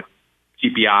well. With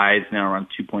CPI is now around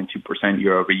 2.2%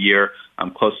 year over year,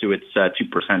 close to its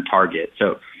 2% target.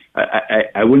 So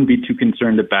I wouldn't be too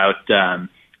concerned about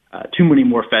too many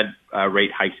more Fed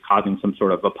rate hikes causing some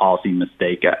sort of a policy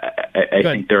mistake. I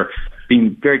think they're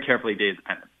being very carefully data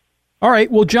dependent. All right.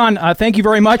 Well, John, thank you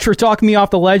very much for talking me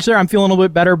off the ledge there. I'm feeling a little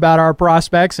bit better about our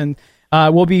prospects, and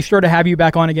we'll be sure to have you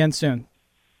back on again soon.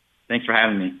 Thanks for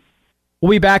having me. We'll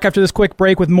be back after this quick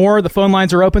break with more. The phone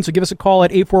lines are open, so give us a call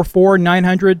at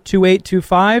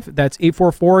 844-900-2825. That's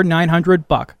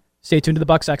 844-900-BUCK. Stay tuned to the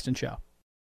Buck Sexton Show.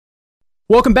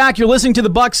 Welcome back. You're listening to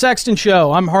the Buck Sexton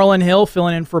Show. I'm Harlan Hill,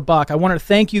 filling in for Buck. I want to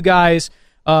thank you guys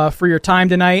for your time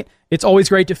tonight. It's always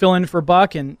great to fill in for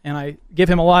Buck, and I give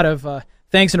him a lot of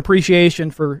thanks and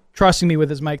appreciation for trusting me with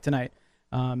his mic tonight.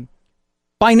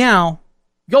 By now,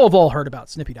 you'll have all heard about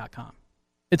Snippy.com.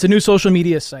 It's a new social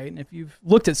media site, and if you've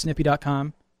looked at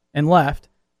Snippy.com and left,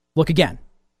 look again.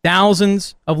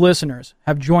 Thousands of listeners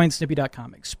have joined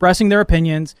Snippy.com, expressing their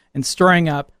opinions and stirring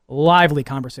up lively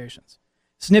conversations.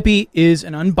 Snippy is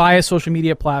an unbiased social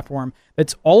media platform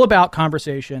that's all about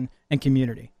conversation and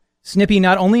community. Snippy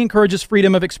not only encourages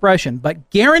freedom of expression,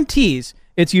 but guarantees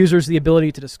its users the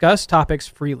ability to discuss topics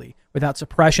freely without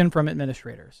suppression from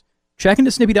administrators. Check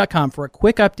into Snippy.com for a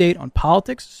quick update on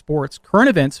politics, sports, current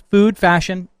events, food,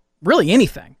 fashion, really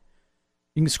anything.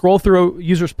 You can scroll through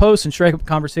users' posts and strike up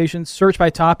conversations, search by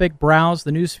topic, browse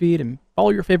the newsfeed, and follow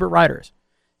your favorite writers.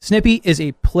 Snippy is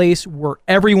a place where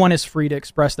everyone is free to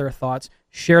express their thoughts,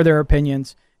 share their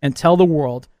opinions, and tell the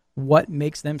world what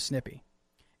makes them snippy.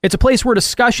 It's a place where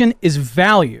discussion is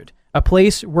valued, a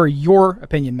place where your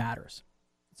opinion matters.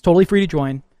 It's totally free to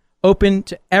join, open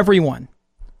to everyone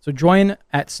So join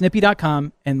at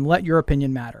snippy.com and let your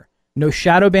opinion matter. No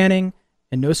shadow banning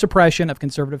and no suppression of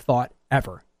conservative thought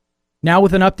ever. Now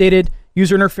with an updated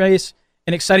user interface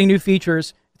and exciting new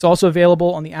features, it's also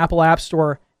available on the Apple App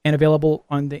Store and available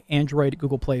on the Android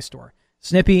Google Play Store.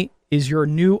 Snippy is your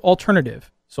new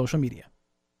alternative social media.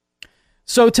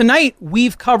 So tonight,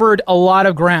 we've covered a lot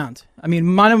of ground. I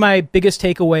mean, one of my biggest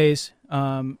takeaways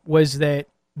was that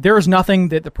there is nothing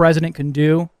that the president can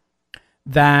do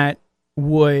that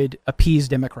would appease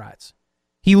Democrats.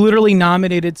 He literally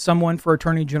nominated someone for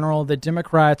Attorney General that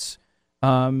Democrats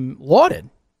lauded,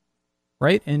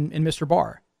 right? In Mr.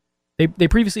 Barr. They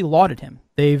previously lauded him.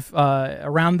 They've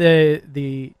around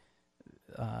the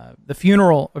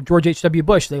funeral of George H.W.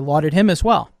 Bush, they lauded him as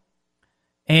well.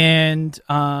 And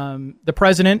the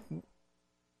president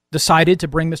decided to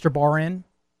bring Mr. Barr in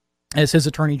as his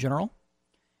Attorney General.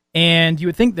 And you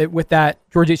would think that with that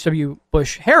George H.W.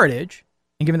 Bush heritage,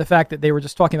 and given the fact that they were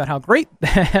just talking about how great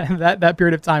that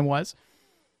period of time was,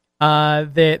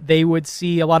 that they would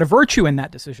see a lot of virtue in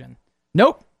that decision.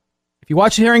 Nope. If you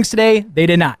watch the hearings today, they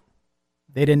did not.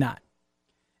 They did not.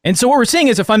 And so what we're seeing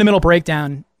is a fundamental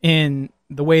breakdown in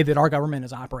the way that our government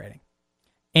is operating.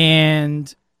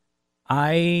 And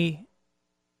I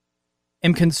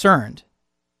am concerned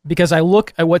because I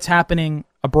look at what's happening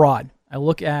abroad. I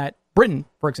look at Britain,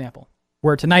 for example,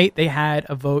 where tonight they had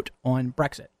a vote on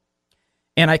Brexit.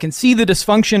 And I can see the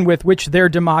dysfunction with which their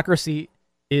democracy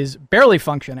is barely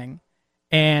functioning.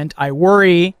 And I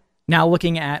worry now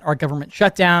looking at our government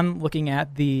shutdown, looking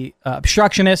at the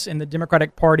obstructionists in the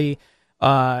Democratic Party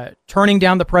turning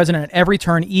down the president at every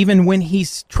turn, even when he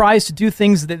tries to do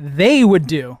things that they would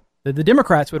do, that the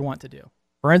Democrats would want to do.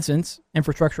 For instance,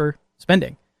 infrastructure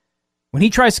spending. When he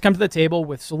tries to come to the table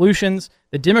with solutions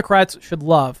the Democrats should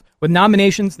love, with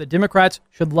nominations the Democrats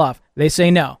should love, they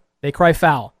say no. They cry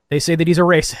foul. They say that he's a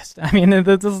racist. I mean,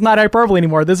 this is not hyperbole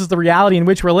anymore. This is the reality in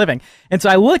which we're living. And so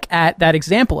I look at that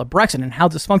example of Brexit and how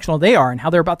dysfunctional they are and how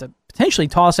they're about to potentially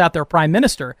toss out their prime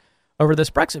minister over this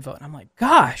Brexit vote. And I'm like,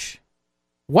 gosh,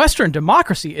 Western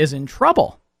democracy is in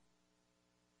trouble.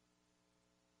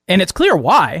 And it's clear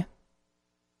why.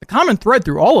 The common thread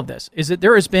through all of this is that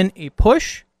there has been a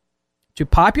push to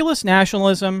populist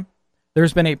nationalism.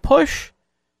 There's been a push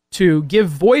to give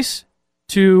voice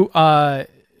to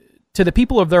the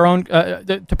people of their own,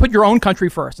 to put your own country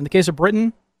first. In the case of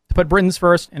Britain, to put Britons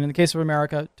first, and in the case of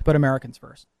America, to put Americans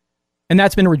first. And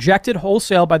that's been rejected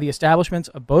wholesale by the establishments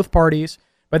of both parties,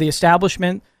 by the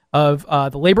establishment of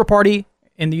the Labour Party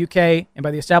in the UK, and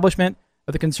by the establishment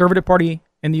of the Conservative Party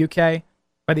in the UK,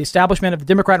 by the establishment of the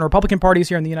Democrat and Republican parties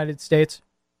here in the United States.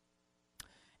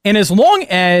 And as long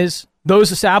as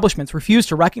those establishments refuse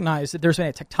to recognize that there's been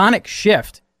a tectonic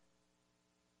shift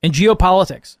in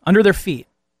geopolitics under their feet,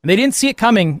 and they didn't see it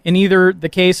coming in either the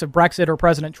case of Brexit or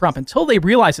President Trump until they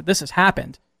realize that this has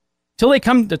happened, until they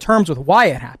come to terms with why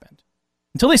it happened,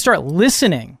 until they start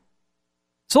listening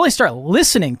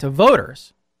to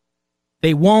voters,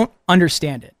 they won't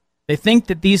understand it. They think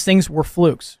that these things were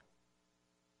flukes.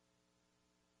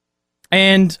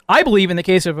 And I believe in the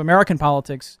case of American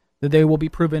politics that they will be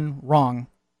proven wrong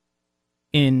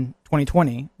in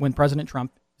 2020 when President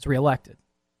Trump is reelected.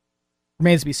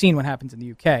 Remains to be seen what happens in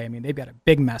the UK. I mean, they've got a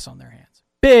big mess on their hands.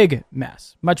 Big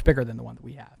mess. Much bigger than the one that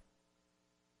we have.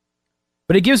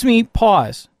 But it gives me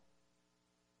pause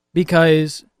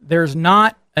because there's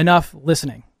not enough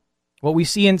listening. What we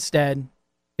see instead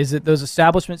is that those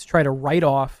establishments try to write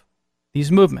off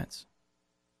these movements,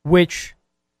 which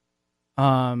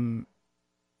are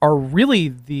really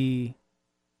the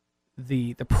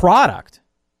product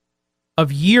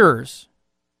of years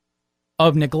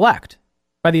of neglect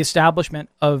by the establishment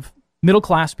of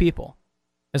middle-class people.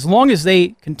 As long as they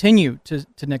continue to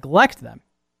neglect them,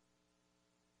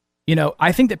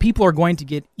 I think that people are going to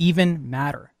get even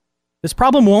madder. This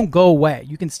problem won't go away.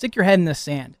 You can stick your head in the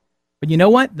sand. But you know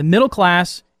what? The middle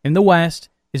class in the West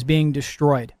is being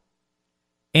destroyed.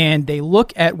 And they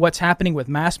look at what's happening with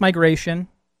mass migration,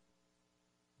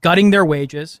 gutting their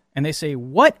wages, and they say,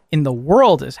 what in the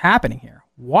world is happening here?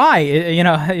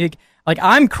 Why? Like,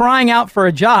 I'm crying out for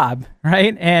a job,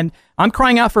 right? And I'm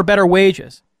crying out for better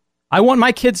wages. I want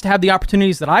my kids to have the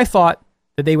opportunities that I thought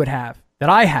that they would have, that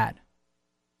I had.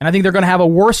 And I think they're going to have a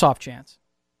worse off chance.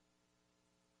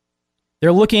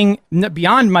 They're looking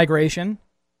beyond migration.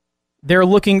 They're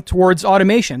looking towards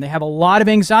automation. They have a lot of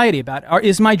anxiety about,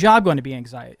 is my job going to be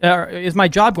is my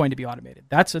job going to be automated?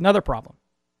 That's another problem.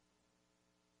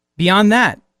 Beyond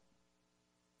that,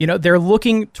 they're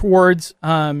looking towards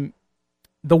the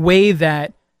way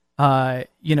that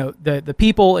the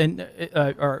people in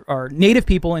our native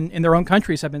people in their own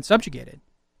countries have been subjugated.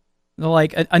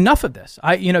 Like, enough of this.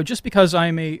 Just because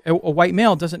I'm a white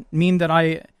male doesn't mean that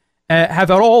I have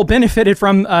at all benefited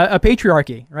from a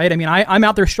patriarchy, right? I mean, I'm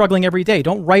out there struggling every day.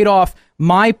 Don't write off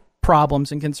my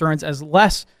problems and concerns as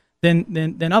less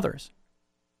than others.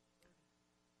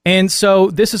 And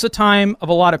so this is a time of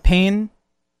a lot of pain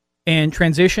and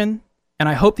transition, and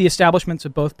I hope the establishments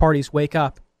of both parties wake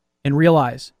up and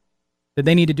realize that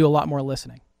they need to do a lot more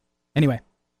listening. Anyway,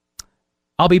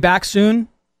 I'll be back soon.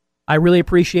 I really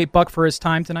appreciate Buck for his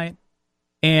time tonight,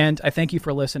 and I thank you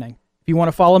for listening. If you want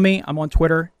to follow me, I'm on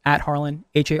Twitter @Harlan,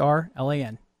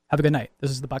 Harlan. Have a good night. This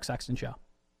is the Buck Sexton Show.